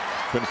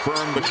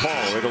confirmed the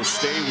call. It'll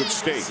stay with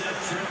State.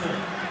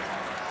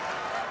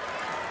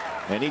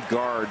 Any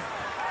guard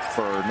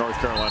for North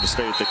Carolina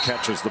State that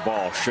catches the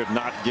ball should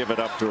not give it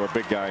up to a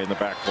big guy in the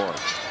backcourt.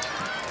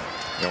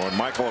 When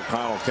Michael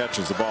O'Connell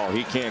catches the ball,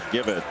 he can't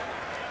give it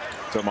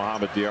to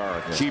Mohamed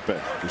Diarra. Yeah. Keep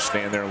it. You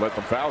stand there and let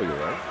them foul you,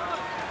 right?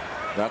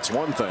 That's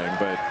one thing,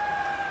 but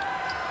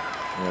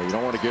you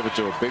don't want to give it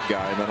to a big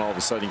guy and then all of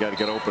a sudden you got to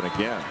get open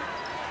again.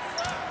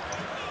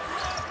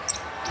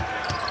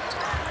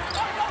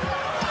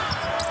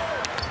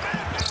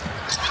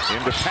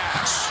 Into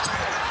pass.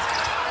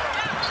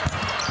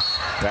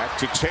 Back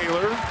to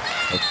Taylor.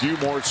 A few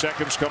more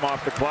seconds come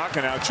off the clock,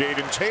 and now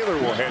Jaden Taylor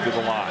will head to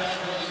the line.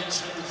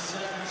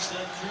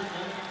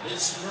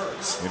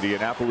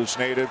 Indianapolis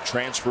native,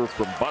 transfer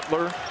from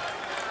Butler.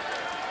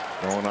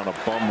 Going on a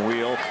bum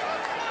wheel.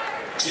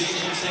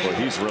 Well,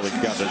 he's really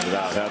gutted it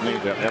out,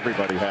 hasn't he?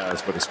 Everybody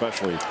has, but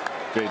especially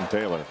Jaden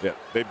Taylor. Yeah,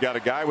 they've got a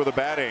guy with a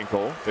bad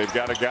ankle. They've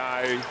got a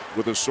guy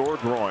with a sore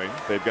groin.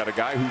 They've got a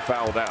guy who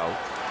fouled out.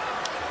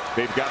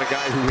 They've got a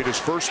guy who hit his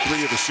first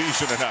three of the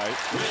season tonight.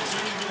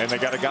 And they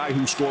got a guy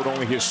who scored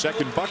only his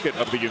second bucket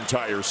of the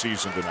entire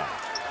season tonight.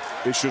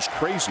 It's just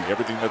crazy,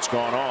 everything that's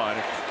gone on.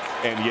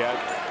 And yet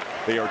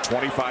they are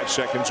 25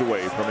 seconds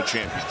away from a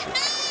championship.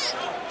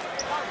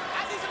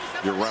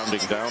 You're rounding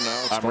down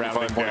now? It's I'm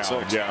rounding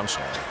down. Yeah, I'm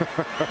sorry.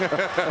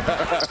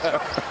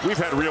 We've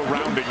had real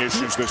rounding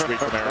issues this week,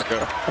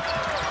 America.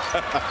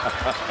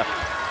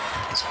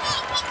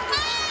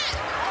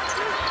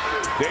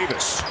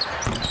 Davis.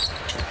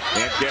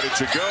 Can't get it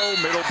to go.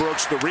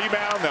 Middlebrooks the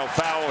rebound. They'll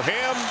foul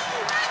him.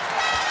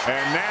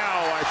 And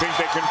now I think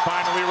they can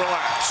finally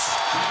relax.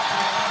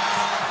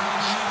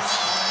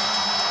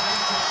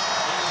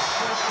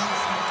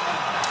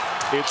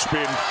 It's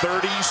been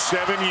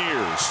 37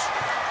 years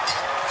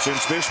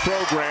since this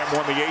program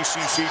won the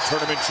ACC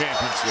Tournament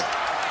Championship.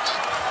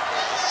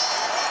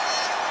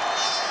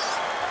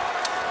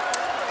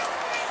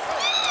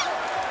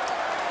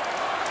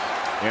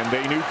 And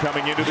they knew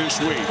coming into this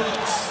week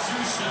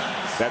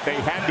that they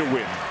had to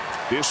win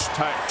this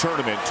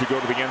tournament to go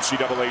to the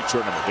NCAA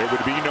tournament. There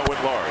would be no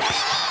at-large.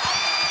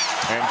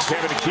 And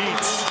Kevin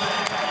Keatts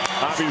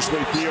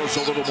obviously feels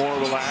a little more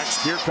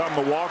relaxed. Here come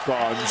the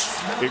walk-ons,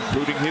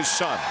 including his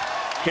son,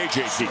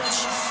 KJ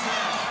Keatts.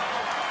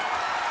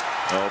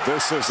 Well,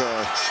 this is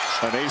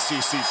an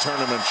ACC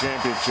tournament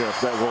championship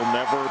that will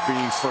never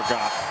be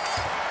forgotten.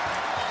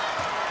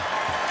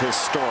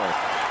 Historic.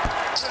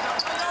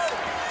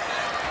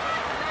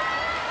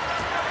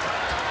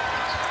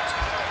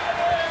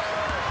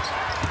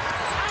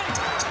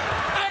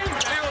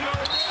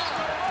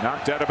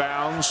 Knocked out of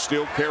bounds.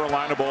 Still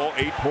Carolina ball.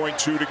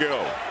 8.2 to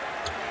go.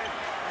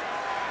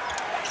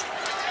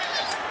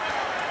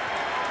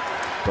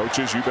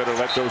 Coaches, you better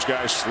let those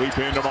guys sleep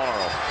in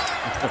tomorrow.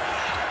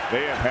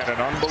 They have had an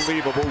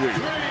unbelievable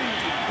week.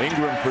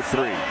 Ingram for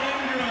three.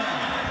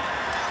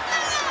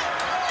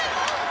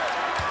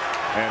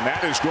 And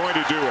that is going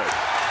to do it.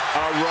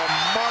 A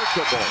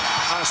remarkable,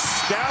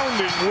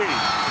 astounding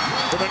week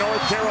for the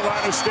North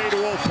Carolina State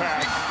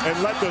Wolfpack. And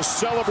let the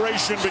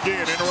celebration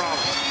begin in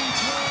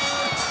Raleigh.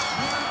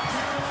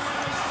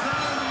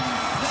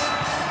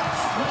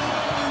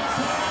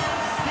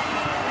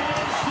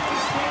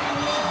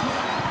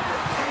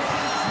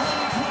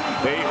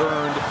 They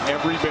earned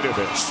every bit of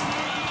this.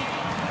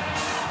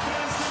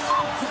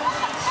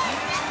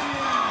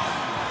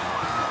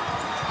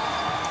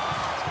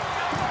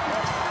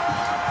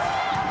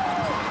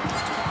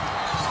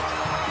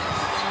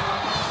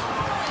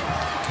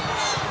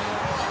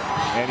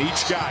 And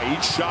each guy,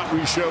 each shot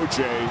we show,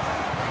 Jay,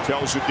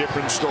 tells a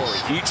different story.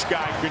 Each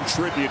guy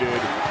contributed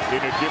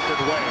in a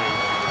different way,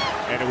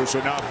 and it was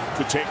enough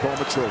to take home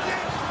a trophy.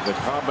 The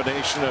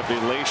combination of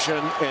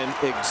elation and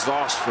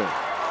exhaustion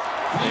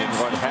in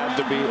what had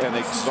to be an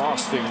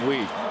exhausting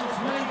week,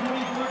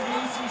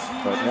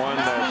 but one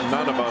that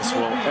none of us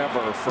will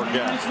ever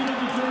forget.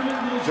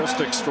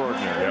 Just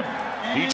extraordinary. Yep.